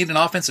drastically need an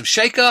offensive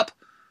shakeup.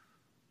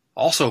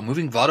 Also,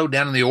 moving Votto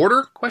down in the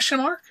order? ? What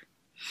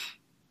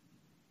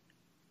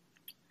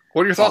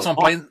are your thoughts on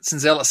playing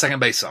Senzel at second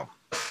base some?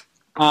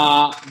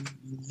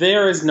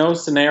 There is no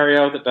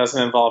scenario that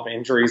doesn't involve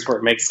injuries where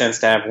it makes sense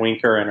to have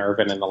Winker and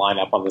Irvin in the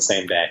lineup on the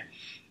same day.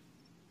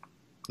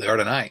 They are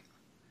tonight.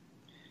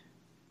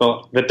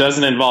 Well, that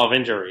doesn't involve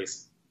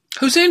injuries.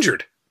 Who's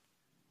injured?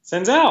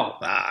 Senzel.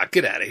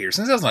 Get out of here.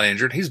 Senzel's not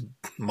injured. He's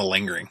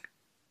malingering.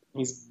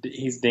 He's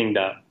dinged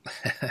up.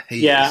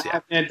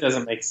 Yeah. It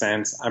doesn't make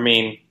sense. I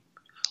mean,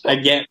 I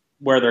get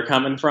where they're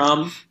coming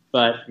from,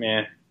 but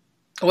man.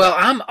 Well,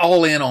 I'm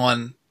all in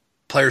on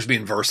players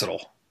being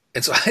versatile.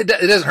 And so it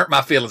doesn't hurt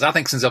my feelings. I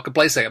think Senzel could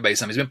play second base.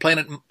 He's been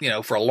playing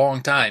it, for a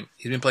long time.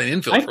 He's been playing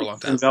infield for a long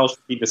time. Senzel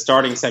should be the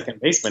starting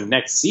second baseman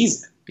next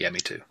season. Yeah, me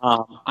too.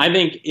 I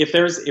think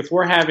if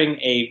we're adding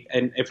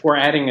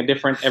a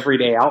different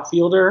everyday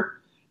outfielder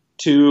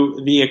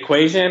to the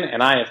equation,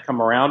 and I have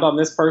come around on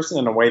this person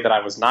in a way that I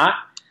was not,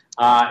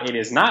 it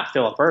is not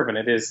Phillip Ervin.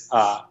 It is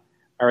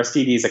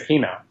Aristides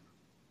Aquino.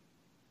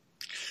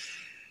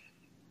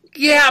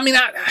 Yeah, I mean,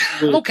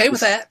 I'm okay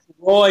with that.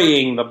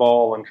 Destroying the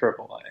ball in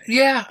AAA.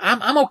 Yeah,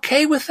 I'm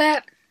okay with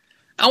that.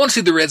 I want to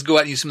see the Reds go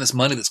out and use some of this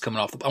money that's coming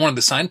off. I want them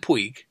to sign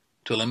Puig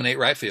to eliminate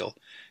right field,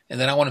 and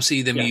then I want to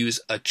see them use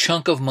a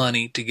chunk of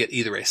money to get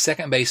either a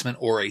second baseman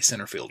or a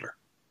center fielder.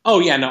 Oh,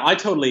 yeah, no, I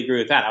totally agree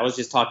with that. I was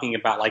just talking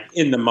about,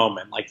 in the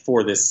moment,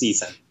 for this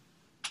season.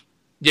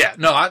 Yeah,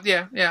 no,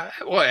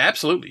 well,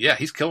 absolutely. Yeah,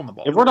 he's killing the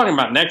ball. If we're talking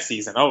about next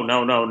season, no.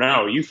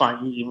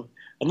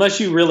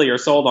 Unless you really are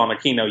sold on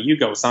Aquino, you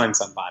go sign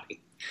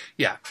somebody.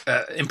 Yeah,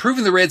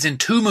 improving the Reds in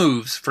 2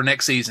 moves for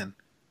next season.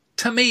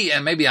 To me,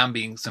 and maybe I'm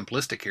being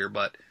simplistic here,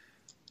 but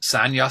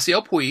sign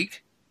Yasiel Puig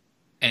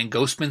and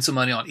go spend some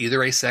money on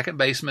either a second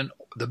baseman,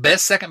 the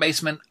best second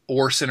baseman,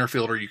 or center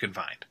fielder you can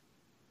find,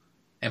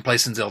 and play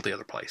Senzel at the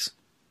other place.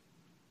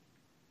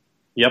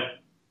 Yep.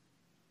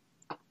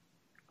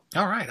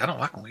 All right, I don't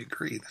like when we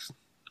agree. There's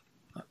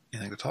not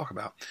anything to talk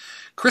about.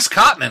 Chris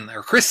Cotman,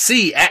 or Chris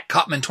C. at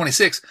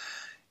Cotman26,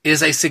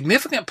 is a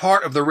significant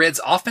part of the Reds'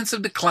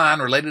 offensive decline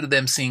related to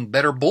them seeing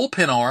better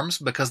bullpen arms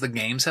because the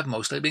games have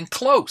mostly been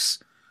close.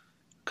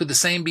 Could the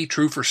same be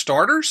true for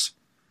starters?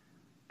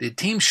 Did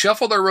teams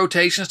shuffle their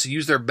rotations to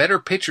use their better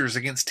pitchers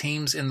against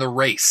teams in the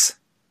race?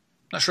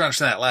 Not sure I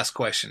understand that last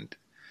question.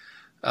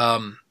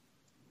 I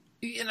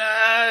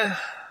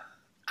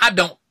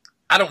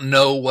don't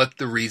know what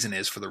the reason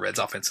is for the Reds'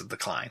 offensive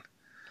decline.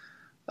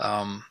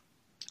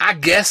 I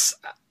guess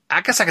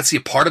I could see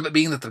a part of it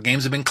being that the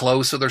games have been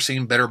close, so they're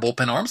seeing better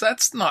bullpen arms.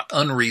 That's not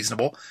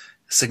unreasonable.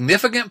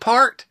 Significant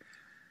part?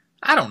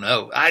 I don't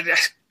know. I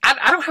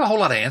don't have a whole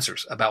lot of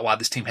answers about why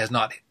this team has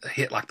not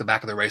hit like the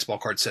back of their baseball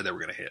card said they were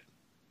going to hit.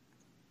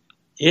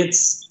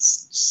 It's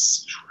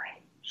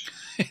strange.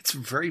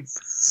 It's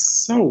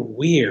so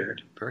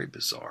weird. Very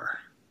bizarre.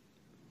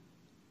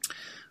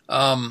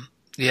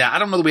 Yeah, I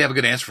don't know that we have a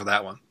good answer for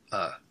that one,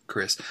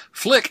 Chris.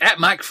 Flick, at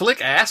Mike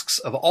Flick asks,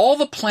 of all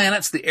the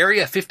planets the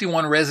Area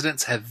 51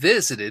 residents have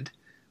visited,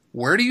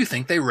 where do you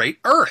think they rate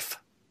Earth?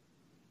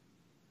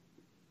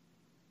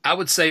 I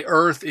would say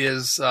Earth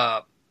is,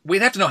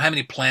 we'd have to know how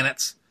many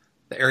planets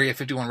the Area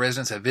 51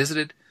 residents have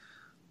visited,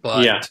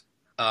 but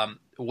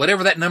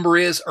whatever that number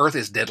is, Earth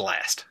is dead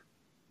last.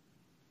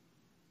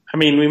 I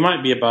mean, we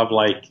might be above,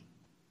 like,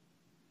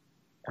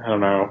 I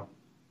don't know,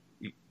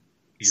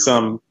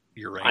 some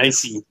Uranus.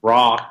 icy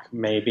rock,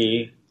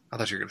 maybe. I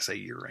thought you were going to say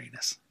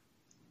Uranus.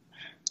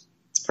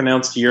 It's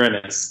pronounced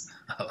Uranus.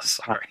 Oh,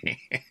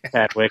 sorry.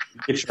 Chadwick,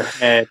 get your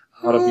head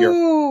out of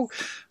your...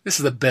 This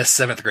is the best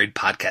 7th grade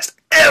podcast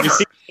ever. Did you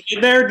see what I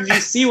did there? Did you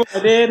see what I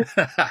did?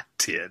 I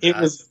did. It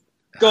was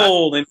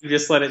gold, and you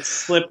just let it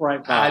slip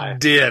right by. I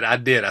did.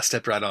 I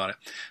stepped right on it.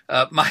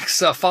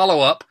 Mike's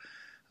follow-up.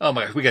 Oh,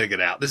 my God. We got to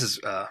get out. This is...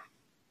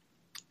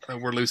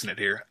 we're losing it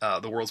here.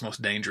 The world's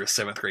most dangerous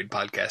 7th grade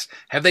podcast.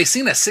 Have they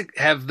seen those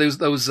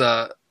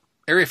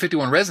Area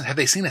 51 residents, have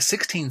they seen a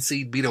 16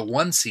 seed beat a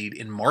 1 seed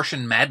in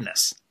Martian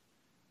Madness?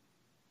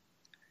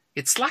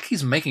 It's like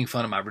he's making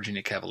fun of my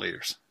Virginia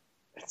Cavaliers.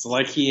 It's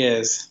like he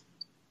is.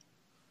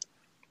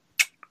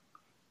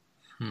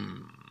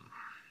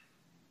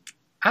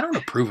 I don't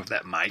approve of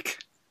that, Mike.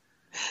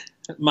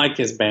 Mike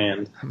is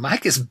banned.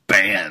 Mike is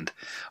banned.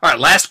 All right,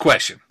 last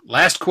question.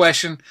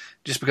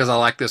 Just because I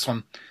like this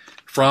one.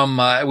 From,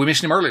 we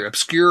mentioned him earlier,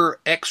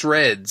 Obscure X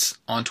Reds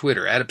on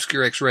Twitter, at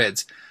Obscure X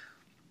Reds.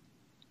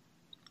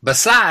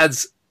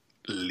 Besides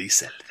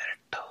Luis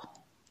Alberto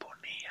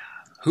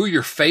Bonilla, who are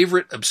your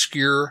favorite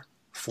obscure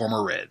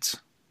former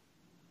Reds?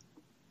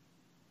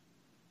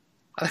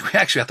 I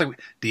think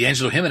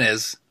D'Angelo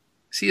Jimenez.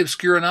 Is he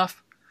obscure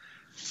enough?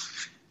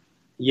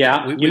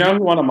 Yeah. You know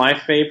who one of my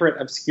favorite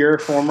obscure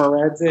former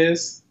Reds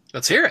is?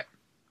 Let's hear it.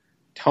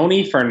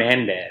 Tony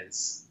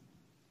Fernandez.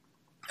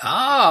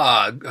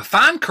 A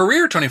fine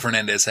career Tony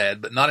Fernandez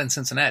had, but not in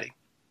Cincinnati.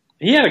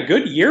 He had a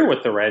good year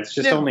with the Reds,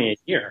 just only a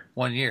year.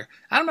 1 year.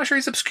 I'm not sure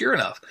he's obscure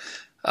enough.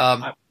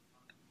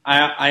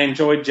 I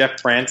enjoyed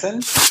Jeff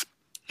Branson.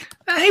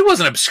 He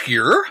wasn't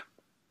obscure.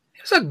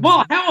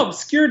 Well, how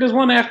obscure does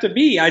one have to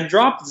be? I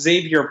dropped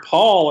Xavier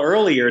Paul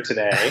earlier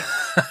today.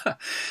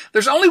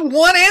 There's only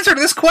one answer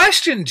to this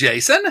question,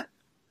 Jason.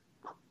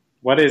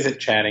 What is it,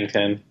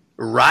 Chaddington?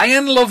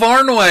 Ryan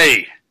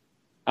Lavarnway.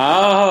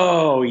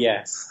 Oh,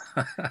 yes.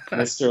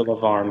 Mr.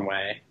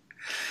 Lavarnway.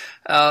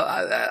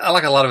 I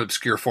like a lot of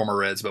obscure former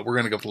Reds, but we're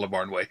going to go for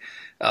Lavarnway.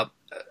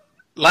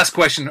 Last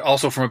question,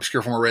 also from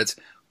obscure former Reds.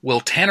 Will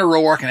Tanner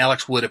Roark and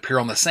Alex Wood appear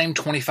on the same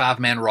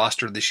 25-man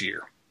roster this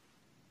year?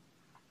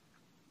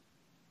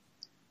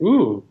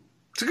 Ooh.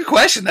 It's a good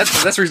question.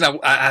 That's the reason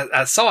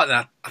I saw it,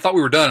 and I thought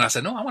we were done, and I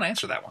said, no, I want to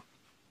answer that one.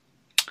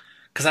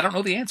 Because I don't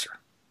know the answer.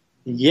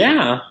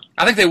 Yeah.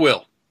 I think they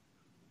will.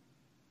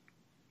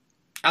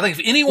 I think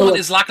if anyone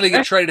is likely to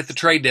get traded at the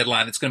trade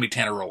deadline, it's going to be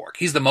Tanner Roark.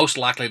 He's the most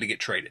likely to get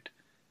traded.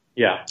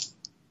 Yeah.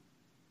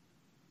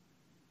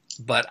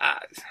 But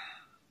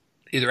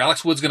either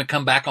Alex Wood's going to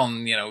come back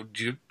on,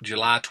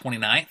 July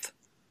 29th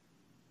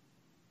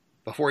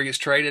before he gets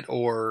traded,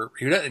 or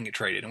he doesn't get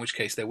traded, in which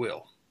case they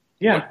will.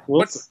 Yeah.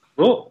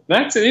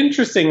 That's an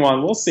interesting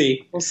one. We'll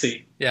see.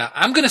 Yeah.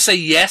 I'm going to say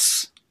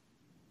yes.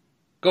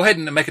 Go ahead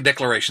and make a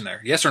declaration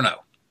there. Yes or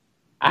no?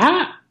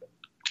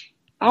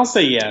 I'll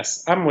say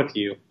yes. I'm with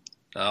you.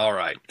 All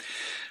right.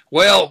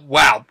 Well,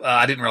 wow.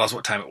 I didn't realize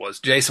what time it was.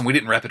 Jason, we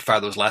didn't rapid fire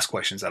those last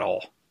questions at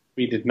all.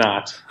 We did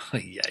not.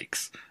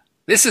 Yikes.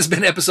 This has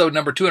been episode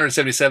number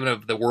 277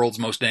 of the world's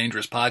most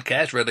dangerous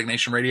podcast, Red Leg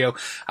Nation Radio.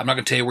 I'm not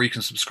going to tell you where you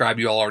can subscribe.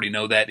 You all already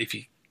know that. If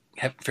you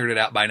haven't figured it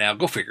out by now,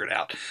 go figure it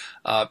out.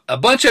 A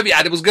bunch of you,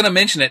 I was going to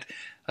mention it.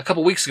 A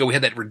couple weeks ago, we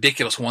had that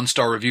ridiculous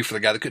 1-star review for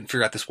the guy that couldn't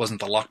figure out this wasn't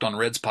the Locked On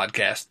Reds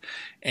podcast.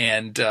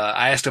 And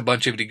I asked a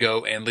bunch of you to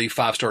go and leave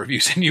 5-star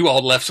reviews, and you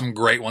all left some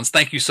great ones.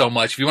 Thank you so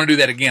much. If you want to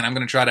do that again, I'm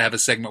going to try to have a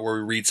segment where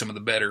we read some of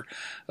the better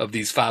of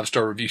these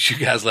 5-star reviews you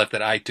guys left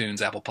at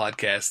iTunes, Apple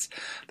Podcasts.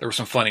 There were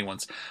some funny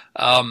ones.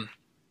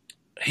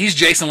 He's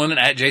Jason Linden,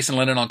 at Jason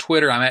Linden on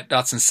Twitter. I'm at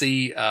Dotson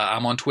C.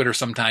 I'm on Twitter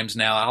sometimes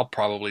now. I'll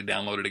probably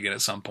download it again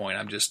at some point.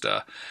 I'm just,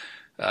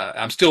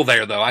 I'm still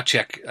there, though. I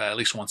check at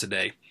least once a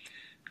day.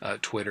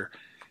 Twitter,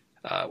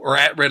 or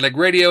at Red Leg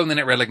Radio, and then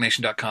at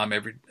redlegnation.com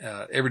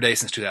every day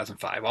since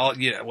 2005.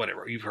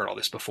 Whatever. You've heard all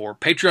this before.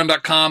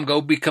 Patreon.com. Go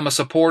become a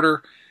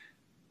supporter.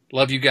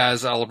 Love you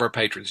guys, all of our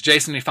patrons.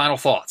 Jason, any final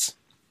thoughts?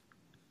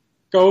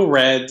 Go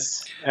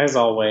Reds, as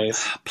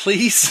always.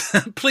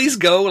 Please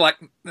go,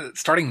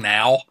 starting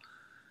now.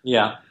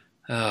 Yeah.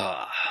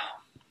 All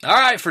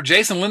right, for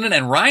Jason Linden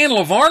and Ryan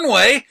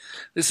Lavarnway,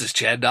 this is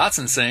Chad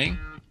Dotson saying,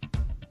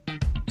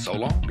 so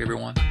long,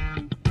 everyone.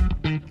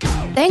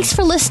 Thanks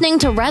for listening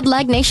to Red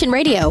Leg Nation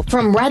Radio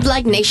from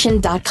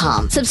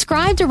redlegnation.com.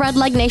 Subscribe to Red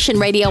Leg Nation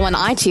Radio on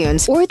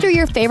iTunes or through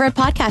your favorite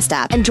podcast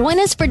app, and join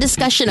us for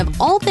discussion of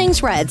all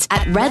things Reds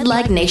at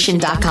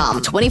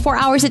redlegnation.com. 24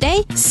 hours a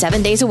day,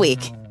 7 days a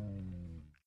week.